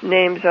these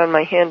names on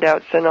my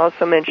handouts and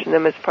also mentioned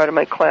them as part of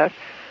my class.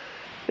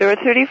 There were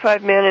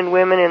 35 men and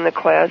women in the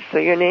class, so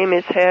your name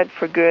is had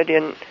for good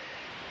in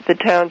the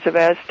towns of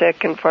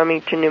Aztec and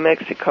Farmington, New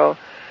Mexico.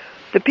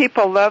 The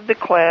people loved the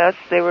class.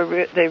 They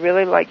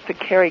really liked the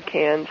carry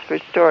cans for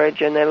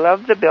storage, and they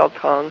loved the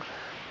biltong.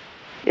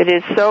 It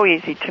is so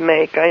easy to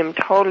make. I am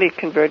totally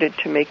converted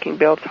to making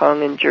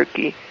biltong and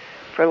jerky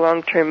for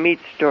long-term meat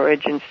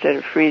storage instead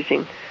of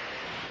freezing.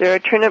 There are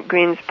turnip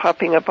greens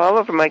popping up all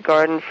over my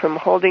garden from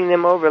holding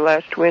them over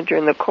last winter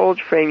in the cold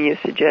frame you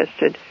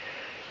suggested.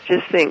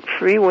 Just think,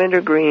 free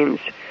winter greens.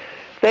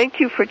 Thank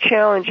you for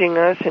challenging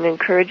us and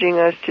encouraging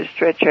us to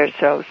stretch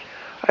ourselves.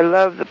 I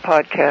love the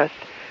podcast.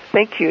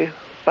 Thank you.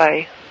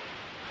 Bye.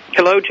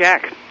 Hello,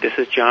 Jack. This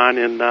is John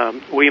in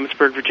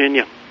Williamsburg,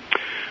 Virginia.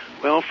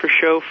 Well, for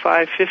show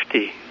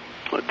 550,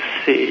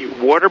 let's see.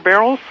 Water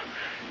barrels?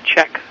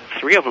 Check.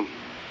 3 of them.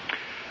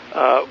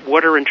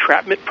 Water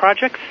entrapment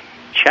projects?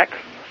 Check.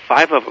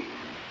 5 of them.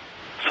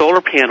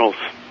 Solar panels?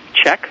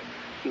 Check.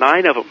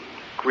 9 of them.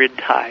 Grid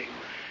tie.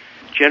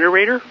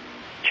 Generator?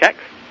 Check.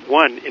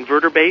 1.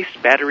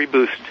 Inverter-based battery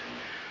boost.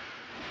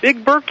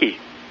 Big Berkey?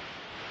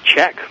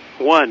 Check.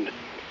 1.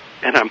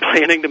 And I'm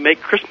planning to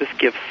make Christmas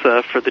gifts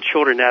for the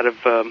children out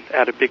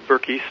of Big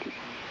Berkeys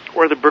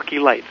or the Berkey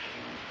lights.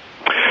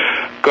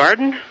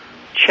 Garden?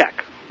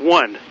 Check.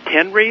 1.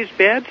 10 raised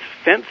beds,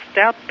 fenced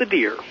out the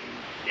deer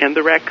and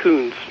the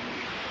raccoons.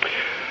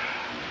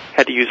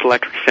 Had to use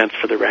electric fence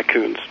for the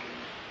raccoons.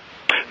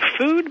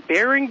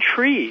 Food-bearing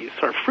trees,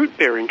 or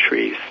fruit-bearing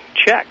trees.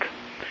 Check.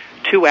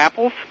 2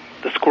 apples,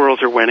 the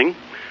squirrels are winning.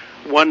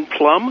 1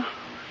 plum,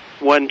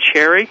 1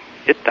 cherry,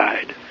 it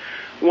died.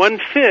 1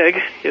 fig,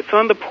 it's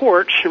on the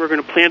porch, and we're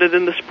going to plant it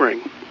in the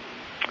spring.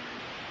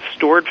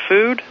 Stored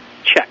food?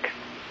 Check.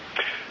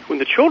 When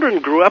the children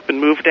grew up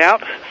and moved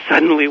out,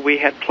 suddenly we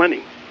had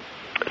plenty.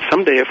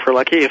 Someday, if we're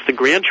lucky, if the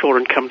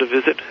grandchildren come to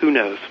visit, who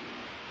knows?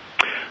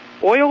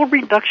 Oil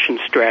reduction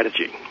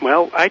strategy.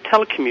 Well, I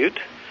telecommute,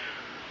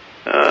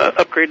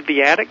 upgraded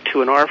the attic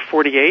to an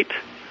R48,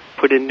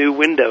 put in new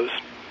windows.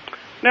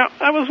 Now,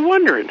 I was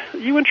wondering, are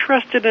you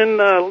interested in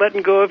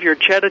letting go of your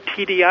Jetta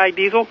TDI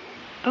diesel?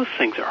 Those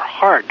things are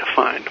hard to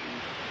find.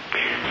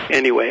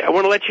 Anyway, I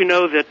want to let you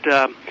know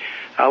that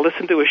I'll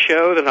listen to a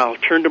show, then I'll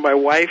turn to my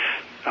wife.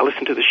 I'll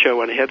listen to the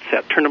show on a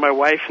headset, turn to my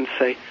wife and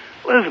say,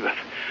 Elizabeth,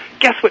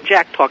 guess what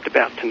Jack talked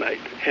about tonight?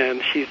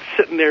 And she's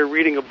sitting there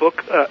reading a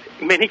book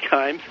many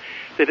times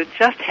that it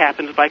just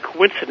happens by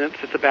coincidence.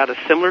 It's about a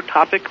similar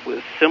topic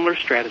with similar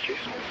strategies.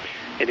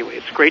 Anyway,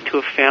 it's great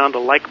to have found a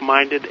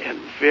like-minded and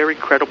very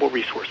credible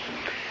resource.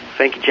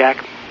 Thank you,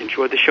 Jack.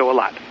 Enjoyed the show a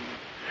lot.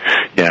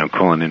 Yeah, I'm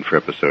calling in for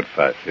episode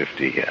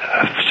 550.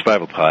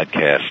 Survival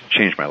podcast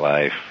changed my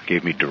life,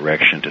 gave me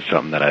direction to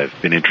something that I've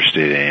been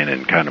interested in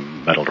and kind of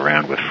meddled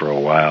around with for a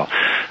while.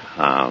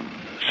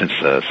 Since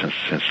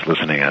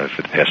listening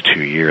for the past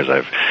 2 years,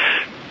 I've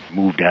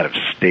moved out of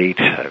state.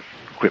 I've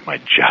quit my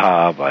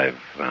job.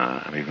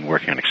 I'm even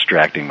working on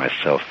extracting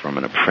myself from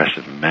an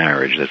oppressive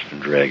marriage that's been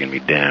dragging me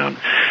down.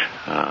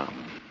 I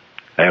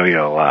owe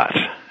you a lot,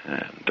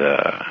 and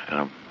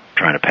I'm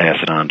trying to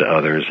pass it on to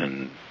others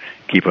and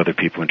keep other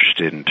people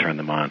interested and turn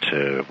them on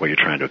to what you're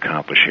trying to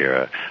accomplish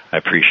here. I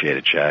appreciate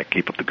it, Jack.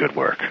 Keep up the good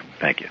work.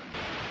 Thank you.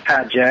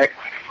 Hi, Jack.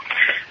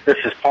 This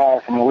is Paul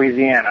from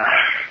Louisiana.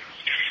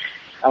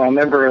 I'm a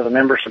member of the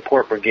Member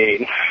Support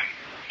Brigade.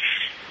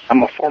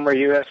 I'm a former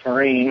U.S.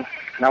 Marine,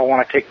 and I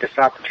want to take this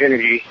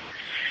opportunity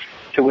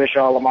to wish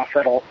all of my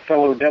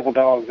fellow Devil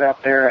Dogs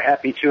out there a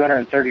happy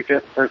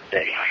 235th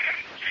birthday,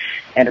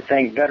 and to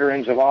thank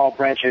veterans of all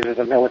branches of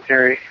the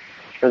military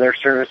for their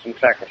service and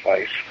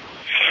sacrifice.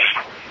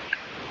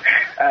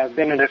 I've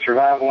been into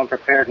survival and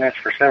preparedness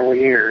for several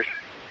years.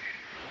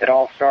 It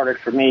all started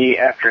for me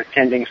after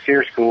attending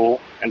SEER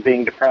school and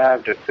being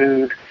deprived of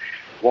food,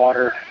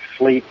 water,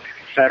 sleep,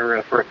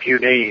 etc. for a few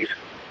days.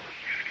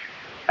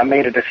 I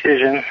made a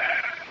decision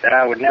that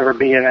I would never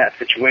be in that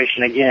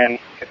situation again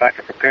if I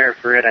could prepare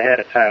for it ahead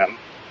of time.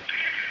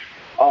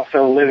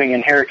 Also, living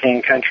in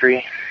hurricane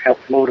country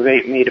helped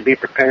motivate me to be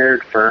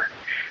prepared for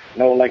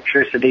no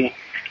electricity,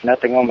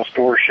 nothing on the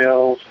store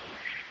shelves,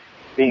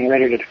 being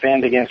ready to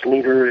defend against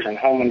looters and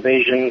home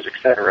invasions,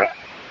 etc.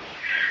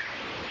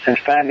 Since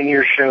finding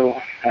your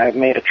show, I have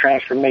made a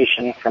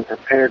transformation from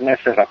preparedness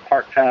as a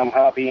part-time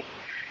hobby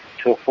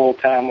to a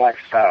full-time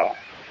lifestyle.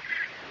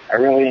 I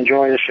really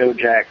enjoy the show,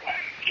 Jack.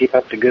 Keep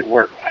up the good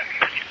work.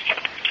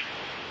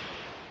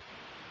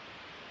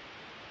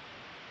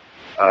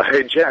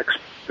 Hey, Jack.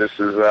 This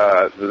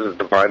is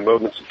Divine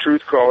Moments of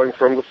Truth calling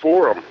from the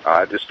forum.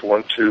 I just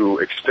want to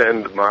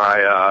extend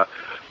my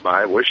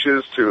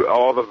wishes to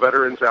all the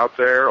veterans out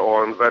there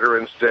on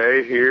Veterans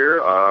Day here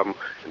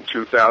in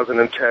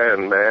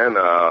 2010, man.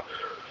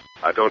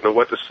 I don't know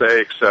what to say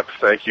except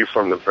thank you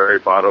from the very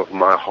bottom of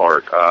my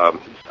heart.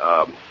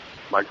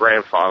 My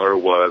grandfather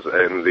was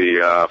in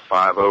the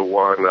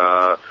 501,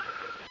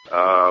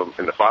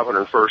 in the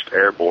 501st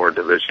Airborne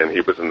Division. He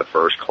was in the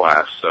first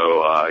class.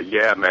 So,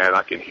 yeah, man,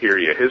 I can hear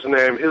you. His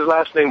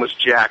last name was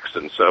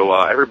Jackson, so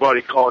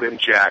everybody called him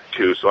Jack,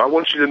 too. So I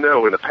want you to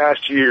know, in the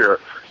past year,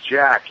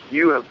 Jack,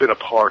 you have been a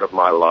part of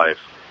my life,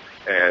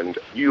 and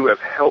you have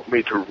helped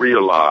me to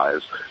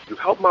realize, you've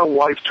helped my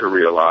wife to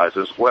realize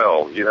as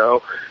well, you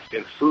know,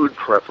 in food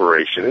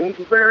preparation,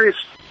 in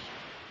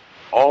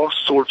all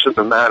sorts of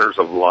the matters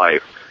of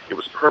life. It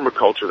was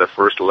permaculture that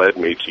first led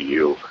me to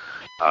you.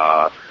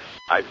 I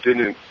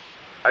didn't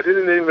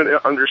even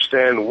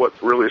understand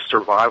what really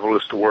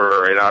survivalists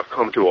were, and I've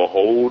come to a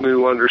whole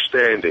new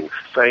understanding.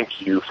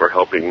 Thank you for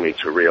helping me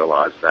to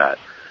realize that.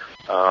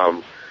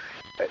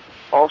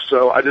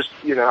 Also, I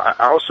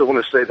also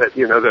want to say that,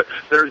 you know, that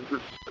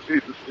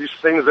these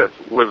things that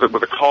with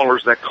the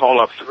callers that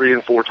call up 3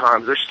 and 4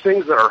 times, there's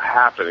things that are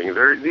happening.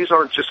 These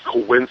aren't just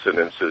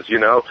coincidences, you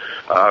know.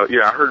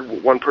 I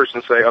heard one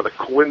person say, "Oh, the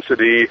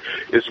coincidence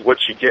is what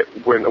you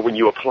get when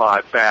you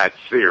apply bad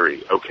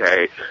theory."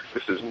 Okay,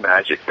 this is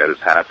magic that is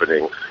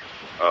happening.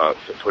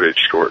 To put it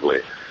shortly,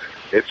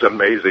 it's an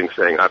amazing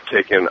thing. I've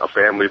taken a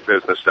family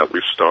business that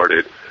we've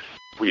started.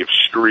 We've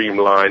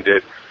streamlined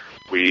it.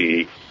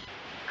 We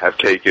have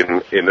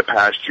taken, in the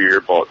past year,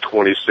 bought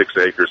 26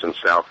 acres in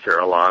South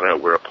Carolina.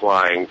 We're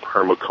applying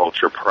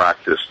permaculture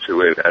practice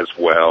to it as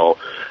well.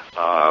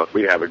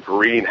 We have a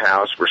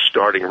greenhouse we're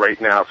starting right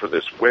now for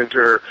this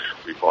winter.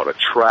 We bought a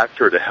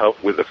tractor to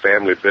help with the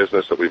family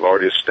business that we've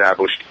already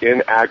established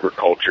in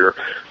agriculture.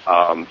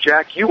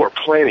 Jack, you are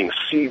planting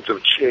seeds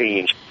of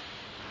change.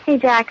 Hey,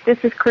 Jack, this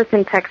is Chris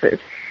in Texas.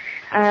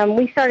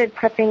 We started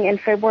prepping in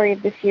February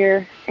of this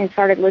year and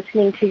started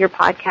listening to your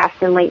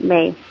podcast in late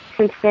May.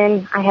 Since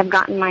then, I have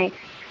gotten my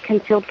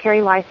concealed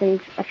carry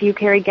license, a few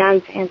carry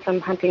guns, and some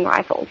hunting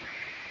rifles.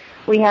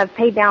 We have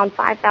paid down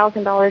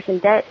 $5,000 in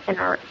debt and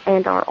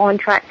are on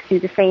track to do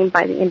the same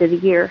by the end of the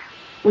year.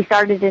 We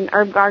started an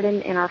herb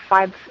garden in our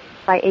 5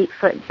 by 8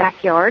 foot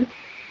backyard.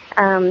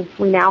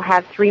 We now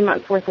have 3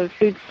 months worth of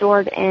food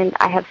stored, and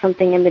I have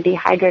something in the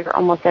dehydrator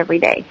almost every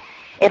day.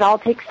 It all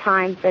takes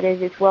time, but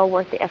it is well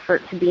worth the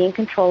effort to be in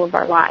control of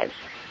our lives.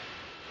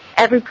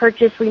 Every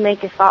purchase we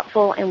make is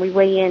thoughtful, and we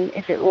weigh in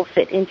if it will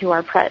fit into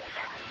our preps.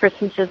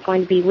 Christmas is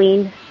going to be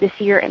lean this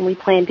year, and we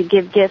plan to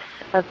give gifts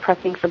of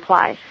prepping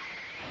supplies.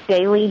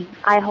 Daily,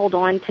 I hold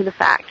on to the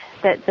fact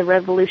that the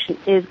revolution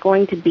is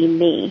going to be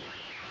me.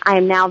 I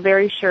am now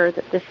very sure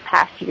that this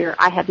past year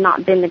I have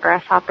not been the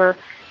grasshopper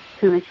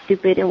who is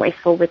stupid and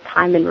wasteful with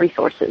time and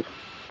resources.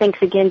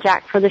 Thanks again,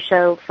 Jack, for the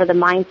show, for the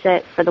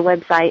mindset, for the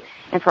website,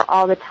 and for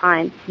all the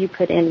time you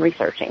put in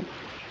researching.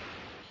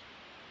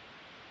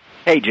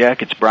 Hey,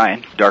 Jack, it's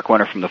Brian, Dark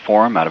Winter from the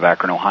Forum out of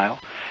Akron, Ohio.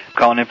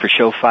 Calling in for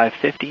show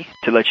 550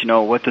 to let you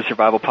know what the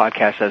Survival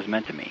Podcast has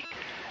meant to me.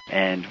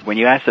 And when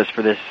you asked us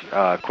for this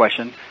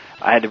question,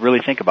 I had to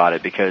really think about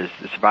it because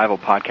the Survival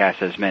Podcast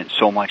has meant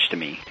so much to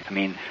me. I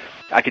mean,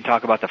 I could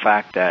talk about the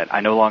fact that I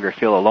no longer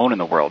feel alone in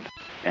the world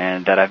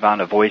and that I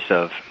found a voice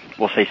of,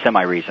 we'll say,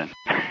 semi-reason,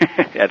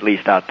 at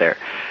least out there.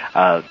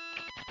 I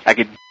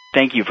could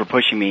thank you for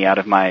pushing me out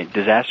of my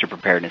disaster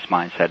preparedness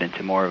mindset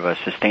into more of a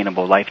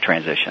sustainable life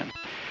transition.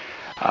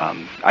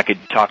 I could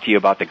talk to you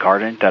about the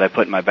garden that I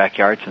put in my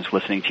backyard since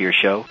listening to your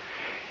show,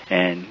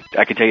 and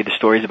I could tell you the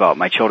stories about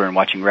my children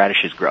watching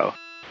radishes grow.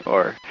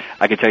 Or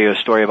I could tell you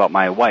a story about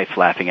my wife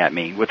laughing at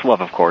me, with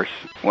love of course,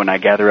 when I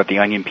gather up the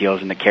onion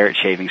peels and the carrot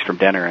shavings from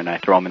dinner and I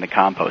throw them in the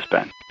compost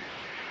bin.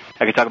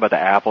 I could talk about the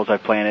apples I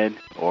planted,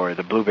 or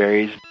the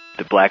blueberries,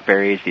 the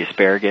blackberries, the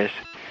asparagus.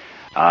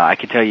 I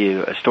could tell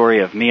you a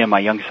story of me and my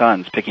young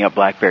sons picking up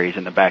blackberries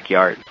in the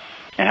backyard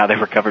and how they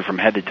were covered from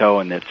head to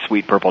toe in that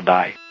sweet purple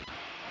dye.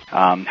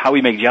 How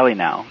we make jelly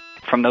now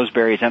from those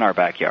berries in our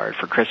backyard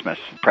for Christmas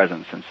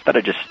presents instead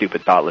of just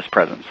stupid, thoughtless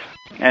presents.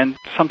 And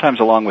sometimes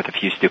along with a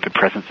few stupid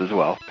presents as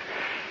well.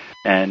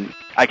 And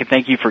I could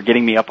thank you for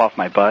getting me up off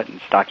my butt and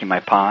stocking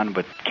my pond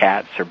with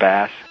cats or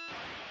bass.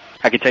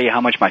 I could tell you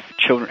how much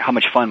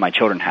fun my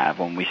children have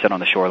when we sit on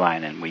the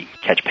shoreline and we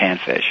catch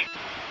panfish.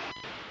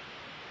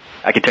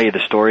 I could tell you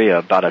the story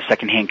about a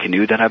secondhand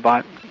canoe that I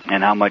bought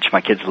and how much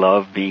my kids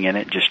love being in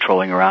it, just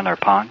trolling around our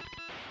pond.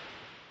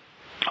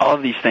 All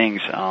of these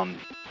things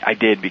I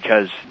did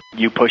because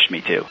you pushed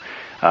me to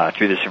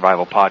through the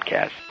Survival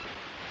Podcast.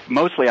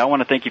 Mostly, I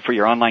want to thank you for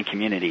your online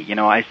community. You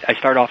know, I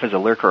started off as a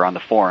lurker on the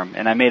forum,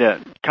 and I made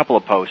a couple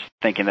of posts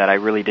thinking that I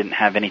really didn't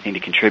have anything to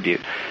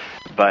contribute.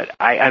 But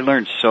I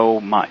learned so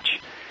much.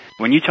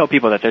 When you tell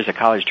people that there's a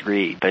college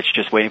degree that's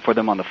just waiting for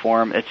them on the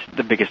forum, it's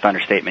the biggest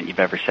understatement you've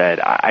ever said.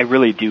 I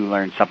really do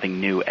learn something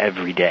new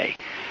every day.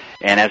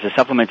 And as a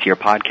supplement to your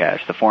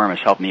podcast, the forum has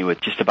helped me with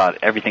just about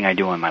everything I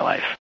do in my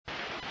life.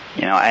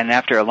 You know, and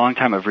after a long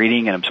time of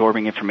reading and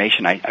absorbing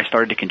information, I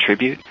started to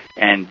contribute,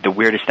 and the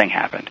weirdest thing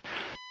happened.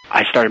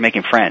 I started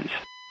making friends.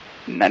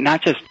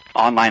 Not just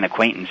online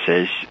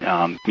acquaintances,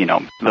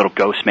 little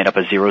ghosts made up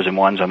of zeros and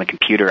ones on the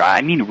computer.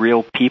 I mean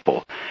real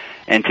people.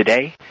 And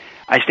today,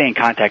 I stay in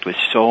contact with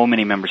so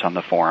many members on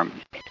the forum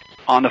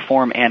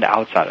and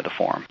outside of the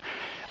forum.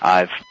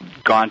 I've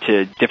gone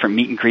to different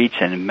meet and greets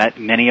and met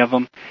many of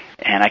them,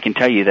 and I can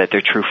tell you that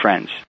they're true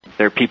friends.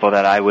 They're people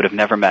that I would have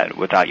never met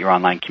without your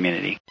online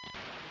community.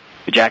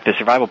 Jack, the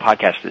Survival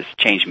Podcast has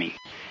changed me,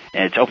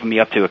 and it's opened me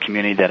up to a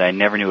community that I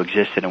never knew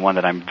existed and one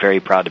that I'm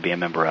very proud to be a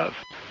member of.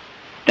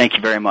 Thank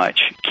you very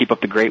much. Keep up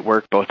the great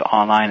work, both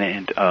online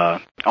and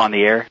on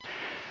the air.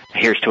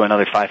 Here's to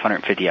another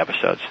 550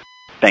 episodes.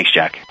 Thanks,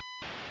 Jack.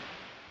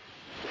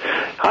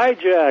 Hi,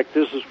 Jack.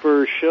 This is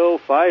for show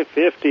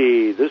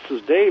 550. This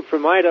is Dave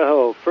from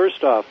Idaho.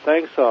 First off,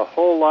 thanks a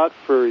whole lot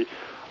for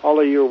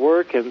all of your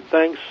work, and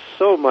thanks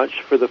so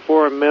much for the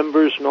forum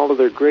members and all of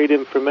their great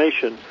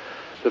information.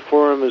 The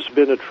forum has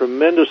been a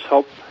tremendous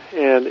help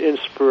and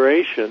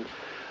inspiration.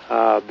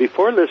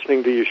 Before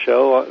listening to your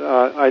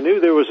show, I knew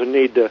there was a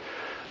need to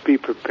be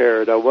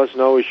prepared. I wasn't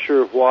always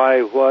sure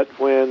why, what,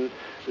 when,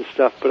 and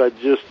stuff, but I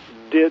just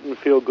didn't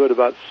feel good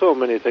about so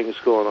many things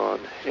going on,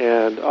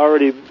 and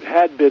already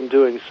had been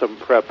doing some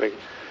prepping.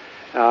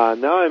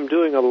 Now I'm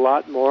doing a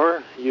lot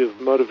more.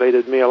 You've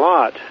motivated me a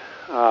lot,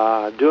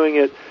 doing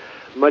it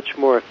much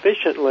more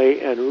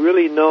efficiently and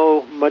really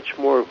know much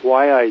more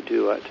why I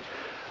do it.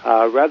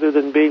 Rather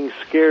than being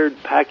scared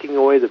packing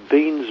away the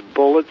beans,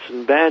 bullets,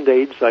 and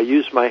Band-Aids, I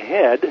use my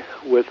head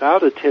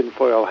without a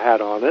tinfoil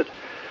hat on it.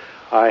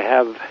 I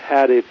have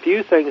had a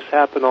few things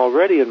happen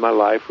already in my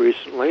life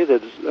recently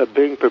that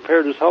being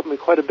prepared has helped me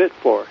quite a bit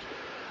for.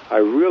 I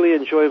really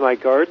enjoy my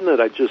garden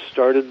that I just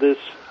started this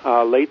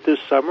late this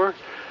summer.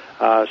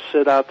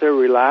 Sit out there,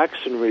 relax,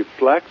 and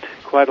reflect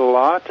quite a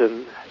lot,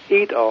 and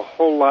eat a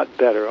whole lot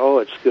better. Oh,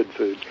 it's good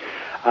food.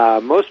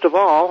 Most of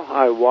all,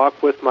 I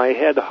walk with my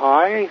head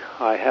high.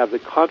 I have the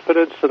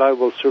confidence that I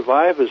will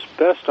survive as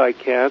best I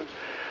can.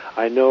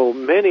 I know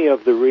many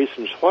of the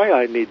reasons why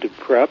I need to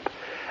prep.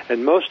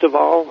 And most of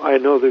all, I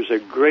know there's a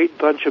great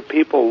bunch of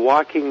people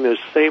walking this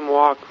same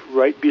walk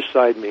right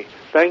beside me.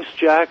 Thanks,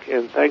 Jack,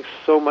 and thanks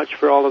so much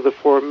for all of the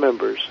forum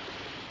members.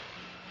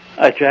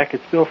 Hi, Jack.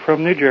 It's Bill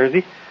from New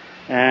Jersey,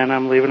 and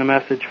I'm leaving a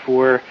message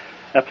for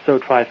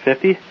episode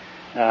 550.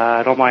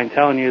 I don't mind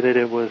telling you that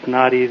it was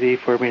not easy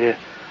for me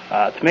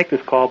to make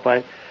this call,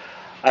 but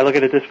I look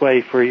at it this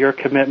way. For your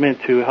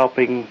commitment to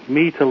helping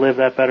me to live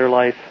that better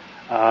life,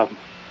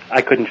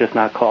 I couldn't just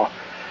not call.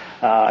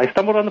 I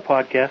stumbled on the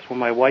podcast when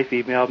my wife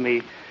emailed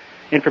me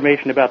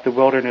information about the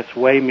Wilderness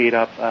Way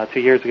meetup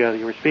 2 years ago that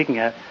you were speaking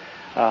at.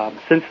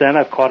 Since then,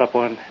 I've caught up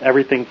on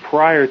everything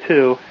prior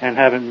to and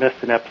haven't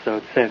missed an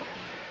episode since.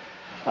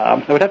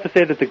 I would have to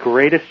say that the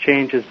greatest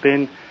change has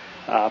been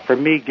for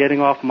me getting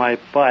off my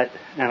butt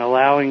and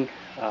allowing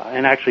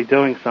and actually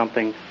doing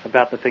something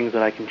about the things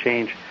that I can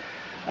change.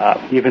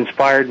 You've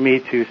inspired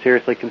me to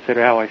seriously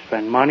consider how I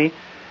spend money,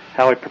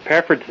 how I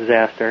prepare for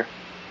disaster,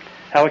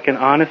 how I can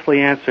honestly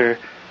answer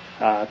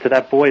to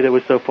that boy that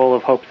was so full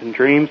of hopes and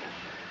dreams,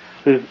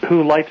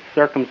 who life's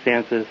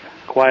circumstances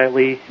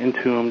quietly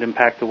entombed and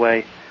packed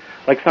away,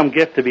 like some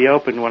gift to be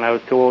opened when I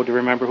was too old to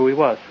remember who he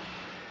was.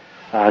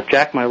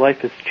 Jack, my life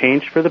has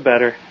changed for the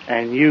better,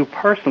 and you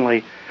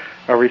personally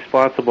are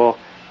responsible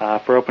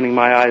for opening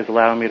my eyes,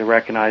 allowing me to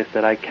recognize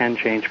that I can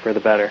change for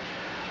the better.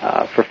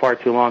 For far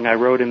too long, I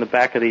rode in the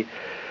back of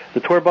the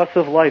tour bus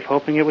of life,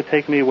 hoping it would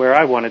take me where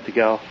I wanted to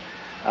go.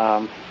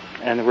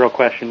 And the real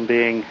question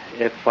being,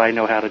 if I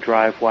know how to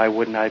drive, why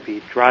wouldn't I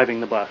be driving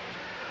the bus?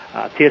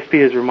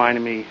 TSP has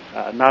reminded me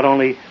not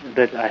only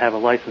that I have a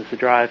license to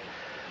drive,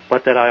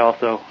 but that I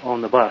also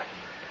own the bus.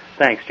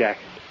 Thanks, Jack.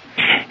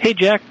 Hey,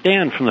 Jack,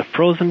 Dan from the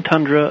frozen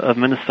tundra of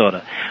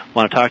Minnesota. I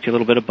want to talk to you a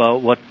little bit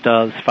about what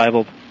the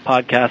Survival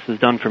Podcast has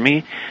done for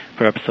me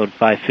for episode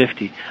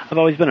 550. I've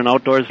always been an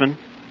outdoorsman.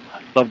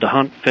 I love to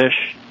hunt,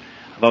 fish.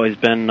 I've always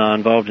been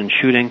involved in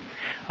shooting.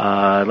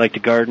 I like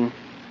to garden,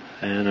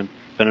 and I've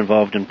been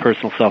involved in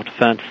personal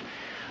self-defense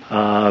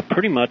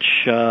pretty much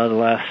the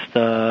last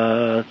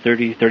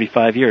 30,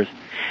 35 years.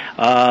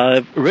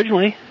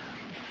 Originally,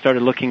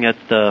 started looking at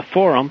the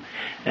forum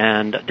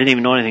and didn't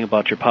even know anything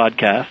about your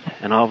podcast,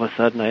 and all of a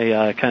sudden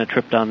I kind of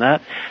tripped on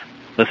that,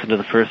 listened to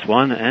the first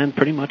one, and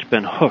pretty much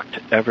been hooked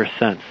ever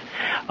since.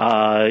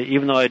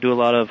 Even though I do a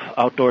lot of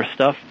outdoor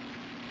stuff,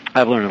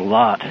 I've learned a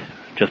lot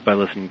just by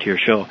listening to your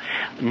show.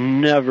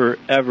 Never,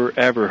 ever,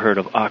 ever heard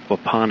of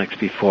aquaponics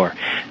before.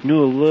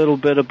 Knew a little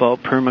bit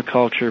about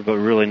permaculture, but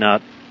really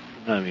not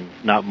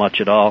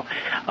much at all.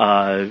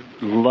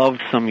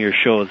 Loved some of your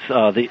shows,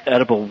 the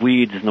edible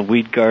weeds and the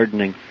weed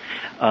gardening,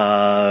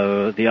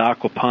 the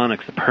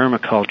aquaponics, the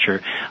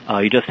permaculture.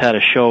 You just had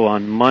a show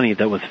on money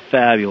that was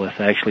fabulous.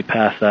 I actually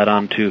passed that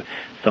on to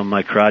some of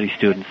my karate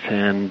students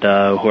and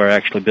who are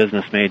actually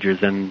business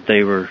majors, and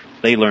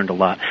they learned a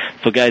lot.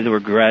 So guys that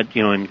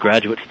were in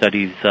graduate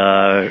studies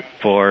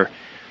for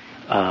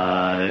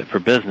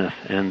business,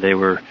 and they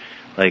were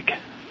like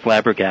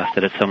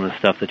flabbergasted at some of the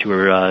stuff that you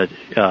were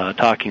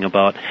talking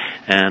about.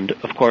 And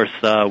of course,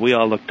 we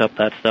all looked up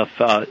that stuff,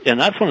 and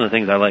that's one of the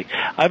things I like.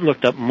 I've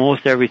looked up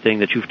most everything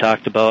that you've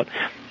talked about,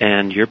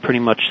 and you're pretty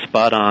much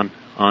spot on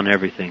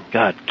everything.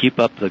 God, keep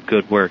up the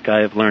good work.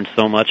 I have learned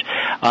so much.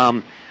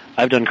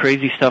 I've done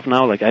crazy stuff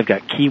now, like I've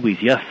got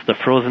kiwis. Yes, the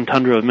frozen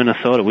tundra of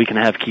Minnesota, we can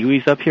have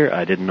kiwis up here.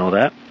 I didn't know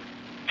that.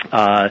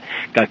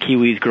 Got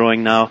kiwis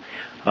growing now.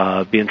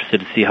 Be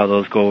interested to see how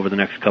those go over the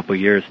next couple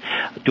of years.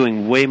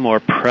 Doing way more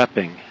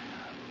prepping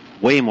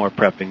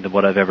than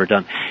what I've ever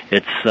done.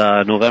 It's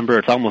November.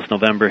 It's almost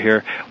November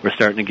here. We're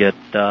starting to get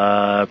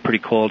pretty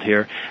cold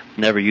here.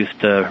 Never used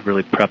to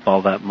really prep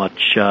all that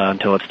much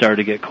until it started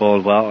to get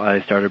cold. Well,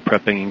 I started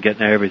prepping and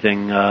getting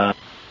everything.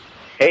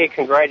 Hey,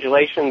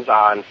 congratulations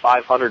on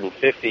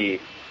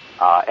 550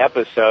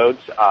 episodes.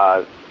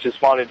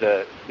 Just wanted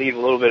to leave a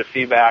little bit of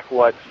feedback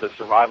what the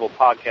Survival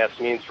Podcast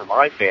means for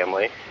my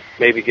family.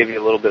 Maybe give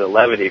you a little bit of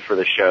levity for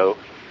the show.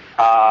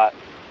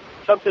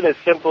 Something as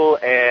simple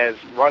as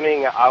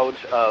running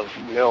out of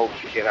milk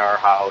in our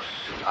house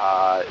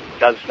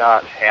does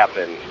not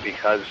happen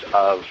because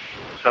of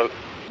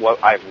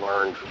what I've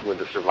learned with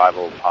the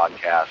Survival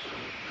Podcast.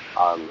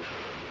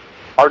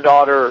 Our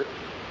daughter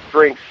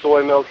drinks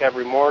soy milk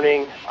every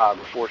morning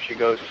before she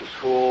goes to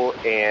school,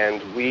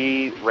 and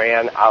we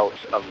ran out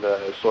of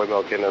the soy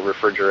milk in the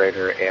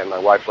refrigerator, and my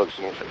wife looks at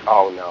me and said,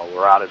 "Oh no,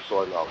 we're out of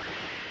soy milk."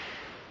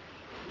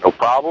 No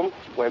problem.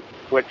 Went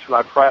to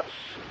my preps,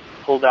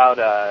 pulled out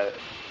a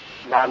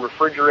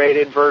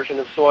non-refrigerated version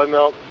of soy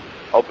milk,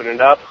 opened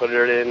it up, put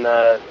it in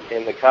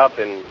the cup,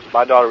 and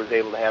my daughter was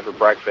able to have her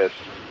breakfast.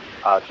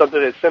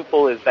 Something as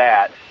simple as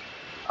that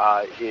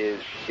is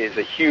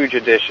a huge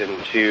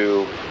addition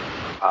to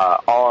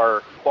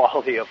our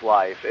quality of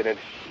life, and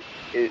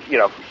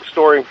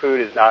storing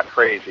food is not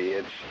crazy.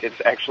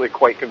 It's actually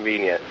quite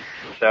convenient.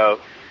 So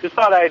just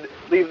thought I'd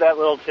leave that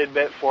little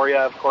tidbit for you.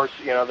 Of course,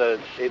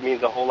 it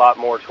means a whole lot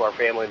more to our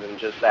family than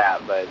just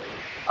that, but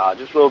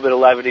just a little bit of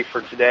levity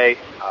for today.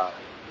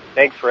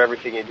 Thanks for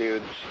everything you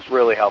do. It's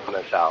really helping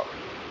us out.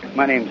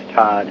 My name's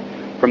Todd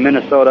from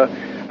Minnesota.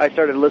 I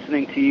started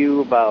listening to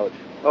you about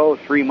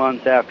 3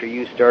 months after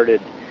you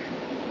started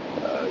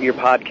your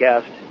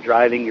podcast,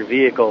 driving your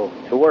vehicle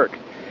to work.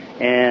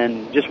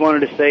 And just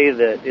wanted to say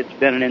that it's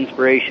been an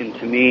inspiration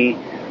to me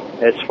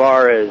as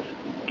far as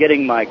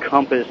getting my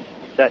compass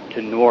set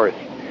to north.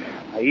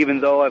 Even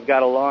though I've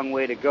got a long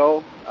way to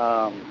go,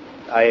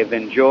 I have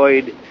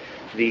enjoyed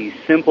the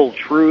simple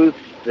truths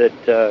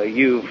that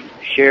you've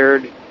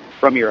shared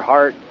from your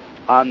heart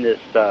on this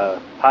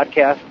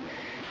podcast,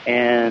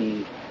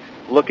 and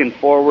looking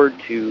forward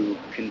to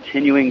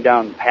continuing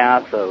down the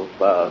path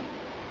of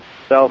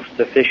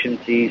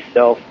self-sufficiency,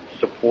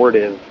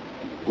 self-supportive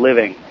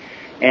living.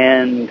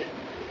 And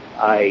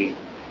I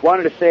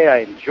wanted to say I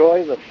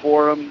enjoy the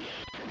forums.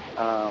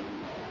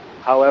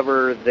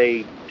 However,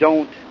 they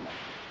don't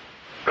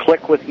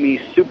click with me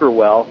super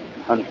well,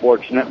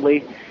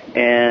 unfortunately,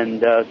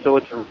 and so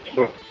it's a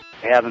resource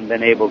I haven't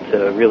been able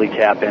to really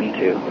tap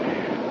into.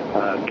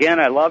 Again,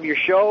 I love your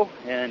show,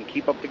 and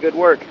keep up the good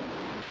work.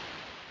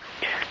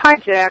 Hi,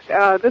 Jack.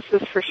 This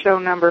is for show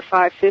number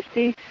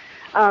 550.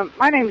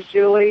 My name's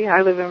Julie.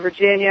 I live in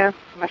Virginia.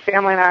 My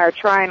family and I are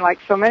trying, like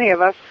so many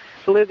of us,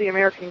 to live the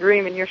American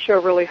dream, and your show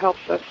really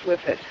helps us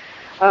with it.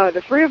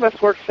 The three of us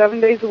work 7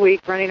 days a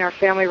week running our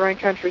family-run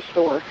country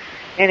store,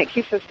 and it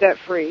keeps us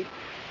debt-free.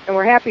 And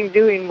we're happy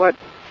doing what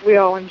we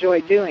all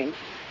enjoy doing.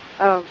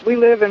 We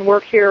live and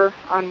work here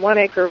on 1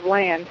 acre of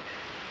land,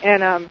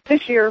 and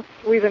this year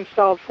we've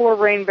installed 4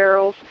 rain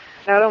barrels,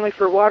 not only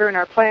for watering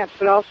our plants,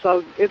 but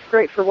also it's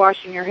great for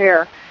washing your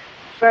hair,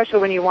 especially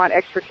when you want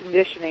extra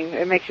conditioning.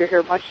 It makes your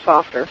hair much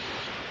softer.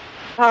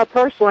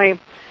 Personally,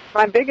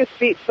 my biggest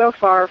feat so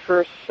far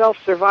for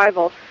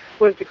self-survival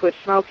was to quit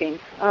smoking.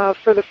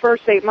 For the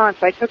first 8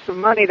 months, I took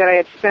some money that I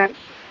had spent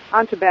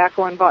on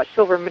tobacco and bought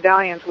silver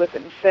medallions with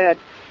it instead.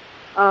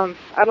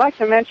 I'd like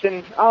to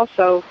mention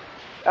also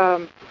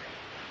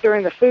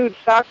during the food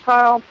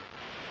stockpile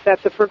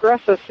that the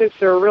Progresso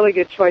soups are a really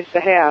good choice to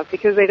have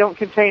because they don't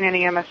contain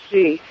any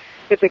MSG.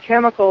 It's a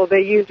chemical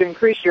they use to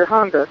increase your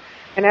hunger,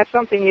 and that's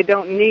something you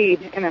don't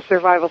need in a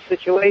survival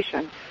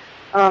situation.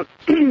 I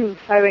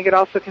think it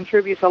also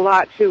contributes a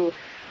lot to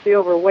the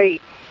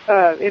overweight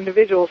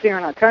individuals here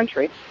in our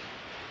country.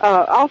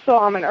 Also,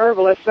 I'm an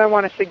herbalist, and I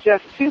want to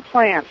suggest 2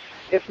 plants,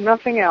 if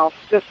nothing else,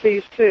 just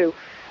these 2,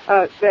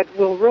 that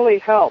will really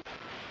help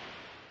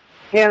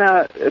in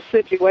a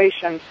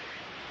situation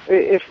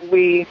if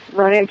we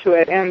run into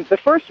it. And the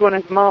first one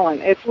is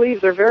mullein. Its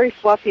leaves are very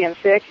fluffy and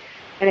thick,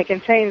 and it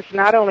contains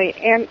not only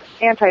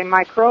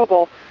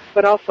antimicrobial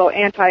but also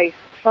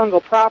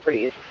antifungal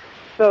properties.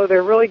 So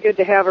they're really good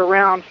to have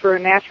around for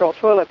natural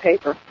toilet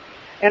paper.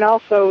 And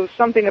also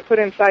something to put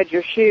inside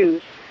your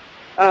shoes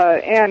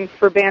and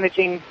for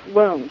bandaging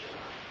wounds.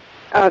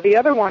 The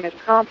other one is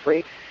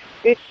comfrey.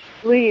 Its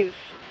leaves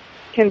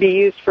can be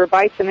used for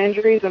bites and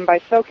injuries, and by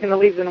soaking the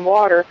leaves in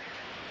water,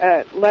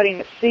 letting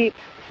it seep,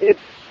 it's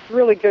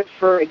really good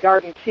for a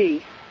garden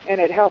tea, and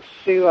it helps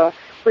to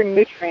bring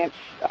nutrients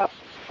up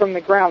from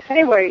the ground.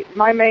 Anyway,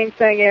 my main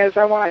thing is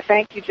I want to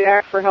thank you,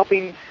 Jack, for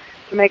helping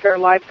to make our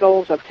life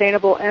goals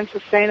obtainable and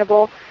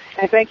sustainable,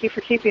 and thank you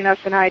for keeping us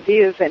in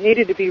ideas that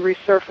needed to be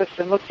resurfaced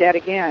and looked at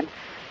again.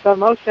 But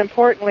most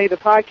importantly, the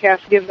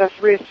podcast gives us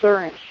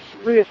reassurance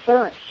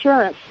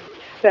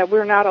that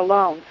we're not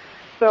alone.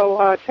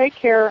 So take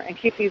care and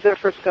keep these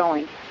efforts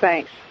going.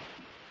 Thanks.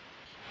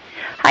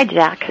 Hi,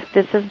 Jack.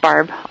 This is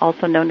Barb,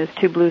 also known as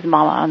Two Blues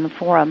Mama on the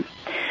forum.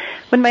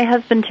 When my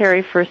husband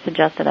Terry first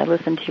suggested I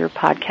listen to your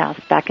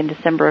podcast back in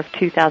December of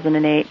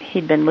 2008,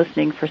 he'd been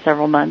listening for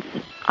several months.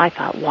 I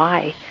thought,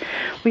 why?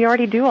 We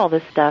already do all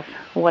this stuff.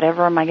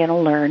 Whatever am I going to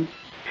learn?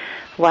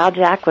 Wow,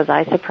 Jack, was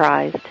I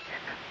surprised.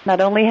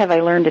 Not only have I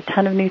learned a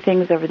ton of new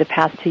things over the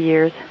past 2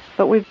 years,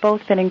 but we've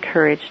both been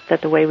encouraged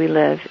that the way we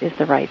live is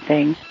the right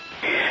thing.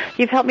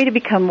 You've helped me to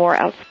become more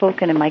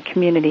outspoken in my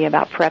community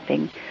about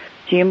prepping,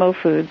 GMO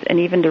foods, and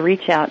even to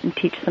reach out and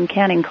teach some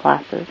canning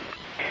classes.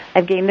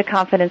 I've gained the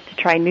confidence to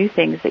try new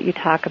things that you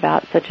talk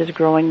about, such as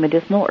growing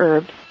medicinal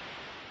herbs.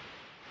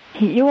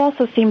 You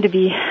also seem to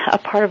be a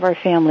part of our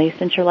family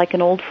since you're like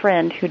an old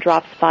friend who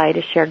drops by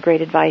to share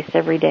great advice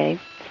every day.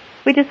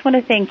 We just want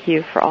to thank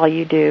you for all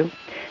you do.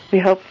 We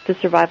hope the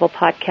Survival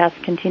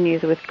Podcast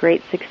continues with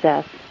great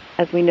success.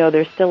 as we know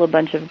there's still a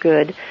bunch of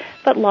good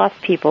but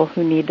lost people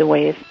who need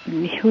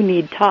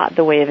taught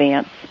the way of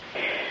ants.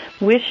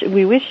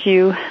 We wish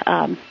you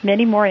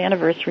many more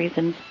anniversaries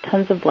and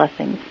tons of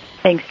blessings.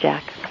 Thanks,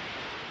 Jack.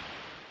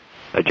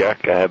 Hi,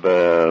 Jack. I have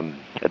an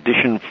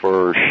addition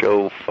for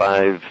show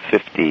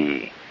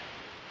 550.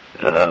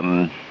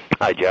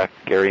 Hi, Jack.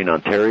 Gary in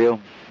Ontario,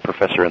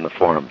 professor in the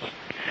forums.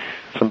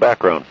 Some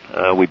background.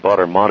 We bought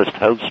our modest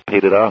house,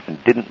 paid it off,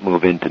 and didn't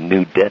move into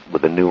new debt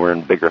with a newer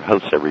and bigger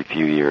house every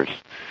few years.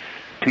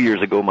 2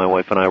 years ago, my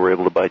wife and I were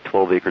able to buy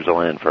 12 acres of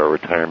land for our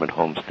retirement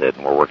homestead,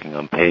 and we're working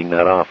on paying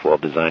that off while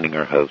designing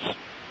our house.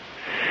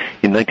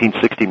 In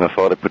 1960, my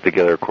father put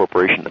together a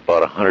corporation that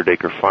bought a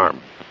 100-acre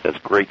farm. It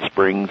has great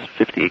springs,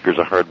 50 acres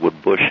of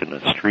hardwood bush, and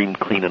a stream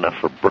clean enough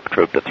for brook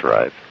trout to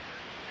thrive.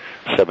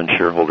 7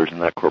 shareholders in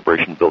that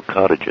corporation built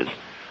cottages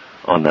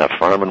on that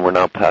farm, and we're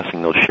now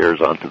passing those shares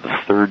on to the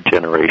 3rd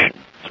generation.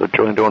 So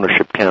joint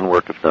ownership can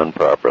work if done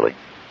properly.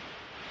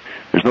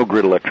 There's no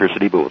grid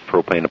electricity, but with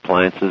propane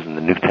appliances and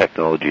the new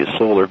technology of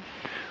solar,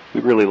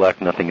 we really lack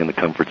nothing in the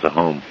comforts of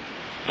home.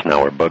 It's now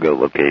our bug-out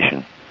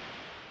location.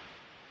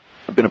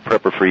 I've been a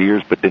prepper for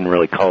years, but didn't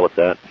really call it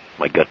that.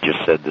 My gut just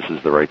said this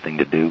is the right thing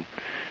to do.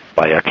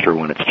 Buy extra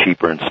when it's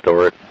cheaper and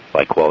store it.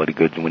 Buy quality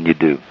goods when you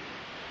do.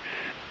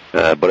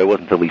 But I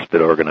wasn't the least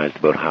bit organized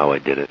about how I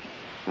did it.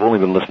 I've only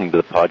been listening to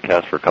the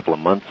podcast for a couple of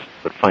months,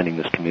 but finding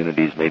this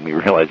community has made me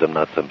realize I'm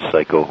not some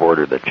psycho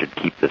hoarder that should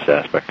keep this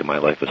aspect of my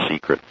life a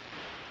secret.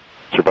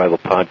 Survival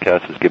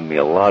Podcast has given me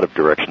a lot of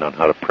direction on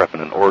how to prep in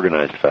an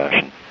organized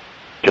fashion.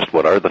 Just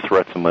what are the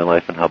threats in my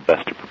life and how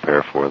best to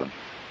prepare for them.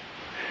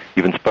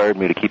 You've inspired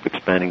me to keep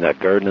expanding that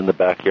garden in the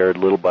backyard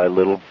little by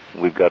little.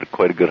 We've got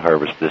quite a good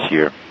harvest this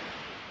year.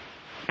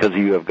 Because of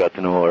you, I've got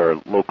to know our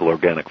local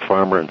organic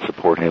farmer and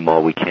support him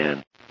all we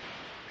can.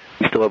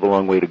 We still have a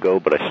long way to go,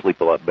 but I sleep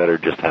a lot better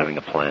just having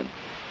a plan.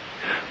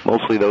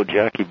 Mostly, though,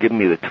 Jack, you've given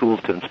me the tools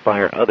to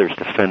inspire others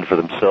to fend for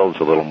themselves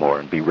a little more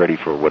and be ready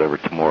for whatever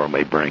tomorrow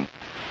may bring.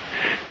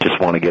 Just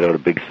want to get out a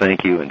big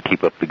thank you and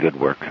keep up the good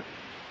work.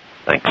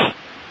 Thanks.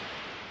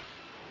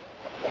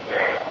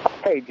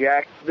 Hey,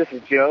 Jack. This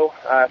is Joe.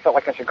 I felt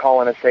like I should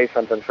call in and say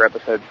something for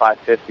episode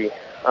 550.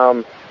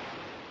 A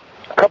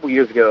couple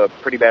years ago, a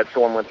pretty bad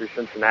storm went through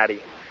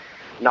Cincinnati,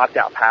 knocked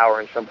out power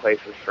in some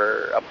places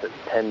for up to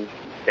 10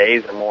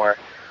 days or more.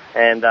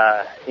 And,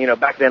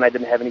 back then I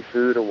didn't have any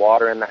food or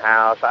water in the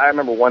house. I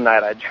remember one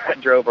night I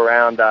drove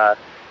around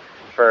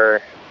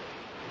for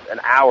an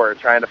hour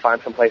trying to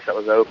find some place that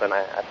was open.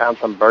 I found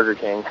some Burger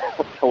King.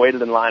 I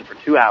waited in line for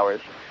 2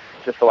 hours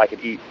just so I could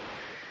eat.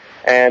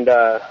 And,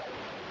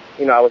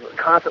 I was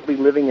constantly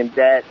living in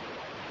debt,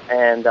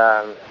 and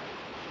I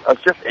was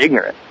just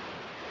ignorant.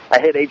 I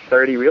hit age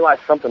 30,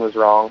 realized something was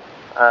wrong,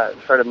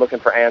 started looking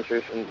for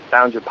answers, and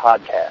found your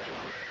podcast.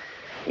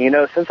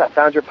 Since I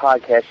found your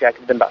podcast, Jack,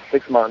 it's been about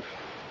 6 months.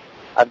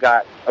 I've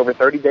got over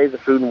 30 days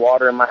of food and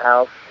water in my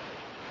house.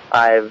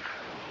 I've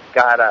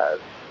got a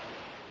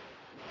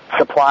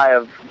supply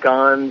of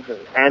guns and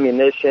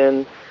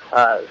ammunition,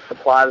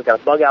 supplies. I've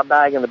got a bug-out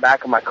bag in the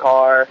back of my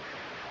car.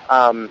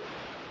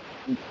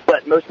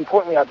 But most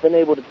importantly, I've been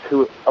able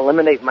to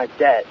eliminate my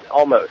debt,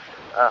 almost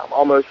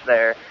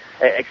there,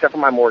 except for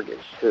my mortgage,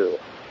 too.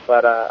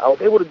 But I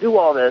was able to do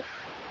all this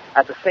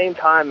at the same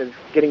time as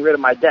getting rid of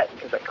my debt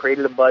because I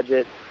created a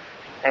budget,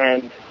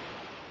 and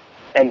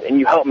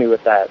you helped me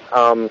with that.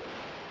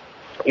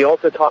 You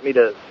also taught me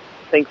to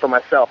think for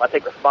myself. I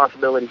take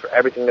responsibility for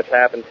everything that's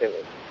happened to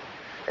me,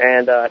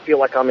 and I feel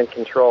like I'm in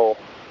control.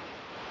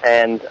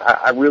 And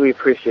I really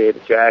appreciate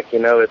it, Jack.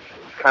 It's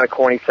kind of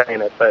corny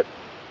saying it, but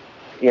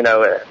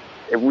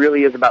it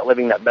really is about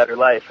living that better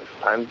life if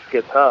times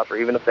get tough, or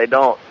even if they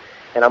don't.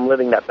 And I'm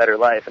living that better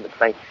life, and it's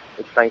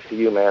thanks to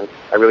you, man.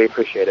 I really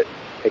appreciate it.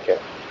 Take care.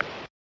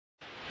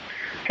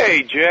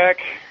 Hey, Jack.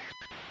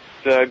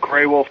 It's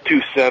Grey Wolf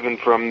 27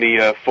 from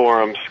the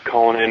forums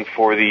calling in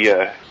for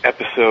the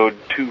episode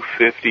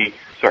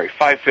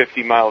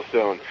 550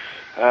 milestone.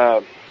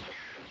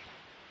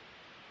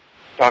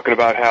 Talking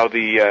about how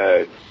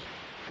the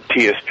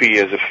TSP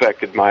has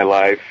affected my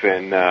life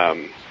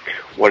and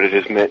what it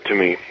has meant to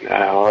me.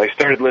 I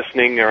started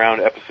listening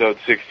around episode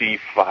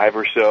 65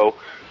 or so,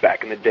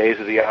 back in the days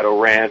of the auto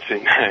rants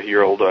and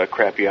your old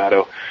crappy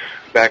auto,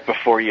 back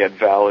before you had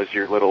Val as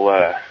your little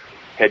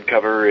head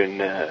cover and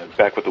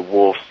back with the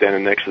wolf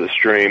standing next to the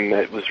stream.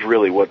 That was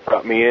really what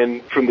brought me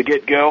in from the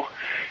get-go.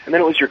 And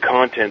then it was your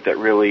content that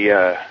really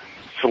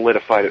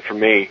solidified it for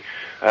me.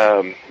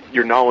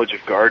 Your knowledge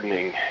of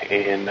gardening,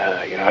 and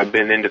I've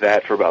been into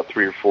that for about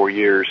 3 or 4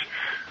 years.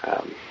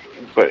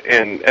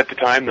 And at the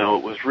time, though,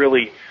 it was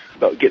really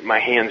about getting my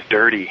hands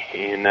dirty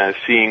and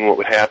seeing what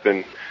would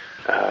happen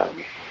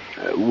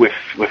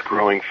with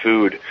growing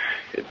food.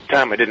 At the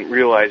time, I didn't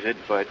realize it,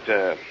 but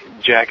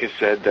Jack has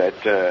said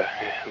that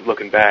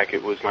looking back,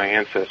 it was my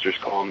ancestors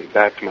calling me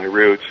back to my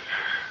roots.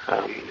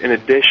 In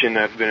addition,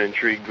 I've been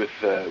intrigued with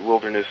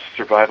wilderness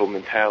survival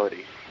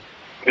mentality.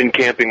 Been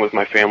camping with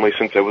my family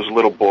since I was a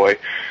little boy.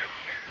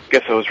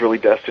 Guess I was really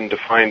destined to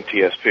find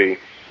TSP.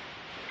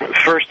 The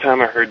first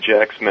time I heard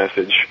Jack's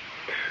message,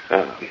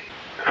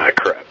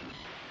 crap.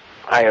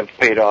 I have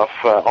paid off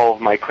all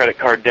of my credit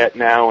card debt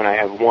now, and I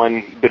have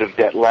one bit of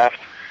debt left,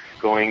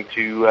 going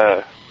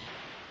to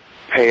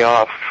pay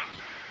off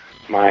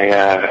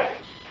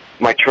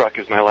my truck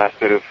is my last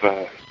bit of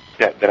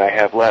debt that I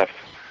have left.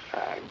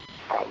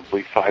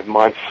 Probably 5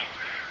 months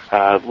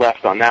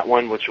left on that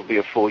one, which will be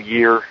a full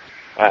year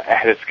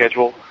ahead of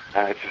schedule.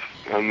 It's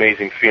an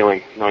amazing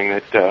feeling knowing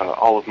that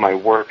all of my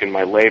work and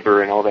my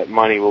labor and all that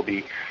money will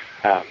be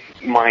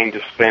mine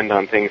to spend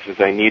on things as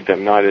I need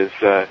them, not as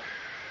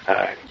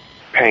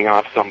paying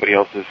off somebody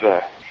else's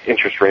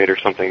interest rate or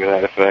something to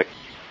that effect.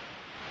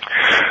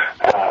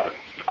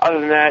 Other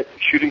than that,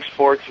 shooting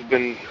sports have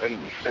been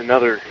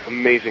another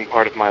amazing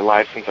part of my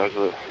life since I was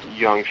a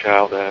young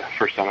child.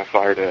 First time I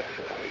fired a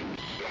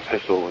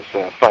pistol was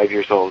 5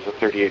 years old. It was a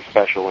 .38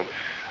 special, and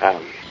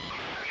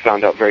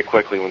found out very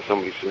quickly when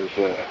somebody says,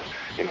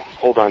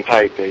 hold on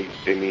tight, they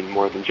mean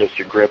more than just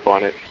your grip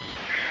on it.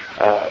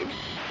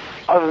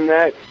 Other than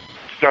that,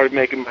 started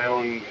making my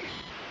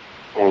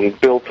own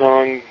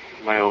biltong,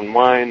 my own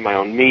wine, my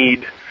own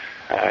mead.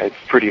 It's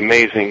pretty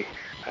amazing.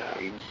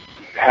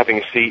 Having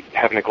a seat,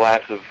 having a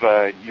glass of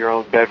your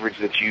own beverage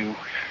that you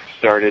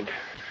started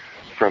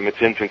from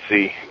its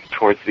infancy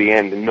towards the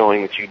end, and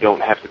knowing that you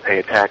don't have to pay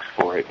a tax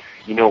for it.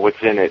 You know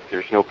what's in it.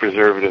 There's no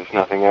preservatives,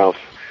 nothing else.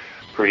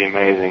 Pretty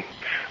amazing.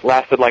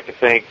 Last, I'd like to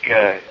thank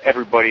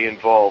everybody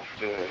involved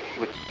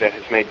that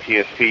has made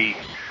TSP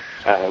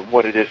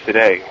what it is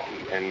today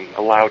and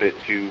allowed it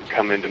to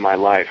come into my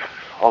life.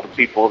 All the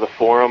people of the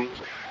forum,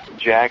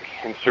 Jack,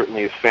 and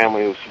certainly his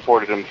family who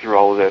supported him through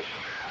all of this.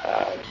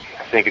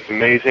 I think it's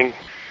amazing.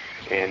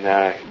 And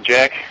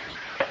Jack,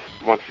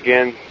 once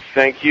again,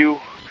 thank you.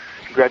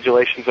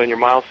 Congratulations on your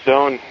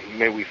milestone.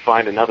 May we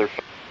find another.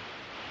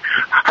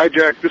 Hi,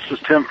 Jack. This is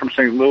Tim from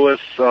St. Louis.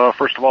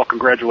 First of all,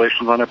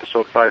 congratulations on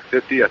episode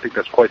 550. I think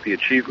that's quite the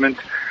achievement.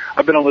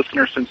 I've been a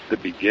listener since the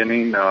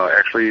beginning,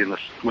 actually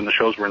when the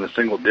shows were in the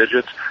single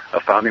digits, a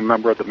founding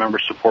member of the Member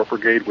Support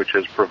Brigade, which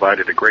has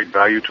provided a great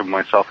value to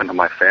myself and to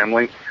my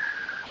family.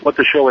 What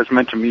the show has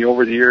meant to me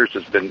over the years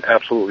has been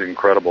absolutely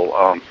incredible.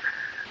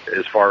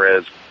 As far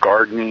as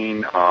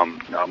gardening,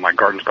 my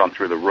garden's gone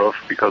through the roof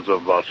because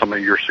of some of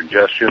your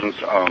suggestions.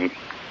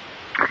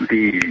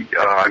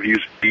 I've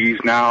used bees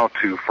now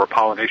for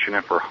pollination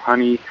and for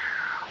honey.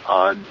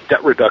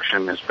 Debt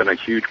reduction has been a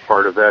huge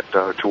part of that,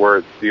 to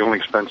where the only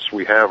expense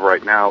we have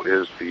right now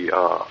is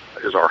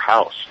our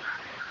house.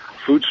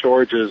 Food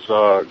storage is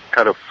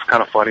kind of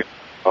funny.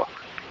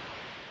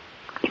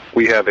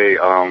 We have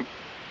a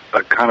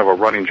kind of a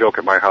running joke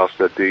at my house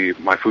that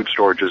my food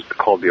storage is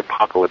called the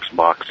apocalypse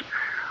box.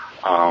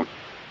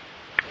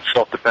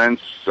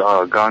 Self-defense,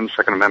 guns,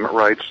 Second Amendment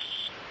rights,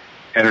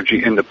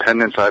 energy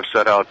independence. I've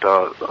set out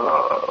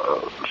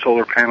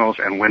solar panels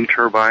and wind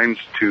turbines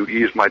to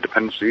ease my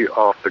dependency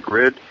off the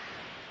grid.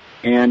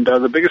 And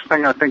the biggest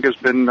thing I think has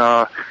been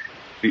the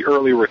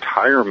early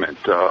retirement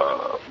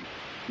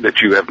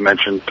that you have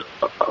mentioned.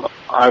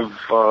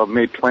 I've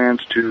made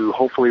plans to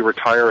hopefully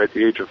retire at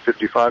the age of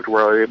 55 to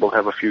where I'm able to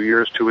have a few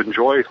years to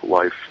enjoy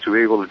life, to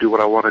be able to do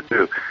what I want to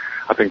do.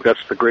 I think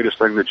that's the greatest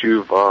thing that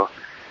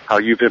how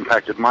you've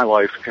impacted my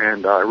life,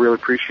 and I really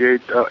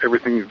appreciate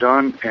everything you've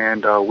done,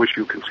 and wish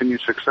you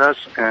continued success,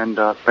 and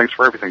thanks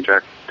for everything,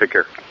 Jack. Take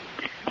care.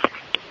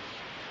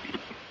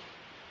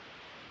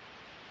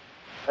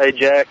 Hey,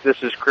 Jack,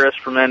 this is Chris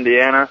from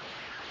Indiana.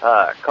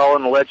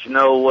 Calling to let you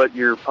know what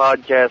your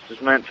podcast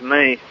has meant to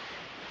me.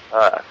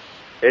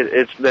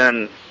 It's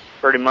been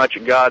pretty much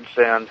a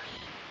godsend.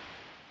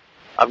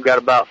 I've got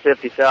about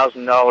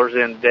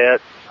 $50,000 in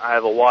debt. I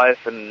have a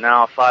wife and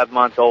now a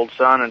 5-month-old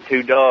son and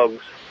 2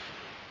 dogs.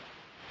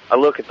 I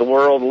look at the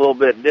world a little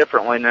bit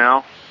differently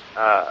now.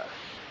 I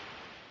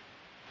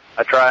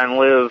try and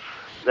live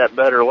that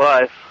better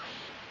life.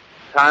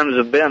 Times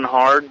have been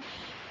hard,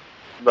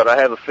 but I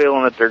have a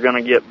feeling that they're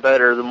going to get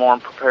better the more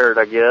prepared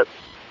I get.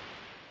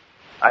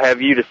 I have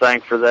you to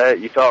thank for that.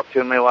 You talk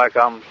to me like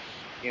I'm,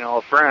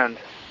 a friend.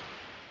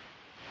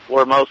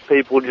 Where most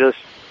people just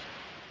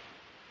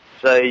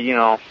say,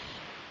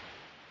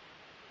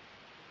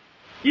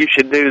 you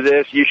should do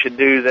this, you should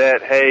do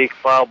that, hey,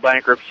 file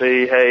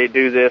bankruptcy, hey,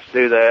 do this,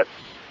 do that.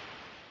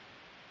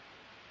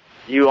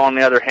 You, on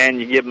the other hand,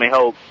 you give me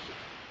hope.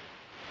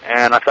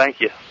 And I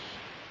thank you.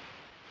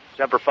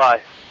 Semper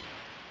Fi.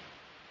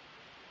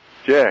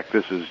 Jack,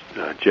 this is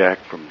Jack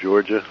from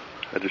Georgia.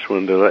 I just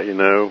wanted to let you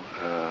know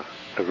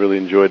I really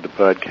enjoyed the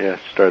podcast.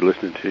 Started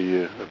listening to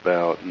you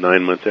about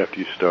 9 months after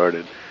you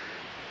started.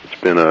 It's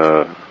been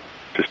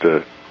just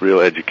a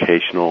real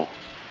educational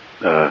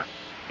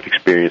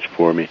experience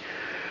for me.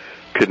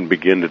 Couldn't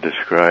begin to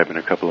describe in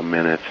a couple of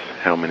minutes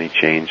how many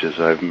changes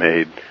I've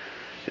made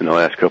in the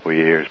last couple of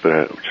years, but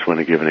I just want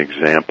to give an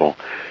example.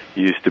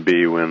 It used to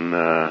be when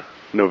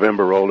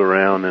November rolled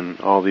around and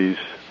all these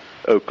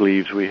oak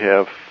leaves we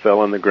have fell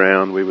on the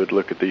ground, we would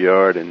look at the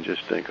yard and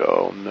just think,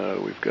 oh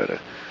no, we've got to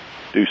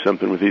do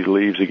something with these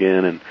leaves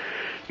again. And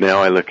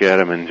now I look at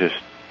them and just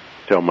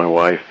tell my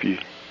wife, you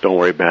don't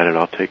worry about it,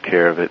 I'll take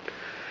care of it.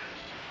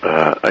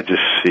 I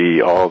just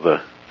see all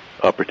the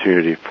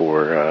opportunity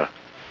for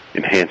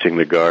enhancing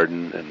the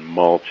garden and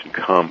mulch and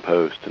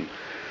compost, and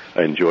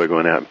I enjoy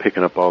going out and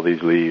picking up all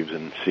these leaves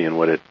and seeing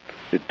what it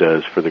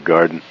does for the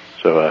garden.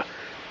 So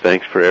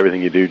thanks for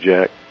everything you do,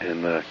 Jack,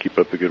 and keep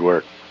up the good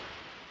work.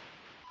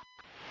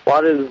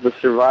 What does the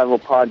Survival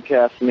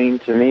Podcast mean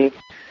to me?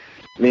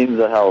 It means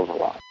a hell of a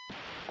lot.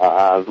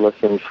 I've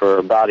listened for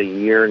about a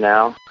year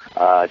now.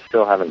 I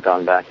still haven't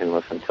gone back and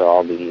listened to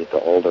all the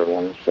older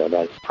ones that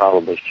I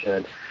probably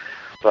should.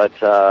 But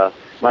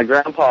my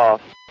grandpa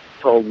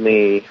told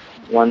me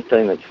one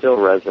thing that still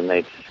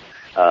resonates.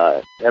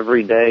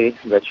 Every day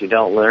that you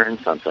don't learn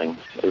something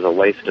is a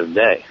waste of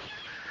day.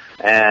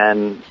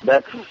 And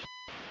that's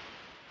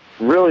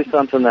really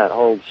something that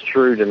holds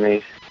true to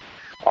me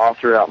all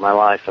throughout my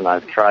life, and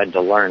I've tried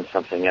to learn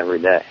something every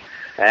day.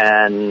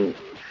 And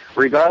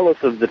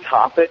regardless of the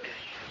topic,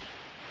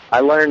 I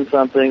learn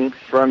something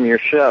from your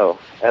show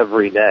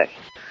every day.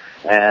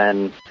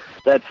 And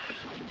that's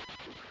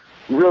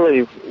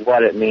really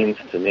what it means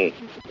to me.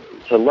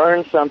 To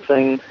learn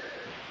something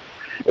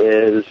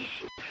is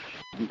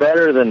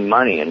better than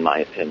money, in my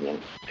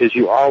opinion, because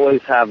you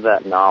always have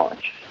that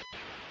knowledge.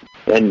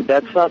 And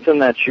that's something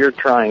that you're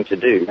trying to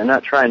do. You're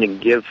not trying to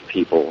give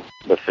people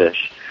the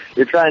fish.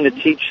 You're trying to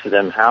teach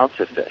them how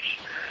to fish.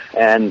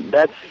 And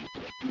that's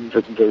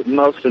the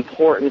most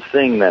important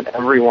thing that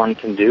everyone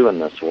can do in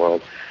this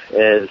world,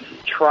 is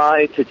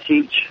try to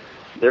teach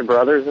their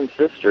brothers and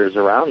sisters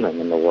around them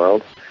in the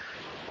world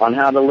on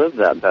how to live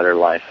that better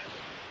life.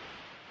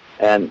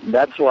 And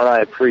that's what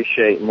I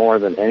appreciate more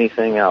than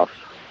anything else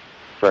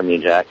from you,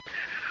 Jack.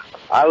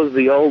 I was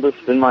the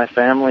oldest in my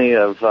family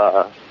of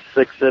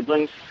 6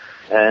 siblings,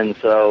 and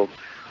so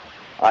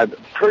I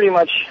pretty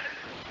much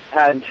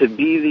had to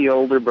be the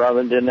older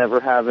brother, didn't ever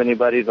have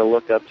anybody to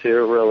look up to,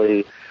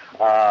 really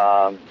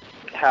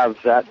have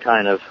that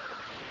kind of,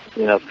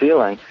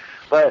 feeling.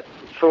 But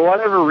for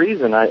whatever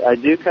reason, I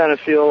do kind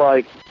of feel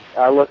like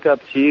I look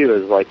up to you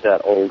as like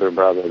that older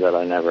brother that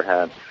I never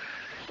had.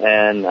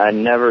 And I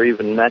never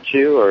even met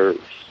you or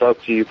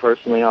spoke to you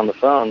personally on the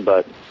phone,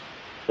 but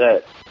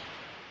that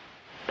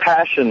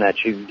passion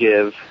that you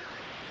give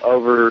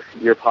over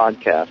your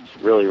podcast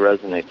really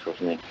resonates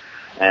with me.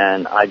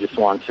 And I just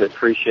want to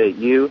appreciate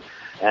you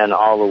and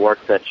all the work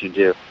that you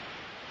do.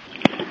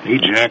 Hey,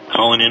 Jack,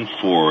 calling in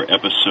for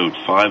episode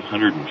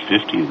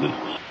 550 of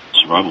the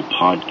Survival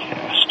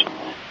Podcast.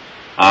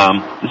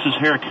 This is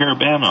Herrick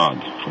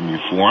Harabanog from your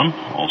forum,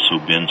 also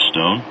Ben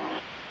Stone.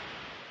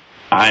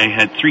 I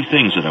had 3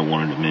 things that I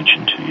wanted to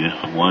mention to you.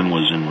 One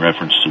was in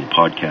reference to the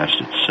podcast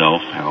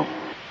itself, how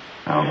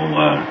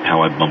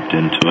I bumped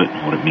into it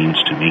and what it means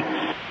to me.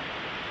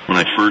 When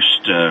I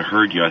first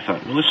heard you, I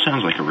thought, well, this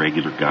sounds like a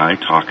regular guy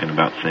talking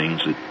about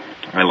things that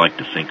I like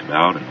to think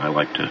about and I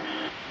like to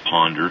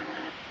ponder.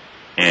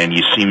 And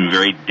you seem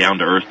very down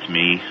to earth to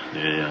me.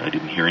 I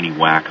didn't hear any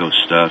wacko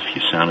stuff.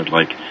 It sounded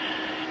like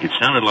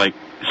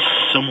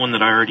someone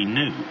that I already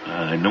knew.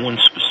 No one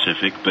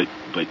specific, but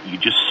you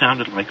just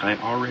sounded like I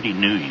already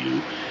knew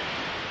you.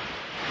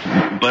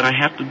 But I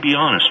have to be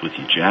honest with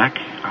you, Jack.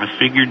 I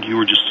figured you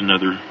were just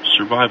another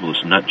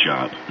survivalist nut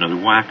job, another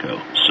wacko.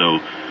 So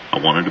I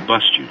wanted to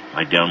bust you.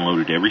 I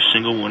downloaded every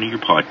single one of your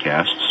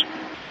podcasts.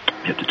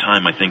 At the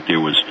time, I think there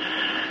was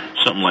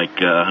something like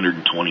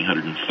 120,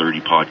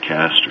 130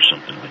 podcasts or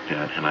something like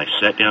that. And I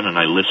sat down and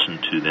I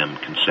listened to them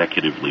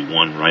consecutively,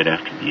 one right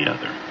after the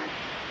other.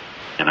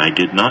 And I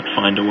did not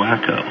find a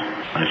wacko.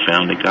 I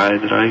found a guy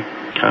that I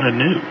kind of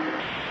knew.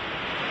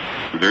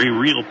 A very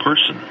real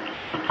person.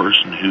 A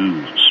person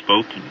who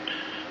spoke and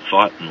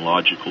thought in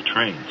logical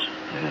trains.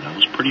 And I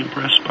was pretty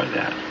impressed by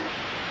that.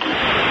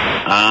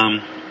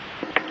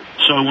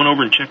 So I went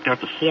over and checked out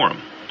the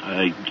forum.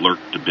 I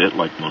lurked a bit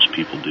like most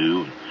people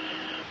do.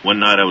 One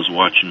night I was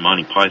watching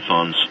Monty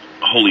Python's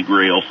Holy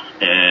Grail,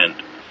 and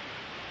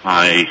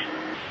I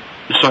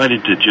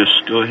decided to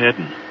just go ahead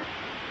and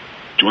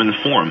join the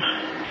forum.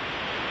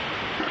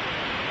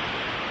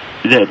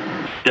 That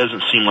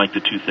doesn't seem like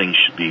the two things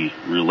should be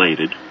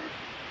related,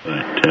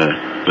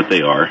 but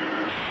they are.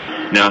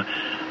 Now,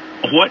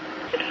 what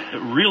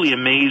really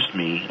amazed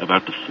me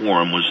about the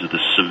forum was the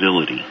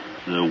civility.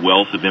 The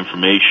wealth of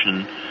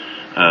information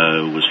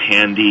was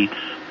handy.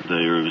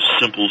 There was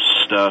simple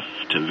stuff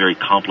to very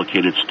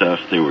complicated stuff.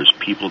 There was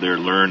people there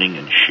learning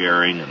and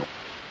sharing.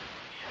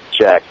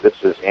 Jack,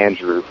 this is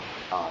Andrew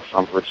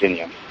from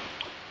Virginia.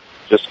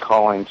 Just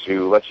calling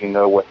to let you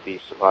know what the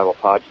Survival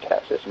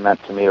Podcast has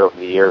meant to me over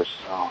the years.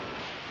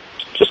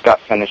 Just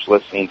got finished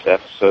listening to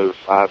episode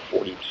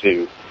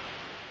 542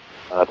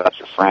 about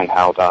your friend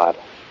Hal Dodd.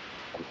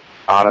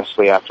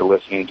 Honestly, after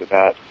listening to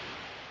that,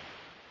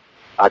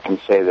 I can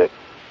say that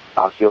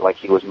I feel like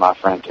he was my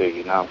friend too,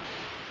 you know.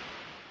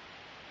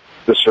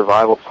 The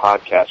Survival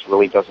Podcast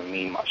really doesn't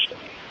mean much to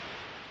me.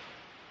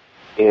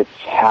 It's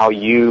how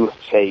you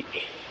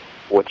take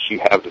what you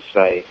have to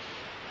say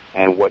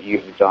and what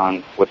you've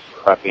done with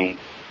prepping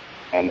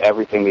and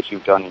everything that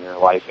you've done in your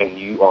life, and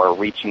you are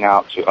reaching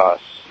out to us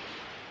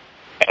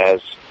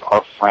as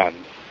our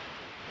friend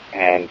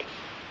and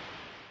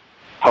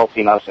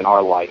helping us in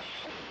our life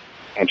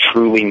and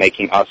truly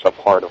making us a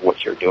part of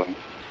what you're doing.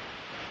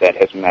 that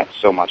has meant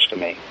so much to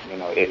me. You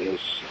know, it has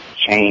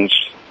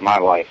changed my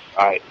life.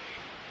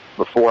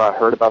 Before I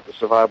heard about the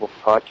Survival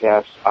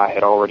Podcast, I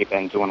had already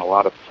been doing a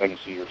lot of the things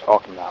that you're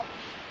talking about.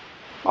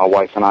 My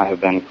wife and I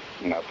have been,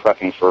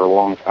 prepping for a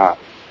long time.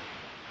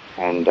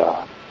 And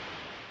the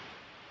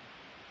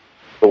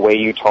way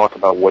you talk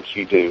about what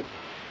you do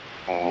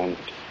and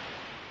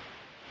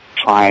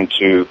trying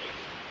to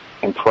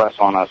impress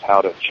on us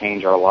how to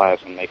change our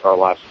lives and make our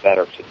lives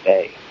better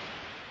today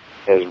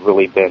has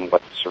really been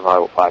what the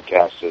Survival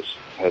Podcast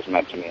has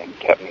meant to me and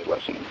kept me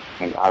listening.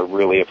 And I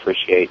really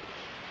appreciate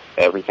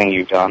everything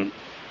you've done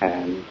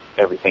and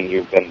everything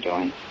you've been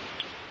doing.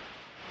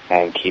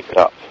 And keep it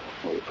up.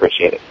 We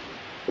appreciate it.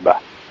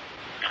 Goodbye.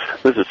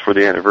 This is for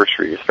the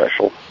anniversary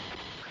special.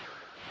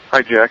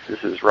 Hi, Jack.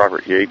 This is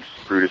Robert Yates,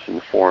 Brutus in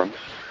the Forums.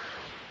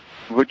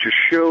 What your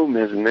show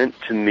has meant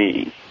to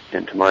me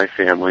and to my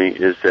family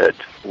is that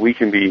we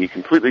can be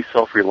completely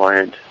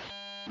self-reliant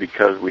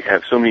because we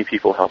have so many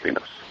people helping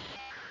us.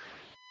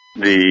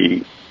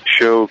 The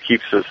show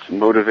keeps us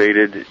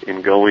motivated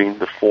and going.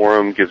 The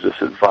forum gives us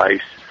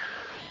advice.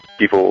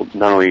 People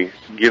not only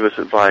give us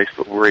advice,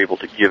 but we're able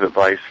to give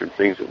advice from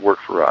things that work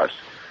for us,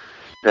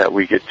 that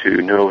we get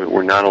to know that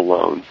we're not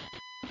alone,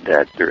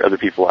 that there are other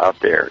people out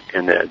there,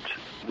 and that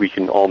we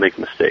can all make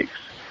mistakes.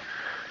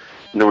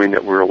 Knowing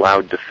that we're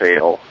allowed to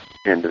fail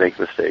and to make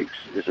mistakes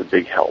is a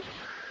big help.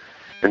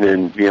 And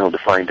then being able to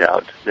find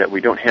out that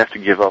we don't have to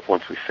give up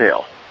once we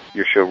fail.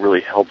 Your show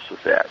really helps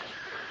with that.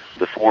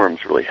 The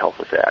forums really help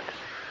with that.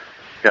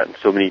 I've gotten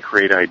so many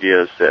great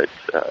ideas that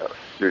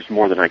there's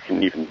more than I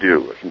can even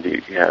do.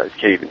 I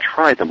can't even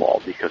try them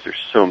all because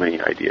there's so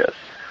many ideas.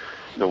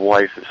 The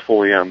wife is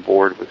fully on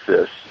board with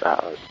this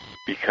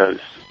because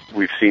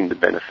we've seen the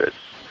benefits.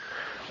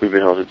 We've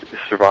been able to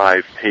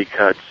survive pay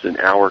cuts and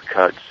hour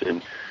cuts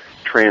and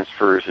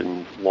transfers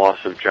and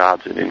loss of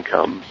jobs and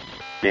income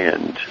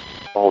and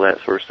all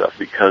that sort of stuff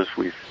because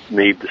we've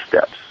made the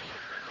steps.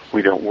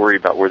 We don't worry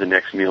about where the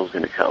next meal is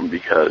going to come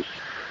because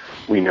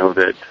we know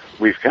that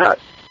we've got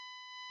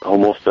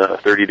almost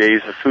 30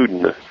 days of food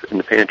in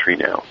the pantry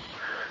now.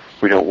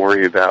 We don't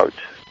worry about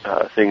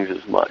things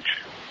as much.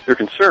 There are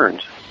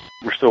concerns.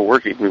 We're still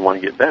working. We want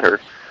to get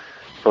better,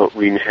 but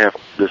we have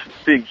this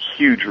big,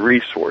 huge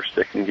resource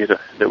that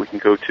we can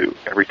go to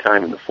every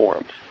time in the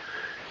forums.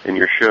 And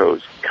your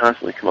shows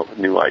constantly come up with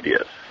new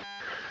ideas.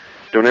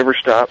 Don't ever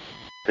stop.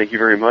 Thank you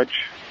very much.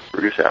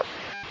 Bruce out.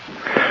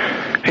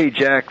 Hey,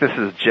 Jack. This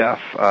is Jeff,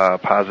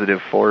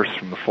 Positive Force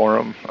from the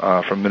forum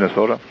from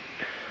Minnesota.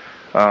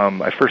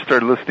 I first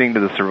started listening to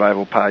the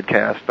Survival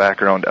Podcast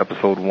back around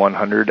episode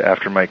 100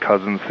 after my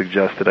cousin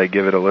suggested I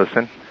give it a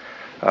listen.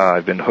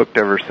 I've been hooked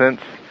ever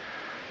since.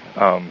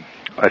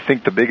 I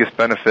think the biggest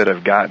benefit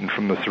I've gotten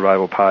from the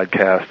Survival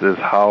Podcast is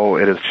how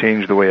it has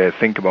changed the way I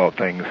think about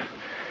things.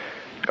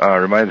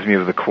 Reminds me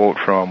of the quote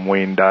from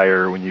Wayne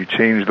Dyer, when you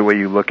change the way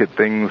you look at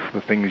things,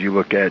 the things you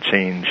look at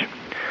change.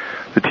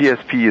 The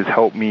TSP has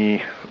helped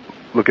me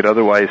look at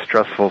otherwise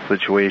stressful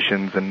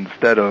situations, and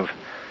instead of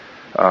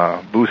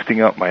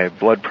boosting up my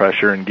blood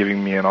pressure and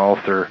giving me an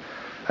ulcer,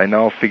 I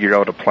now figured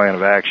out a plan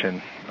of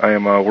action. I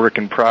am a work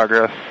in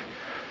progress,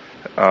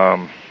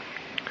 and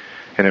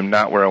am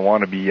not where I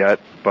want to be yet,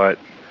 but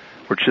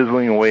we're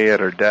chiseling away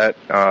at our debt,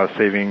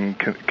 saving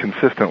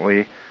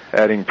consistently,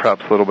 adding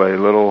preps little by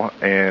little,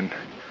 and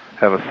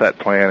have a set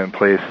plan in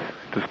place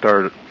to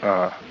start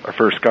our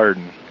first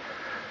garden.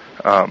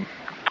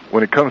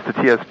 When it comes to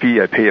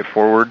TSP, I pay it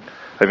forward.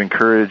 I've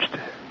encouraged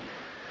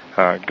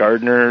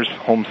gardeners,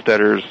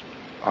 homesteaders,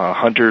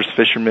 hunters,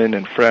 fishermen,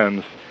 and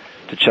friends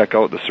to check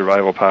out the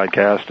Survival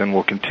Podcast, and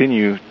will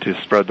continue to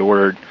spread the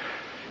word.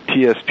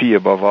 TSP,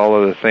 above all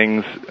other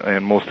things,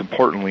 and most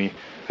importantly,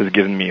 has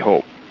given me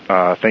hope.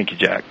 Thank you,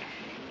 Jack.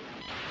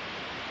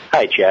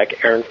 Hi,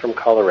 Jack. Aaron from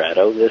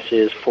Colorado. This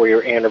is for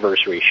your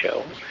anniversary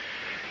show.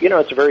 You know,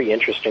 it's very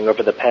interesting.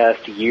 Over the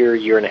past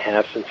year and a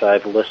half since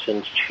I've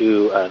listened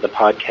to the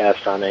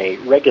podcast on a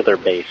regular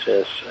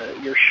basis,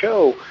 your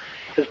show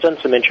has done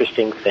some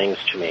interesting things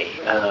to me.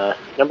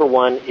 Number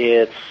one,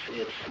 it's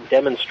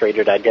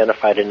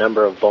identified a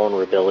number of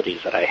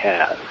vulnerabilities that I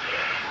have.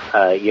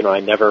 I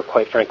never,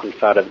 quite frankly,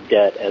 thought of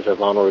debt as a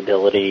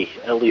vulnerability,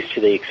 at least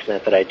to the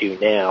extent that I do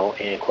now.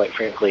 And quite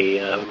frankly,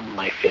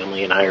 my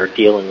family and I are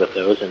dealing with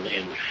those and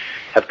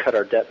have cut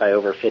our debt by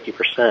over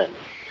 50%.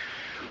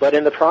 But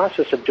in the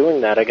process of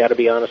doing that, I got to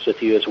be honest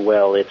with you as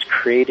well, it's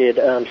created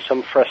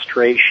some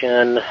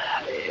frustration.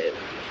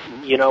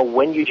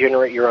 When you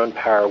generate your own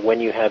power,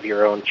 when you have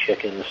your own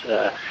chickens,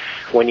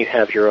 when you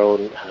have your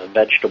own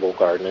vegetable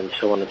garden, and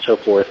so on and so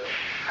forth,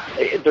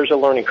 there's a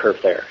learning curve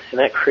there, and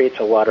that creates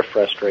a lot of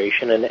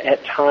frustration. And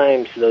at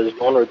times, those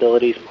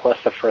vulnerabilities plus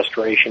the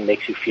frustration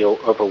makes you feel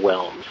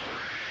overwhelmed.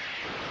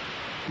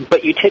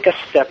 But you take a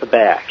step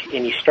back,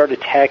 and you start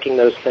attacking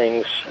those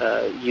things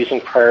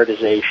using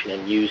prioritization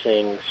and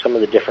using some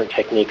of the different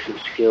techniques and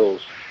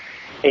skills,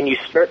 and you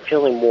start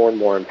feeling more and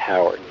more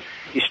empowered.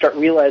 You start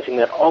realizing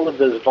that all of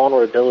those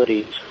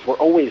vulnerabilities were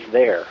always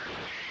there.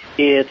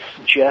 It's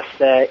just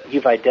that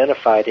you've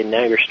identified, and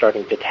now you're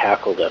starting to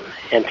tackle them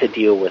and to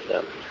deal with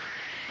them.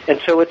 And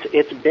so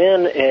it's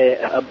been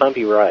a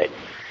bumpy ride.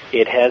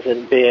 It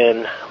hasn't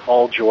been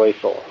all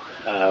joyful.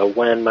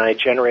 When my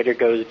generator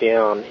goes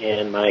down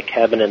in my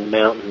cabin in the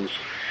mountains,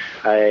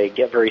 I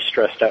get very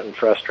stressed out and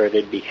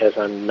frustrated because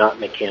I'm not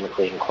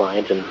mechanically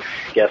inclined, and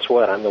guess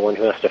what? I'm the one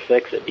who has to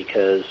fix it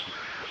because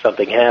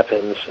something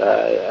happens.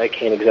 I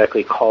can't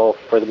exactly call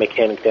for the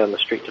mechanic down the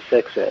street to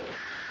fix it.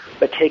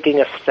 But taking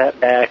a step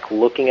back,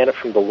 looking at it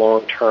from the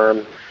long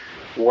term,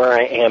 where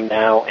I am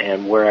now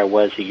and where I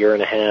was a year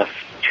and a half,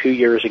 2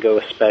 years ago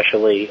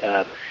especially,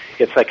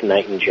 it's like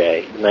night and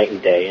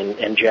day.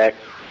 And Jack,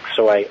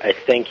 so I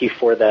thank you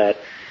for that.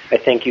 I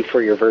thank you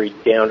for your very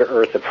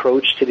down-to-earth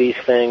approach to these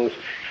things.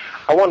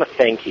 I want to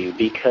thank you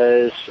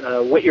because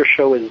what your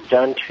show has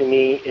done to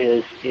me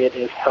is it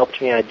has helped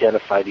me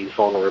identify these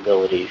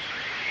vulnerabilities.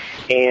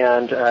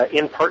 And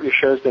in part, your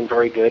show has been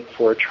very good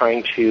for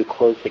trying to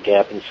close the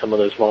gap in some of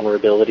those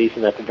vulnerabilities,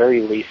 and at the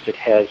very least, it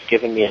has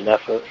given me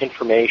enough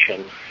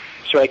information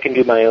so I can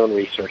do my own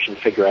research and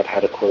figure out how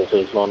to close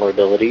those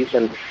vulnerabilities.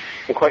 And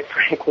quite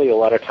frankly, a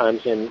lot of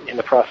times in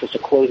the process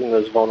of closing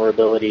those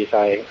vulnerabilities,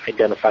 I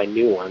identify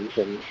new ones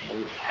and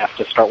have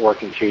to start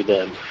working through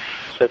them.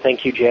 So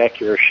thank you, Jack.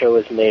 Your show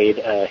has made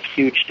a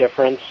huge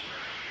difference,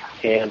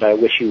 and I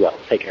wish you well.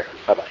 Take care.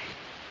 Bye-bye.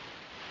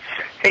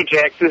 Hey,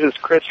 Jack, this is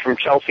Chris from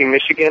Chelsea,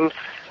 Michigan.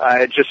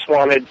 I just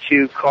wanted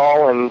to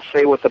call and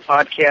say what the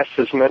podcast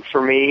has meant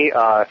for me.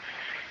 I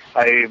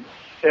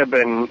have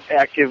been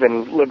active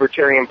in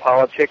libertarian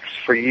politics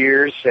for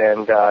years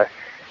and got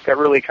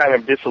really kind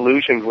of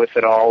disillusioned with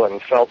it all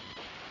and felt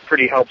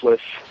pretty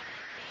helpless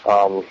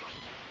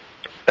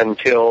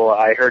until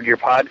I heard your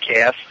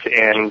podcast,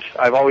 and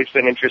I've always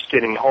been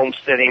interested in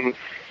homesteading,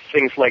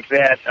 things like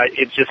that.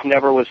 It just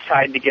never was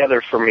tied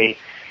together for me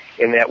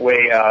in that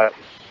way.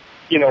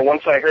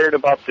 Once I heard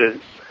about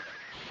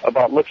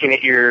looking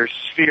at your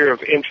sphere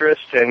of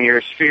interest and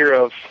your sphere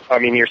of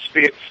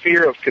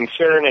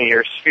concern and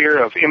your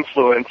sphere of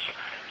influence,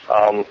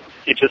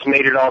 it just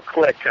made it all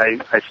click.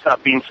 I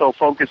stopped being so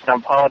focused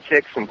on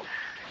politics and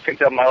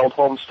picked up my old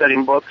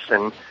homesteading books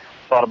and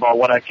thought about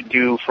what I could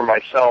do for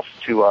myself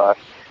to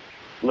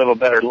live a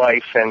better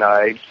life, and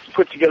I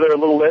put together a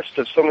little list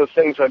of some of the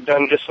things I've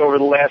done just over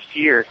the last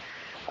year.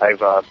 I've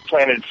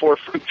planted 4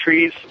 fruit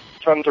trees,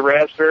 tons of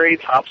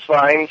raspberries, hops,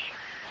 vines.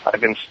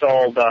 I've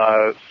installed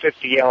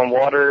 50-gallon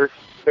water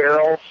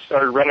barrel,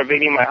 started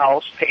renovating my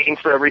house, paying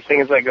for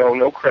everything as I go,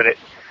 no credit.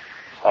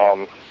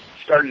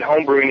 Started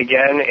homebrewing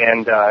again,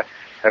 and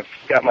I've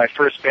got my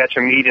first batch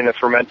of meat in a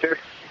fermenter.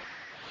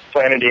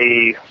 Planted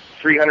a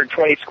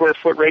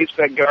 320-square-foot raised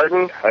bed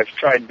garden. I've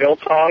tried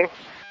biltong,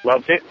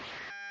 loved it.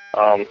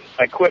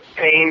 I quit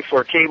paying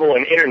for cable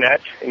and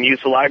internet and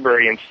used the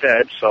library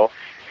instead, so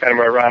kind of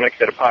ironic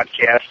that a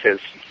podcast has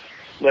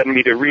led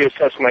me to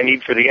reassess my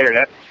need for the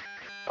internet.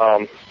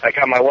 I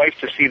got my wife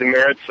to see the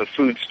merits of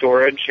food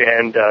storage,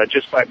 and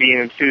just by being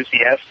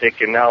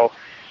enthusiastic, and now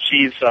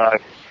she's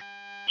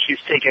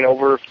taken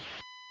over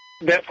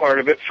that part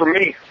of it for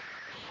me.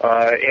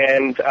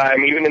 And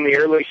I'm even in the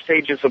early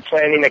stages of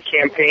planning a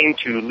campaign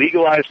to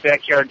legalize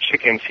backyard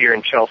chickens here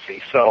in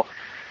Chelsea. So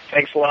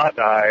thanks a lot.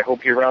 I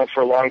hope you're around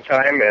for a long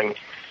time, and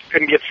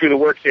couldn't get through the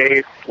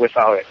workday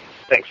without it.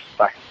 Thanks.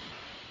 Bye.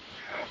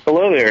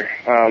 Hello there.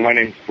 My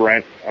name's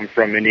Brent. I'm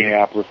from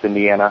Indianapolis,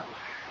 Indiana,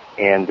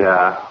 and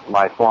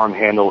my forum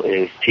handle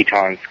is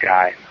Teton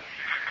Sky.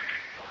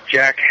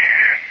 Jack,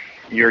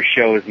 your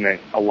show has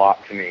meant a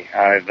lot to me.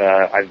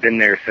 I've been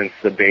there since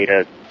the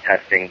beta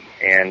testing,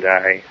 and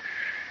I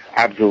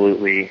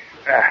absolutely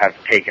have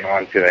taken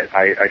on to it.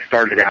 I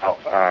started out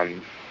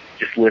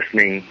just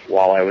listening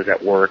while I was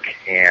at work,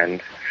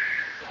 and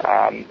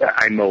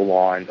I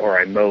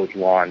mowed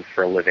lawns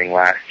for a living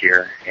last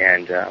year,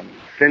 and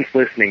since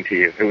listening to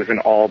you, it was an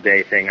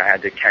all-day thing. I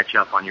had to catch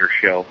up on your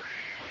show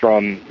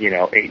from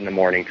 8 in the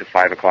morning to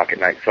 5 o'clock at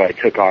night, so I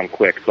took on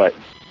quick. But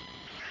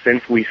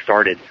since we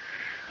started,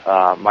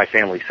 my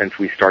family, since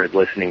we started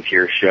listening to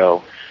your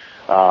show,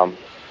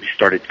 we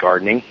started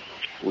gardening.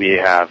 We've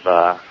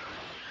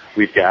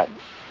got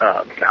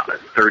about a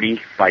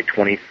 30 by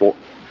 20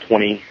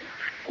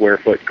 square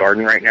foot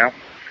garden right now.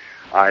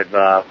 I've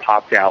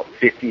popped out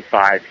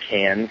 55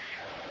 cans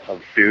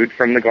of food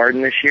from the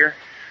garden this year.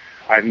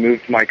 I've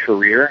moved my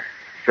career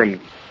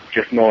from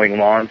just mowing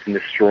lawns and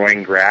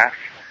destroying grass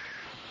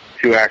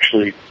to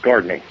actually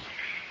gardening.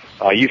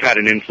 You've had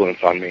an influence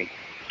on me.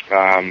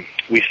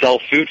 We sell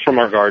food from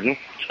our garden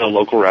to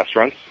local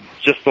restaurants,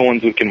 just the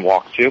ones we can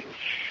walk to,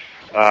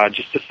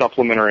 just to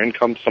supplement our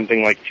income,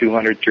 something like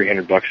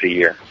 $200-300 a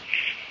year.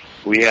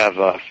 We have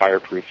a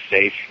fireproof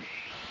safe.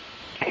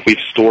 We've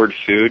stored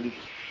food.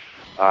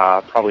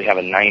 Probably have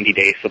a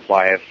 90-day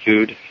supply of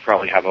food.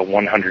 Probably have a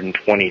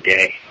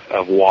 120-day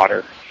of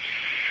water.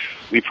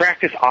 We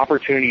practice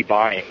opportunity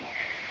buying.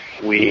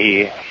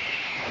 We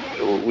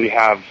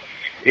have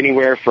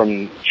anywhere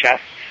from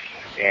chests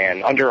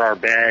and under our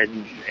bed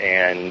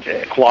and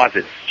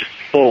closets just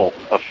full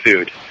of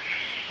food.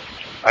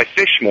 I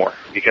fish more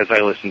because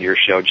I listen to your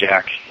show,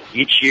 Jack.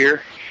 Each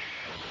year,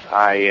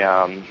 I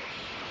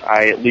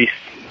at least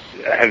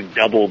have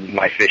doubled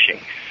my fishing.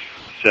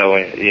 So,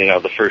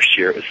 the first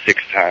year it was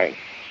 6 times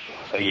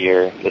a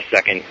year. The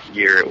second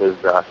year it was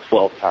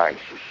 12 times.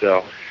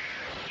 So,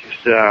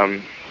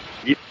 so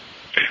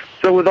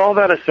with all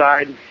that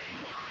aside,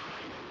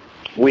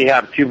 we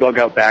have 2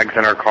 bug-out bags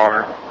in our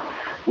car.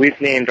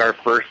 We've named our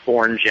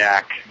firstborn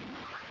Jack.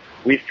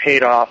 We've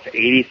paid off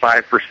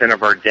 85%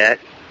 of our debt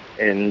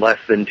in less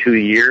than 2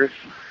 years.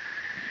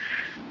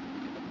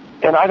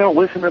 And I don't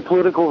listen to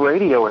political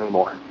radio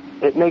anymore.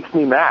 It makes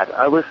me mad.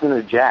 I listen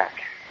to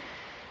Jack.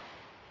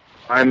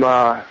 I'm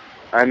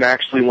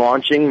actually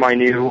launching my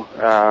new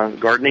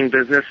gardening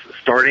business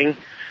starting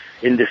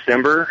in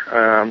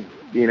December.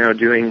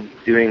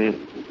 Doing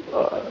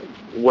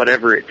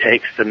whatever it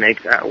takes to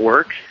make that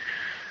work.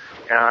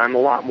 And I'm a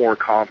lot more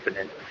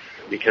confident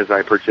because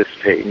I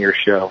participate in your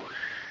show.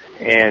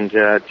 And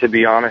to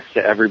be honest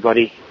to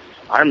everybody,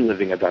 I'm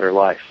living a better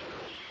life.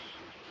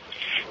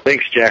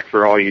 Thanks, Jack,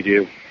 for all you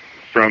do.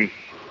 From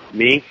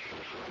me,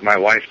 my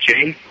wife,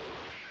 Jane,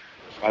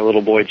 my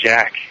little boy,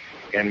 Jack,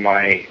 and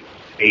my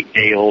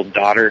 8-day-old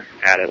daughter,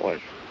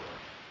 Adeline.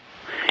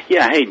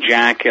 Yeah, hey,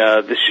 Jack,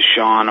 this is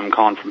Sean. I'm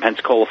calling from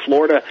Pensacola,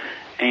 Florida,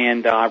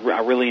 and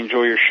I really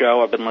enjoy your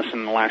show. I've been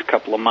listening the last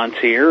couple of months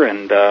here,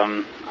 and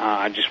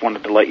I just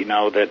wanted to let you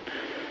know that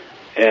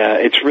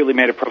it's really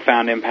made a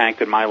profound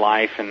impact in my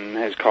life and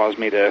has caused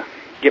me to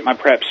get my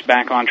preps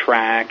back on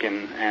track,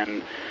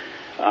 and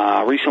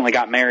recently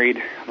got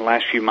married the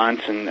last few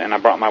months, and I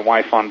brought my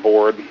wife on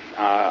board.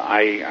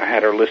 I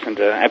had her listen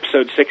to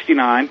episode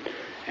 69,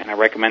 and I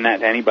recommend that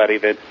to anybody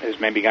that has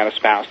maybe got a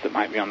spouse that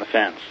might be on the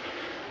fence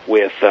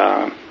with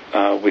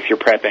your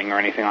prepping or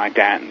anything like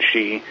that. And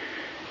she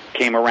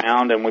came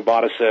around, and we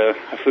bought us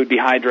a food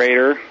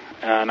dehydrator,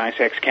 a nice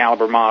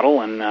Excalibur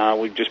model,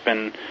 and we've just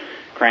been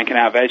cranking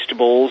out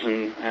vegetables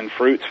and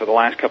fruits for the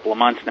last couple of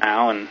months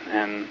now,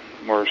 and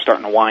we're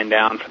starting to wind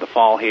down for the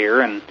fall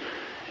here,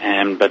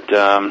 but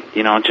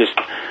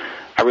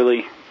I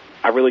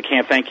really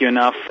can't thank you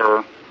enough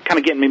for kind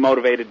of getting me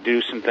motivated to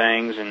do some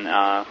things and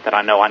that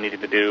I know I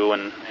needed to do,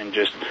 and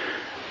just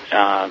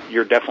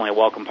you're definitely a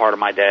welcome part of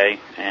my day,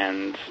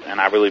 and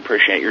I really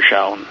appreciate your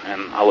show,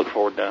 and I look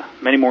forward to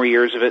many more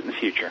years of it in the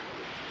future.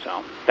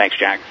 So thanks,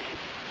 Jack.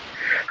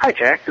 Hi,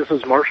 Jack. This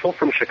is Marshall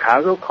from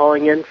Chicago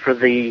calling in for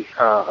the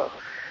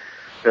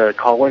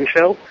call-in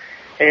show,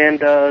 and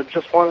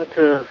just wanted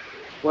to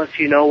let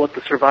you know what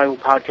the Survival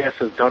Podcast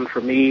has done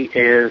for me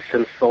is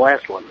since the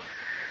last one.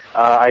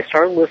 I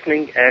started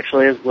listening,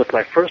 actually, with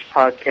my first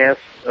podcast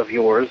of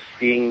yours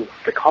being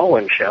the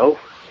call-in show,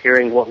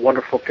 hearing what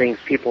wonderful things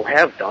people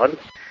have done,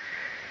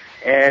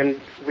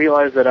 and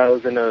realized that I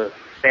was in a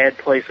bad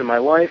place in my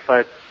life.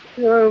 I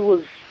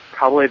was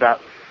probably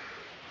about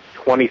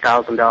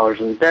 $20,000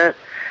 in debt,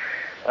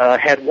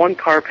 had one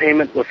car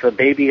payment with a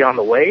baby on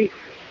the way,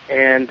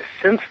 and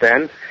since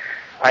then,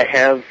 I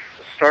have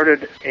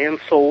started and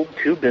sold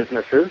 2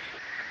 businesses,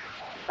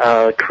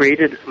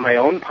 created my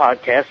own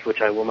podcast,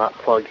 which I will not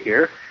plug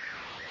here,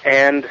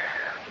 and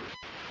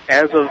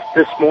as of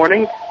this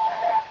morning,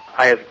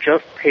 I have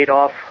just paid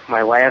off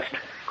my last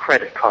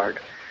credit card.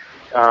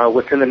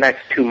 Within the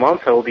next 2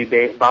 months, I will be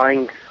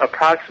buying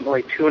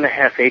approximately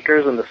 2.5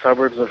 acres in the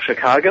suburbs of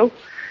Chicago,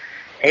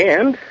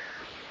 and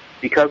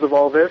because of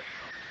all this,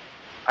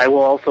 I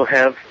will also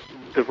have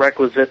the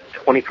requisite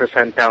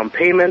 20% down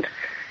payment,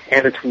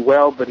 and it's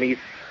well beneath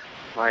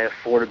my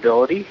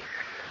affordability.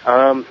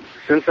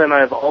 Since then,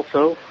 I've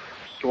also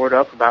stored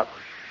up about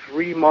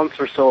 3 months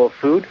or so of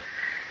food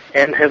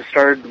and have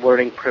started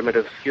learning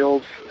primitive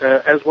skills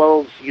as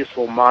well as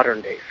useful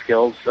modern-day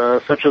skills,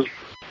 such as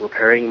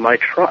repairing my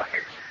truck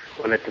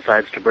when it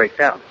decides to break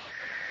down.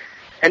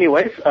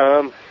 Anyways,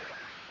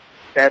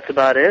 that's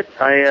about it.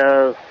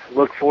 I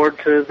look forward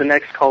to the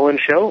next call-in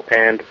show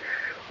and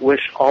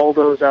wish all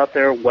those out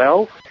there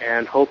well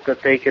and hope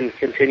that they can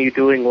continue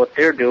doing what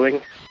they're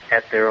doing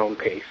at their own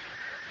pace.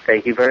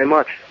 Thank you very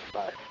much.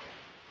 Bye.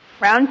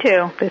 Round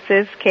 2. This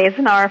is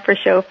K&R for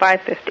show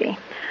 550.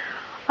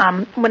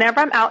 Whenever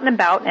I'm out and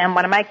about and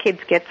one of my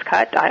kids gets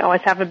cut, I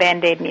always have a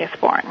Band-Aid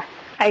Neosporin.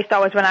 I used to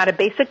always run out of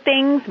basic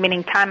things,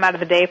 meaning time out of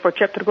the day for a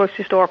trip to the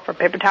grocery store, for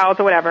paper towels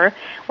or whatever,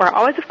 where I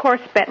always, of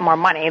course, spent more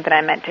money than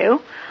I meant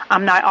to.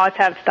 Now I always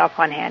have stuff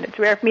on hand. It's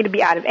rare for me to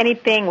be out of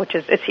anything, which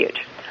is huge.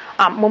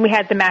 When we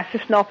had the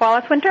massive snowfall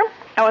last winter,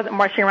 I wasn't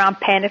marching around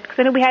panicked because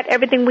I knew we had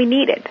everything we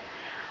needed.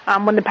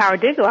 When the power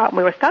did go out and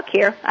we were stuck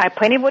here, I had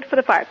plenty of wood for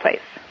the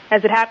fireplace.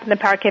 As it happened, the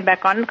power came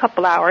back on in a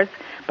couple hours,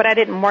 but I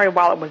didn't worry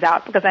while it was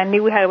out because I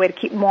knew we had a way to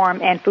keep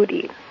warm and food to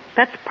eat.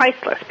 That's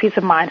priceless peace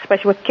of mind,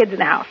 especially with kids in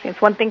the house. It's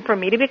one thing for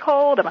me to be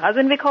cold and my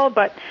husband to be cold,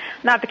 but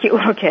not the cute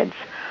little kids.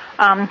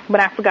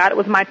 When I forgot it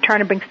was my turn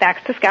to bring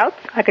snacks to Scouts,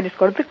 I could just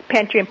go to the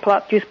pantry and pull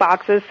out juice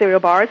boxes, cereal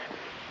bars.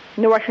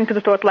 No rushing to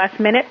the store at the last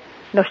minute.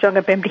 No showing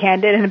up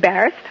empty-handed and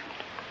embarrassed.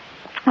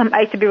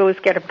 I used to be really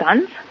scared of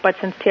guns, but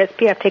since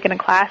TSP I've taken a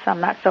class, I'm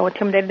not so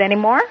intimidated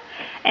anymore.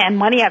 And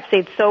money, I've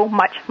saved so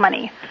much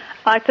money.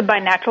 I like to buy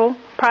natural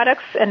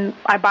products, and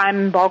I buy them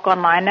in bulk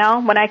online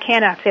now. When I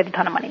can, I've saved a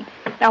ton of money.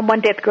 Now,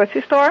 one day at the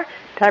grocery store,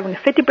 they're having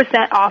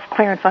 50% off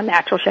clearance on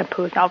natural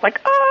shampoos, and I was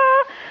like,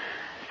 ah!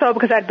 So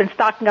because I'd been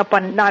stocking up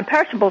on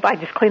non-perishables, I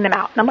just cleaned them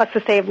out. And I must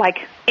have saved like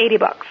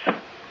 $80.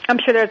 I'm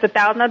sure there's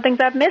 1,000 other things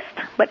I've missed.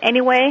 But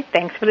anyway,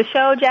 thanks for the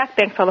show, Jack.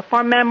 Thanks to all the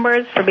forum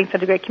members for being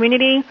such a great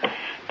community.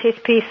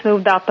 TSP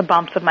smoothed out the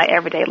bumps of my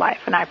everyday life,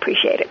 and I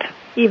appreciate it.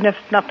 Even if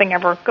nothing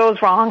ever goes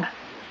wrong,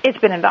 it's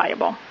been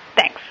invaluable.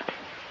 Thanks.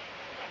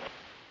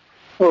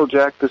 Hello,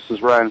 Jack. This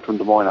is Ryan from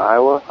Des Moines,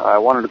 Iowa. I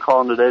wanted to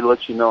call in today to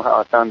let you know how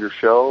I found your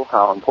show,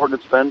 how important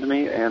it's been to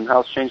me, and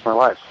how it's changed my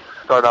life.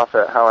 Start off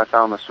at how I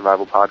found the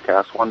Survival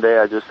Podcast. One day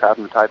I just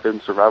happened to type in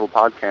Survival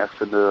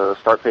Podcast into the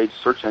start page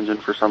search engine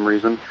for some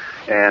reason,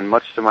 and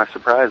much to my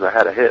surprise, I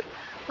had a hit.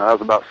 Now, that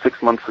was about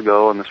 6 months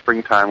ago in the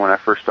springtime when I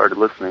first started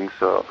listening,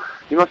 so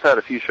you must have had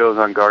a few shows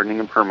on gardening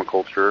and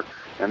permaculture,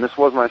 and this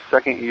was my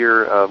second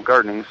year of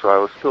gardening, so I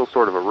was still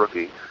sort of a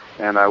rookie,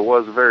 and I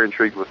was very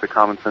intrigued with the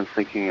common sense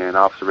thinking and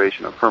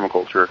observation of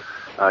permaculture.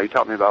 You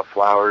taught me about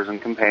flowers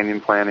and companion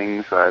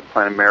plantings. I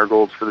planted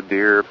marigolds for the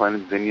deer,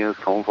 planted zinnias,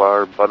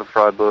 coneflower,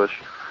 butterfly bush,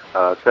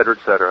 et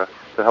cetera,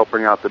 to help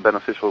bring out the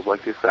beneficials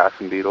like the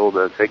assassin beetle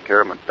to take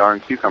care of my darn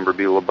cucumber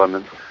beetle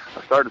abundance.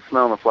 I started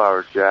smelling the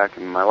flowers, Jack,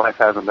 and my life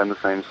hasn't been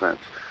the same since.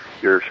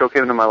 Your show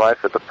came into my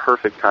life at the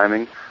perfect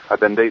timing. I've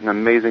been dating an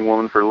amazing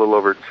woman for a little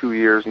over 2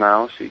 years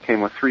now. She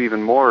came with 3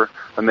 even more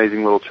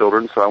amazing little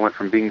children, so I went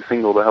from being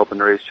single to helping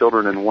raise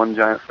children in one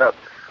giant step.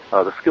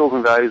 The skills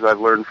and values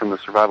I've learned from the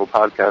Survival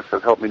Podcast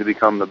have helped me to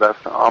become the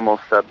best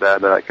almost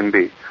stepdad that I can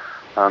be.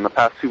 In the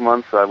past 2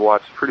 months, I've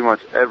watched pretty much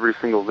every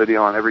single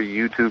video on every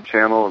YouTube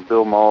channel of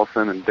Bill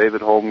Mollison and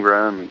David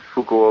Holmgren and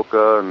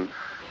Fukuoka and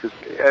just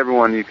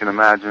everyone you can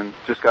imagine.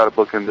 Just got a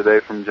book in today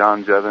from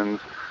John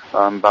Jevons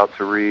I'm about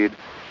to read.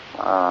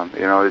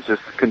 It's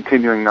just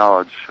continuing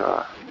knowledge.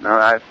 Now,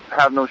 I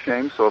have no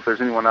shame, so if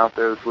there's anyone out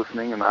there that's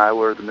listening in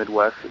Iowa or the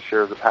Midwest that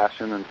shares a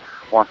passion and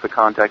wants to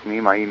contact me,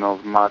 my email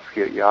is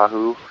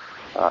motsky@yahoo,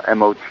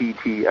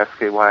 MOTTSKY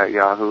at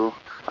Yahoo.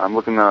 I'm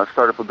looking to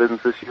start up a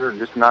business this year and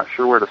just not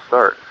sure where to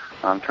start.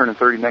 I'm turning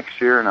 30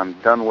 next year, and I'm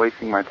done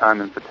wasting my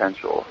time and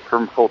potential.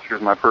 Permaculture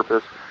is my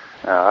purpose.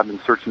 I've been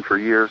searching for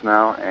years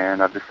now,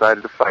 and I've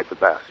decided to fight the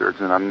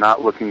bastards, and I'm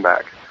not looking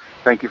back.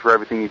 Thank you for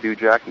everything you do,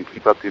 Jack, and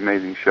keep up the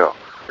amazing show.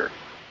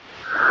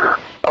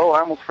 Oh, I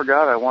almost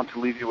forgot. I want to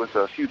leave you with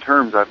a few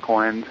terms I've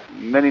coined.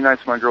 Many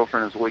nights my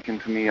girlfriend has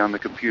awakened to me on the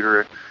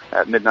computer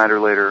at midnight or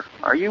later.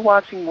 Are you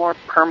watching more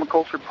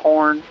permaculture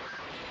porn?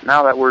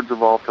 Now that word's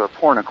evolved to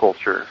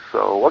porniculture.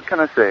 So what can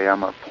I say?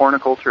 I'm a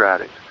porniculture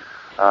addict.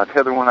 The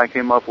other one I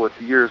came up with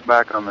years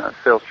back on the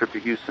sales trip to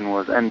Houston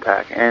was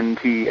NTAC,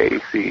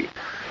 N-T-A-C.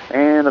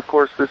 And, of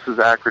course, this is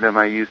the acronym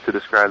I use to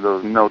describe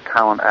those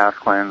no-talent ass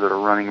clans that are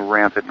running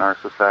rampant in our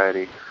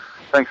society.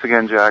 Thanks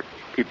again, Jack.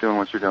 Keep doing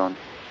what you're doing.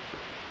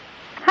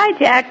 Hi,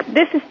 Jack.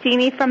 This is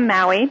Jeannie from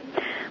Maui.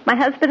 My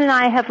husband and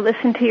I have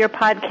listened to your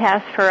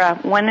podcast for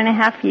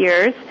 1.5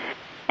 years,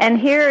 and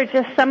here are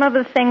just some of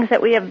the things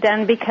that we have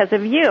done because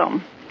of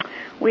you.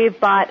 We've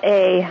bought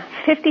a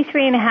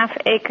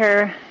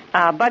 53.5-acre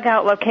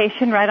bug-out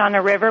location right on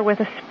the river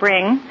with a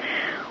spring.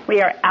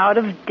 We are out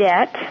of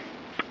debt.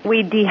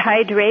 We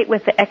dehydrate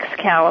with the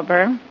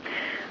Excalibur.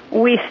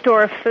 We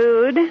store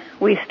food.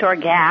 We store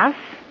gas.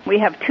 We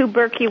have 2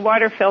 Berkey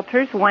water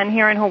filters, one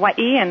here in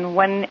Hawaii and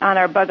one on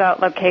our bug-out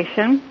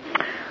location.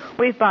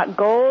 We've bought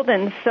gold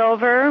and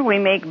silver. We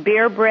make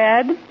beer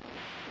bread.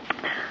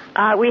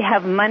 We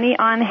have money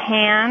on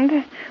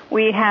hand.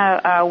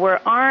 We're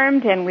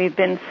armed and we've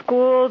been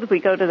schooled. We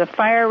go to the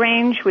fire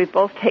range. We've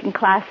both taken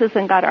classes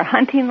and got our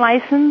hunting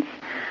license.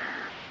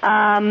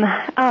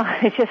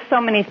 It's just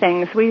so many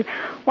things. We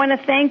want to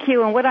thank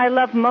you, and what I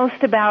love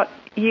most about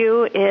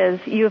you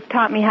is you've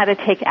taught me how to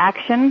take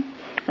action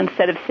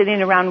instead of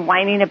sitting around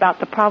whining about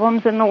the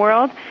problems in the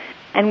world,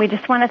 and we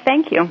just want to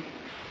thank you.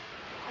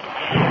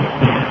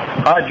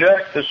 Hi,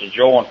 Jack. This is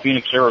Joe in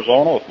Phoenix,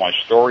 Arizona, with my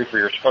story for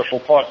your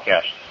special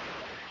podcast.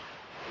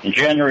 In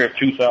January of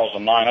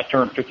 2009, I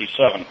turned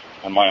 57,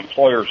 and my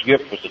employer's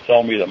gift was to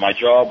tell me that my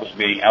job was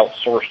being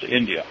outsourced to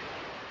India.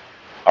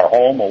 Our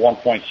home, a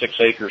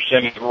 1.6-acre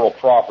semi-rural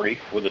property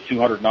with a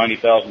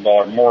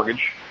 $290,000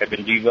 mortgage, had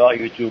been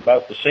devalued to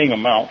about the same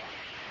amount,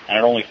 and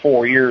at only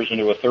 4 years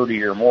into a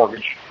 30-year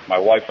mortgage, my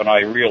wife and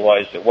I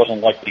realized it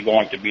wasn't likely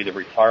going to be the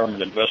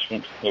retirement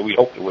investment that we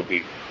hoped it would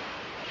be.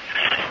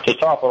 To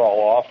top it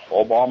all off,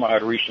 Obama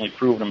had recently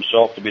proven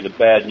himself to be the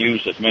bad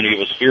news that many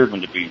of us feared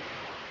him to be.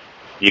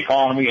 The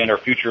economy and our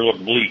future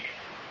looked bleak.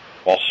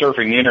 While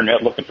surfing the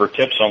internet looking for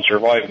tips on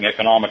surviving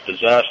economic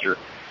disaster,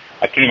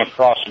 I came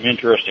across some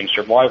interesting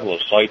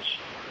survivalist sites,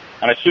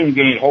 and I soon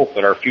gained hope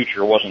that our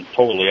future wasn't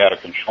totally out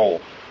of control.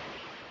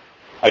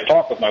 I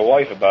talked with my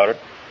wife about it,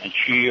 and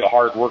she, a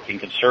hard-working,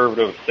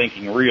 conservative,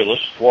 thinking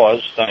realist,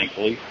 was,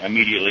 thankfully,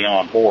 immediately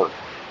on board.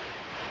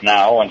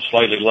 Now, in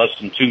slightly less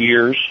than 2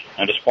 years,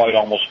 and despite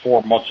almost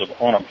 4 months of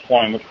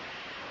unemployment,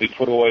 we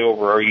put away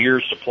over a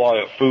year's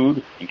supply of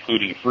food,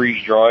 including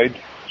freeze-dried,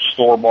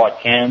 store-bought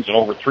cans, and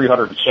over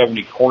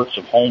 370 quarts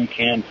of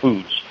home-canned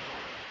foods.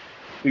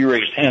 We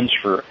raised hens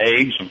for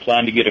eggs and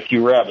plan to get a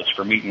few rabbits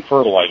for meat and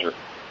fertilizer.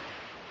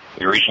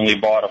 We recently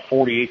bought a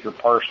 40-acre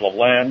parcel of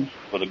land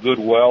with a good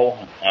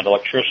well and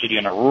electricity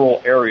in a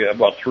rural area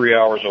about 3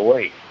 hours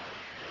away.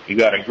 We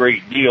got a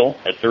great deal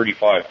at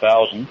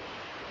 $35,000,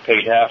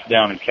 paid half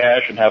down in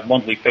cash, and have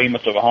monthly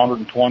payments of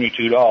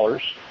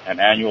 $122 and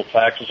annual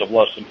taxes of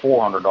less than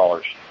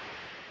 $400.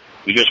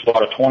 We just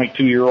bought a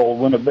 22-year-old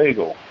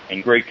Winnebago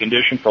in great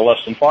condition for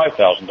less than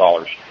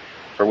 $5,000,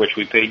 for which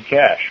we paid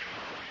cash.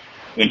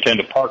 We intend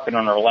to park it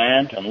on our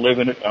land and live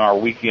in it on our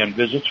weekend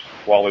visits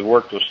while we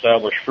work to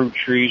establish fruit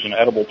trees and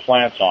edible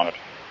plants on it.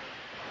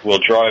 We'll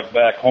drive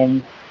back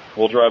and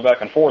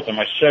forth in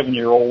my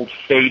 7-year-old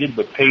faded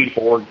but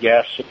paid-for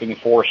gas-sipping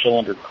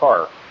 4-cylinder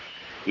car.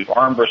 We've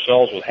armed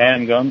ourselves with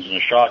handguns and a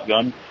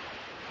shotgun and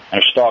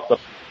have stocked up.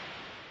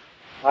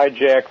 Hi,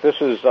 Jack.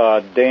 This is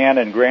Dan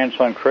and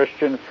grandson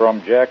Christian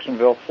from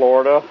Jacksonville,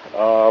 Florida.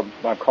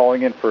 I'm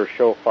calling in for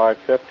show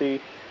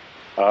 550.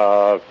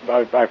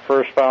 I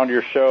first found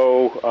your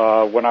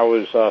show when I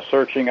was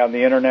searching on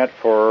the Internet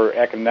for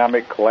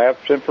economic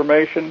collapse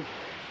information,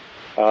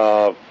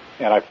 and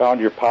I found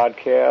your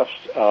podcast.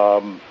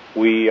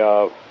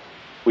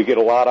 We get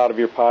a lot out of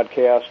your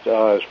podcast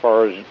as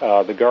far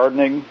as the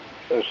gardening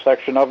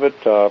section of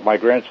it. My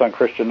grandson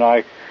Christian and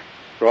I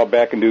go out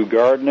back and do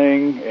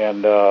gardening,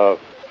 and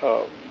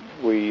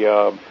we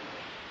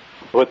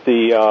put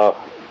the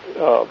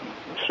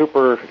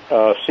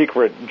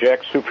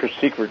Jack's Super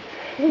Secret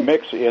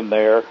mix in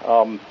there.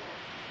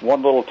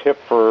 One little tip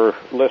for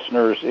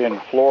listeners in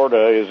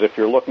Florida is if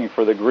you're looking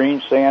for the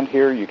green sand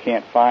here, you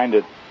can't find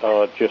it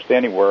just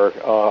anywhere.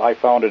 I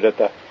found it at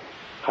the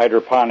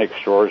hydroponic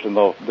stores, and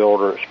they'll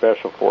order it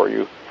special for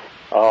you.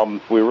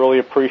 We really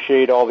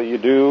appreciate all that you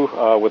do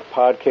with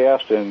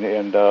podcast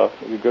and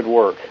your good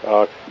work.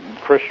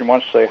 Christian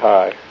wants to say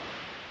hi.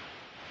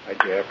 Hi,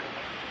 Jack.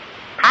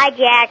 Hi,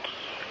 Jack.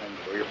 I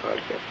enjoy your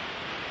podcast.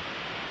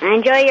 I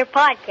enjoy your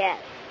podcast.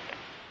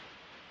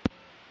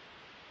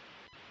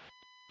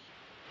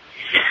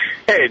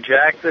 Hey,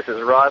 Jack, this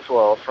is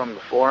Roswell from the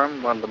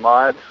forum, one of the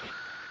mods.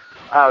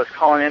 I was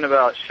calling in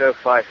about show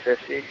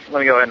 550. Let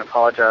me go ahead and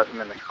apologize. I'm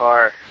in the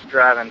car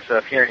driving, so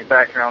if you hear any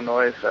background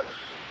noise, that's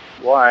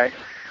why. I'm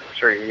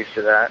sure you're used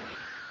to that.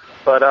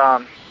 But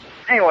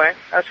anyway,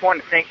 I just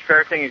wanted to thank you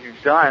for everything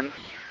you've done.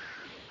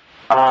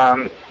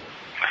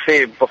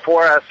 See,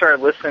 before I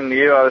started listening to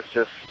you, I was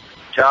just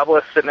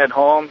jobless, sitting at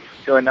home,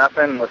 doing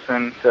nothing,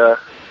 listening to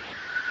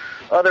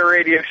other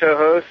radio show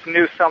hosts,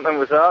 knew something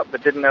was up,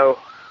 but didn't know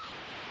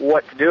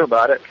what to do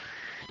about it.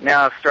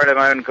 Now I've started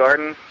my own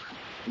garden,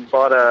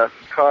 bought a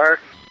car,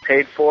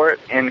 paid for it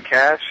in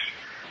cash,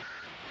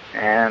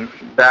 and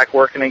back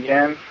working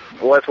again.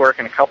 Was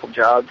working a couple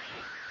jobs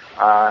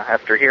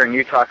after hearing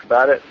you talk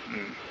about it,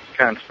 and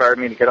kind of inspired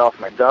me to get off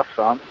my duff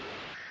some.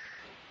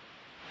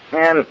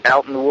 And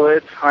out in the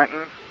woods,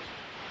 hunting,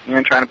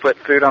 trying to put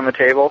food on the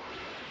table,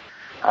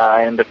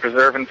 into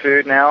preserving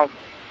food now.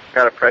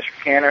 Got a pressure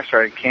canner,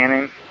 started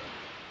canning.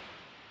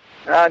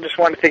 I just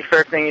wanted to thank you for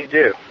everything you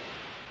do.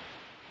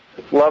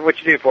 Love what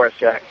you do for us,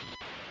 Jack.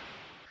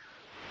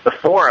 The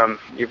forum,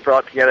 you've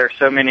brought together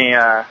so many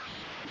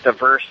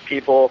diverse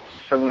people,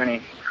 so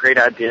many great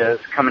ideas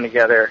coming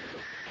together,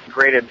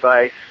 great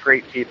advice,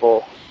 great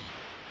people.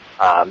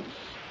 I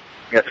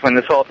guess when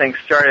this whole thing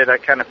started, I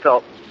kind of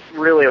felt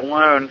really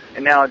alone,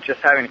 and now just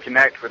having to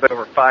connect with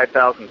over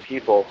 5,000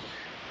 people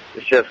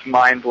is just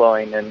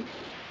mind-blowing. And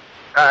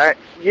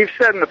you've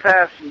said in the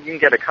past you can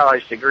get a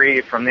college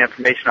degree from the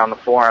information on the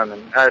forum,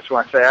 and I just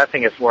want to say I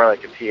think it's more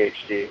like a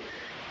PhD.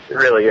 It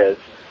really is.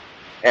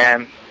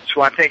 And just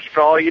want to thank you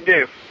for all you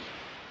do.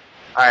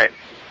 All right.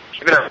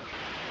 Keep it up.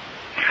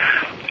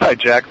 Hi,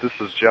 Jack. This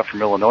is Jeff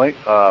from Illinois.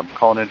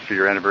 Calling in for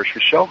your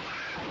anniversary show.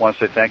 I want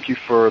to say thank you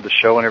for the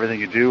show and everything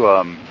you do.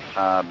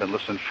 I've been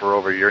listening for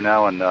over a year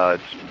now, and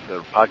it's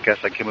the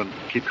podcast I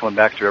keep coming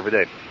back to every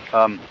day.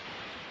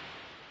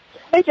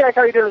 Hey, Jack.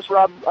 How are you doing? It's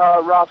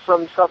Rob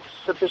from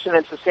Self-Sufficient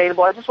and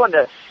Sustainable. I just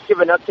wanted to give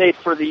an update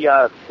for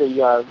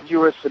the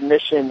viewer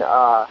submission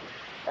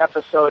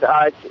episode.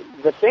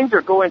 The things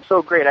are going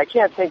so great. I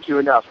can't thank you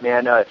enough,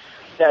 man. That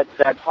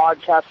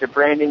podcast, the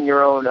branding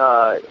your own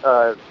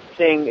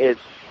thing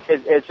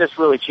it's just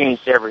really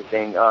changed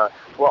everything.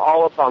 We're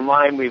all up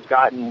online. We've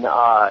gotten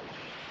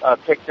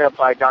picked up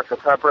by Dr.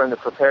 Pepper and the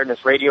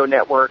Preparedness Radio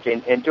Network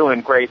and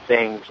doing great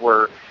things.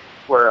 We're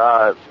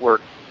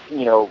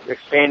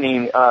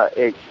expanding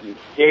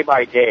day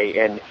by day,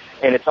 and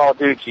it's all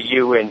due to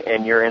you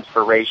and your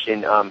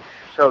inspiration.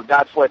 So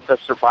that's what the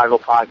Survival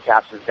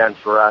Podcast has done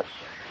for us.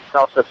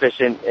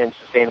 Self-Sufficient and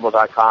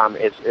Sustainable.com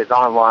is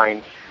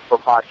online for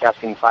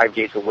podcasting 5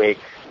 days a week,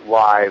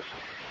 live,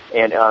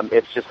 and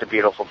it's just a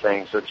beautiful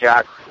thing. So,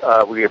 Jack,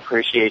 we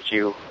appreciate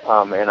you,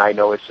 and I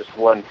know it's just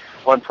one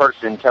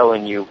person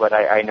telling you, but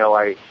I know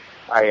I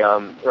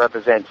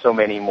represent so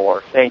many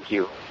more. Thank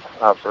you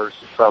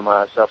from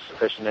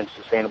Self-Sufficient and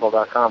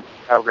Sustainable.com.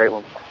 Have a great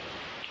one.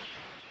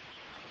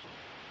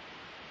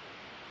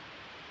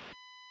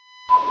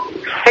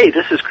 Hey,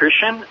 this is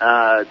Christian.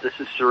 This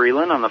is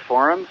Cyrilin on the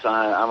forums.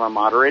 I'm a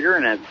moderator,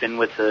 and I've been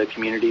with the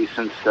community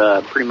since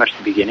pretty much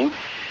the beginning.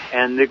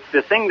 And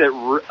the thing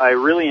that I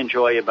really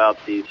enjoy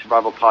about the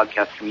survival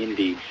podcast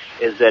community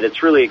is that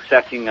it's really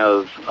accepting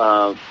of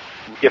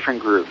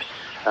different groups.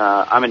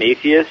 I'm an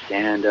atheist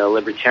and a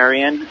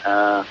libertarian.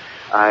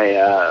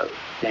 I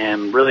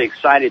am really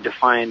excited to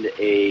find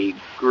a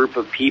group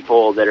of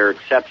people that are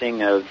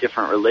accepting of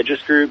different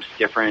religious groups,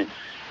 different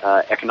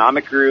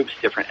economic groups,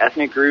 different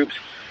ethnic groups,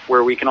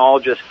 where we can all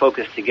just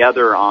focus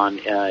together on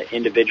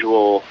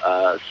individual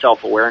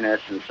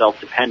self-awareness and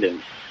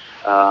self-dependence.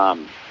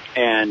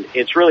 And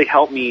it's really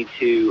helped me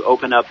to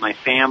open up my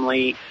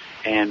family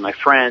and my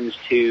friends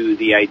to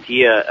the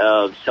idea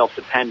of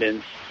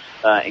self-dependence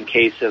in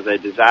case of a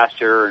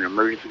disaster or an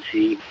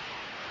emergency,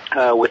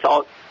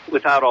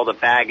 without all the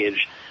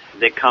baggage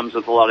that comes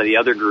with a lot of the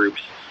other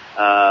groups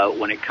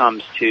when it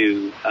comes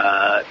to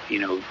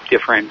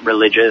different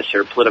religious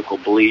or political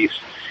beliefs.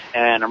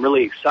 And I'm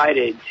really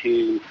excited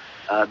to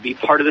be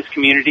part of this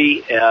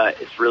community.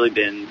 It's really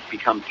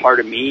become part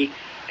of me,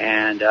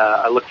 and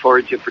I look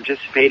forward to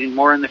participating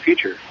more in the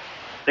future.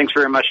 Thanks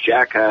very much,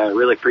 Jack. I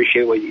really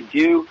appreciate what you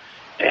do,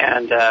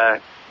 and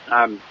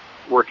I'm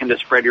working to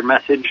spread your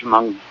message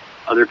among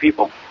other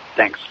people.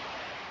 Thanks.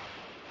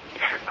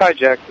 Hi,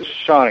 Jack. This is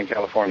Sean in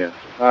California.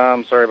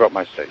 I'm sorry about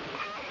my state.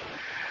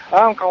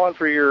 I'm calling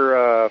for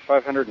your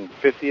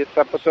 550th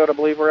episode, I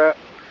believe we're at.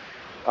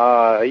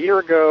 A year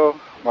ago,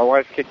 my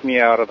wife kicked me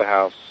out of the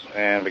house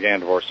and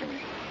began divorcing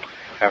me.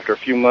 After a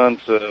few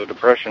months of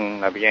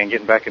depression, I began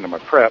getting back into my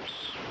preps,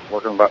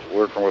 working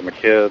with my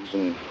kids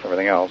and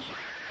everything else.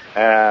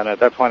 And at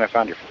that point, I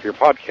found your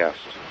podcast.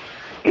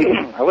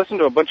 I listened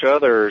to a bunch of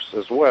others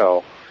as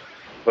well,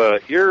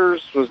 but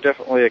yours was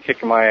definitely a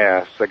kick in my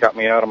ass that got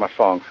me out of my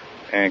funk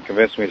and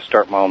convinced me to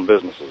start my own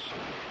businesses.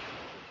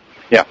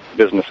 Yeah,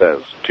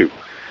 businesses, too.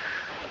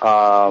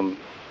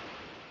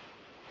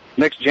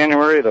 Next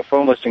January, the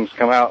phone listings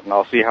come out, and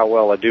I'll see how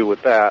well I do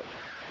with that.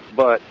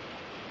 But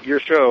your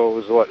show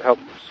is what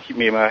helps keep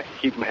my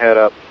head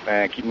up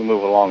and keep me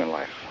moving along in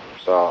life.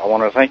 So I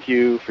want to thank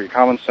you for your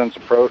common sense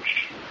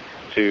approach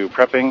to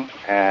prepping,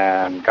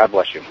 and God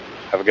bless you.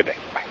 Have a good day.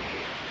 Bye.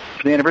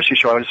 For the anniversary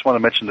show, I just want to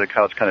mention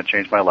how it's kind of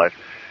changed my life.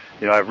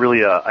 I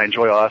really I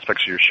enjoy all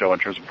aspects of your show in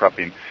terms of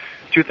prepping.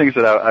 Two things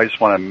that I just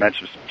want to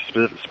mention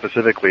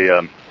specifically.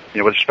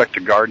 With respect to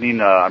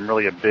gardening, I'm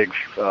really a big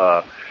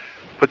I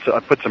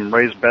put some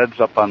raised beds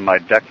up on my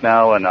deck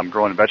now, and I'm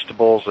growing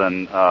vegetables,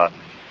 and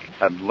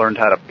I've learned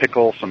how to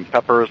pickle some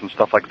peppers and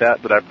stuff like that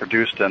I've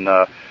produced, and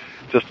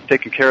just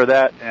taking care of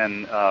that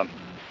and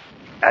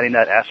adding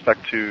that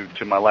aspect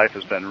to my life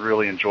has been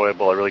really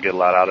enjoyable. I really get a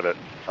lot out of it.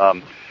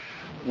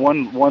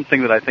 One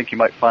thing that I think you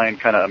might find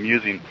kind of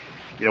amusing,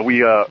 we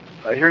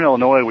here in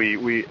Illinois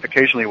we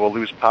occasionally will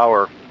lose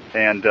power,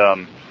 and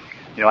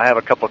I have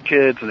a couple of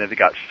kids, and they've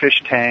got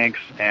fish tanks,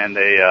 and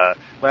they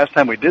last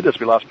time we did this,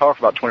 we lost power for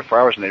about 24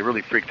 hours, and they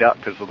really freaked out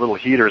because the little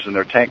heaters in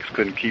their tanks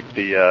couldn't keep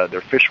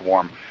their fish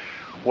warm.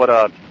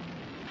 I'm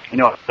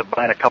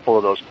buying a couple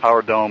of those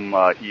Power Dome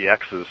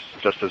EXs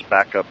just as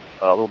backup,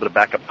 a little bit of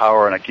backup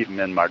power, and I keep them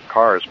in my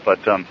cars. But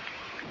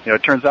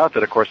it turns out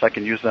that, of course, I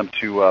can use them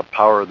to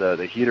power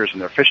the heaters in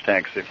their fish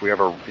tanks if we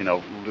ever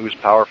lose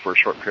power for a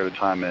short period of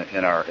time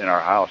in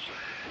our house.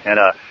 And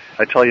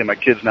I tell you, my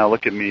kids now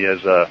look at me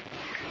as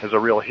a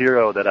real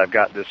hero that I've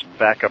got this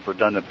backup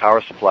redundant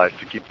power supplies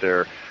to keep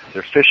their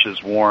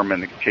fishes warm in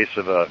the case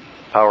of a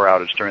power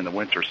outage during the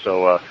winter.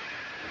 So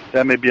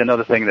that may be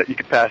another thing that you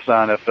could pass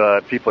on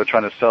if people are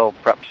trying to sell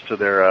preps to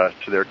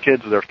their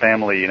kids or their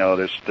family.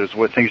 There's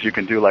things you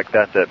can do like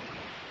that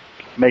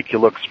make you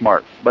look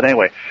smart. But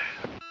anyway,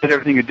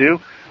 everything you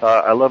do,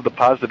 I love the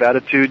positive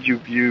attitude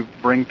you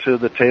bring to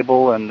the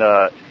table, and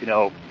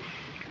the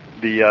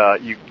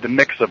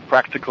mix of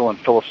practical and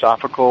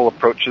philosophical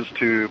approaches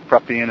to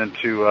prepping and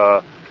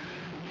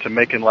to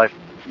making life,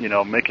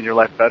 making your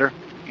life better.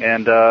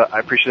 And I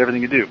appreciate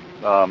everything you do.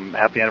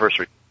 Happy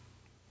anniversary.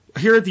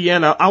 Here at the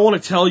end, I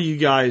want to tell you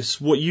guys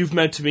what you've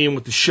meant to me and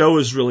what the show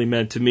has really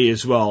meant to me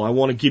as well. I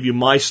want to give you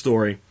my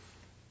story.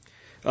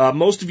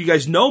 Most of you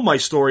guys know my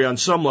story on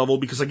some level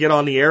because I get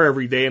on the air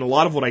every day, and a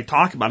lot of what I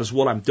talk about is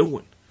what I'm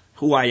doing,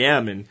 who I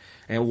am, and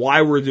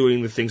why we're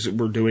doing the things that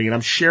we're doing. And I'm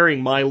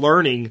sharing my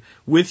learning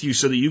with you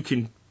so that you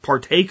can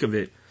partake of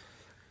it.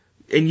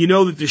 And you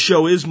know that the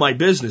show is my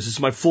business. It's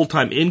my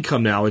full-time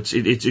income now.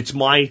 It's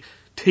my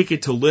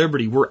ticket to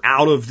liberty. We're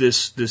out of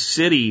this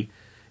city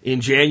in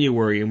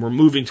January, and we're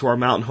moving to our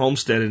mountain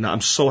homestead, and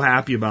I'm so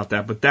happy about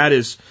that. But that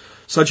is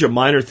such a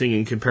minor thing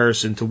in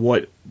comparison to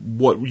what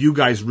you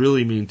guys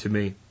really mean to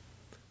me.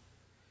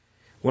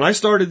 When I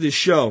started this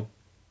show,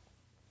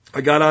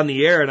 I got on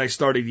the air and I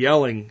started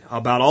yelling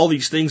about all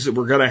these things that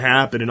were going to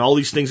happen and all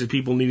these things that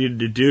people needed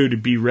to do to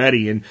be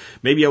ready. And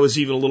maybe I was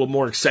even a little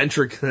more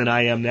eccentric than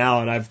I am now,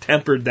 and I've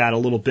tempered that a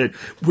little bit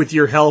with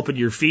your help and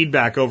your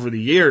feedback over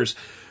the years.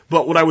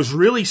 But what I was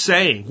really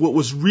saying, what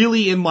was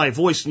really in my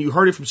voice, and you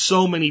heard it from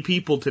so many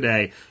people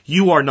today,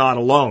 you are not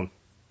alone.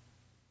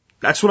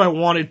 That's what I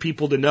wanted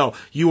people to know.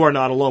 You are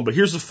not alone. But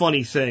here's the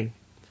funny thing.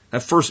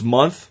 That first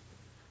month,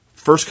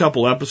 first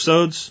couple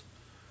episodes,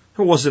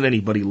 there wasn't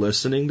anybody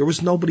listening. There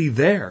was nobody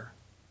there.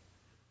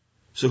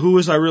 So who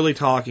was I really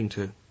talking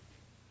to?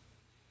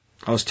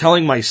 I was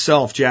telling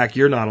myself, Jack,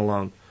 you're not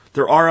alone.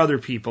 There are other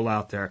people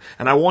out there.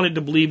 And I wanted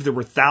to believe there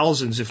were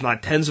thousands, if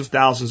not tens of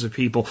thousands of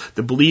people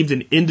that believed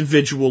in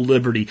individual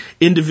liberty,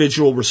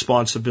 individual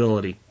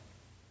responsibility.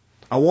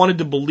 I wanted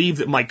to believe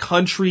that my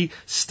country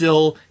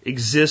still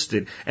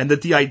existed and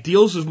that the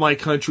ideals of my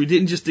country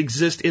didn't just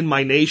exist in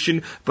my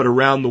nation, but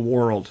around the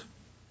world.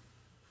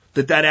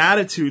 That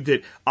attitude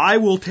that I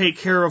will take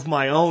care of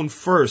my own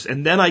first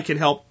and then I can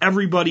help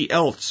everybody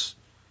else.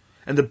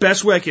 And the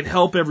best way I can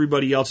help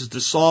everybody else is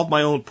to solve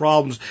my own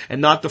problems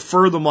and not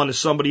defer them onto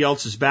somebody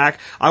else's back.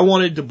 I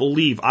wanted to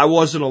believe I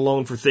wasn't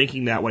alone for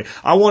thinking that way.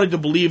 I wanted to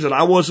believe that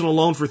I wasn't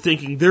alone for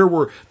thinking there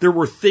were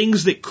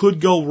things that could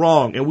go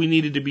wrong and we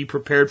needed to be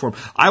prepared for them.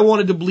 I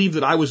wanted to believe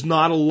that I was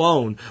not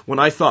alone when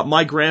I thought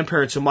my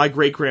grandparents and my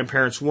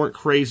great-grandparents weren't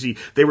crazy.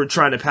 They were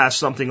trying to pass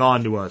something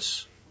on to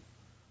us.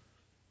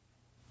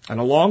 And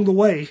along the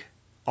way,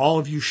 all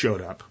of you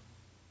showed up.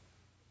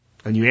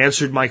 And you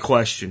answered my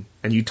question,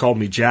 and you told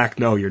me, Jack,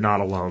 no, you're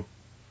not alone.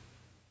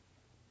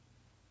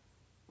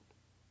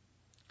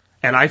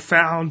 And I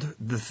found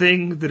the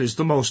thing that is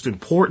the most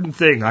important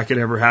thing I could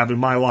ever have in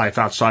my life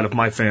outside of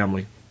my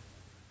family,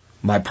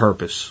 my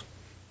purpose.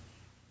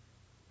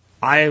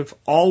 I've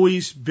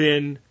always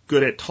been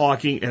good at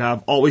talking, and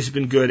I've always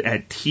been good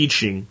at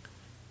teaching.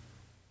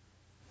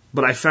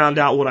 But I found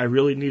out what I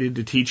really needed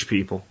to teach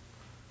people.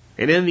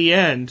 And in the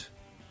end,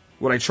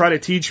 what I try to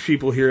teach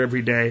people here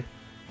every day,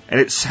 and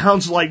it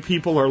sounds like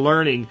people are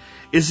learning,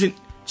 isn't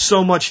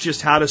so much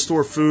just how to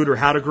store food or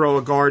how to grow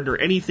a garden or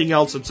anything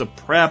else that's a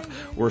prep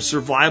or a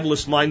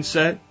survivalist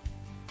mindset.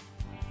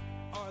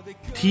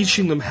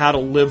 Teaching them how to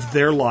live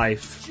their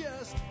life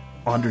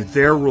under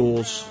their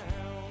rules,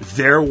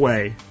 their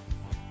way,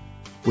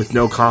 with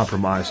no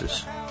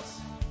compromises.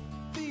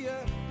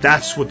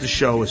 That's what the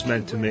show has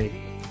meant to me.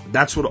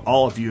 That's what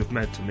all of you have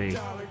meant to me.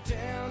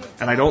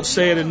 And I don't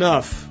say it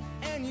enough.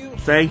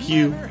 Thank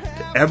you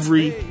to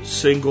every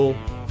single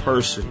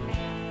person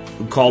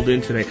who called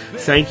in today.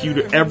 Thank you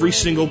to every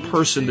single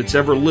person that's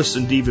ever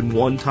listened even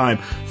one time.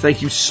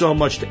 Thank you so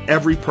much to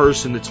every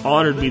person that's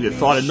honored me, that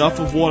thought enough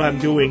of what I'm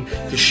doing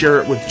to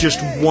share it with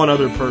just one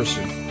other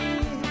person.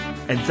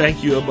 And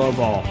thank you above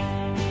all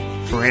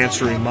for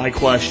answering my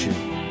question,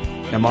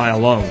 am I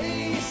alone?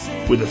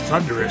 With a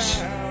thunderous,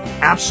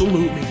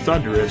 absolutely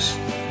thunderous,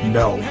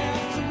 no.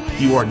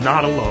 You are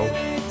not alone.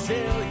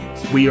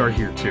 We are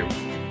here too.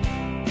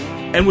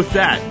 And with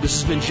that, this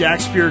has been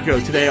Jack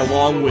Spirko today,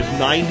 along with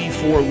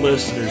 94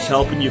 listeners,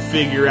 helping you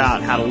figure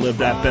out how to live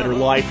that better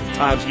life if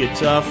times get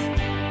tough,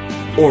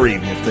 or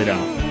even if they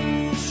don't.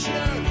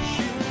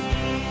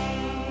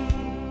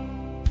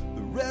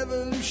 The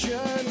revolution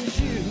is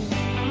you.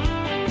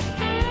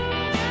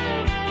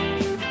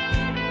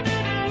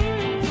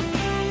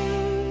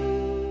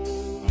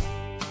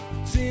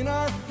 It's in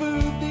our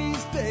food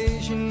these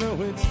days, you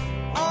know it's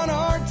on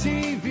our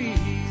TVs.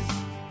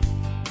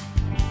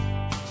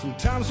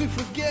 Sometimes we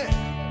forget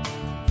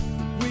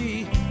that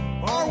we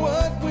are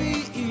what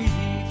we eat.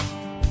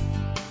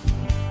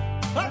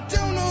 I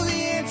don't know the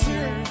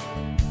answer.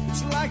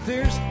 It's like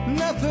there's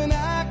nothing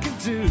I can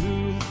do.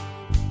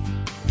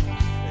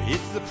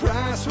 It's the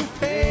price we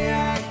pay,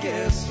 I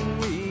guess, when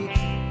we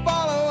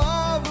follow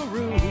all the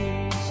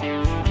rules.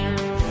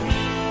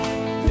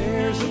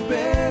 There's a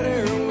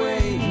better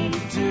way to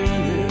do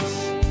this.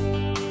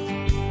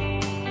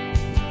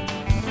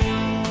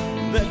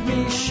 Let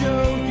me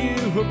show you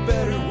a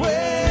better way.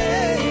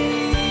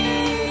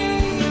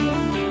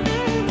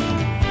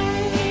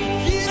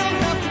 You don't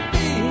have to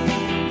be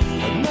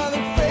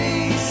another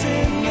face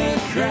in the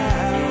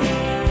crowd.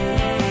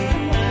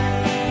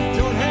 You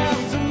don't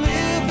have to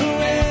live the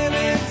way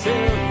they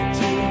tell you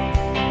to.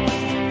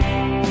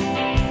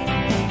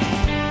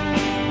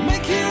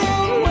 Make your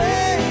own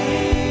way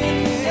and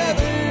the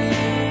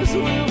others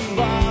will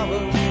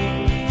follow.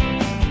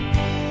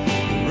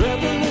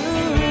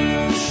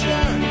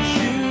 Revolution is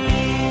you.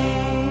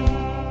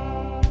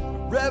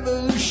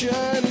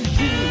 Revolution is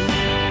you.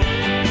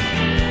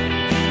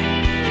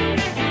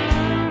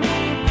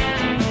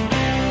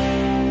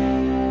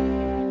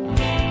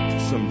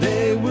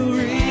 Someday we'll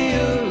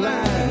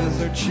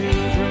realize our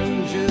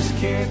children just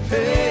can't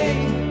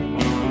pay.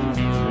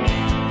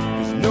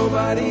 'Cause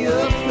nobody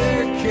up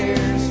there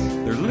cares.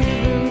 They're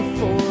living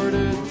for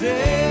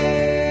today.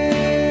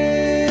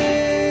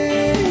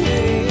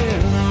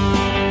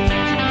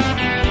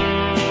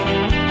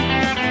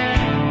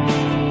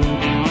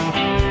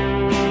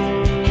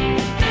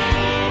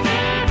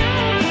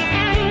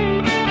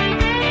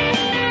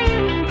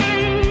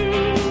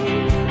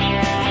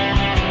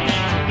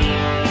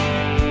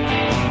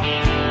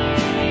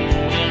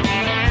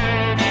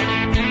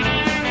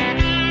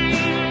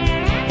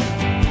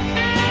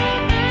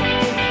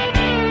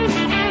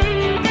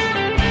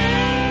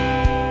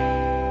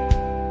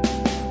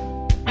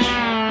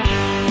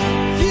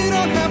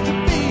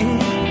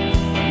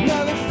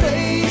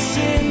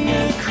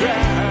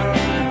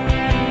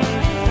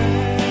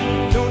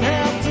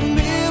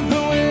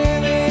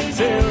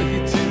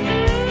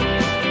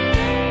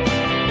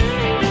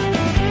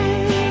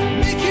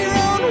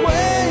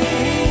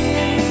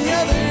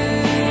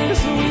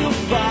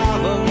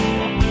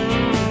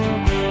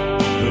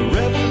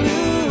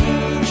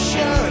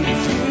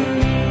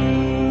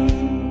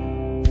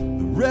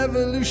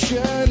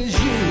 revolution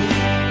is you.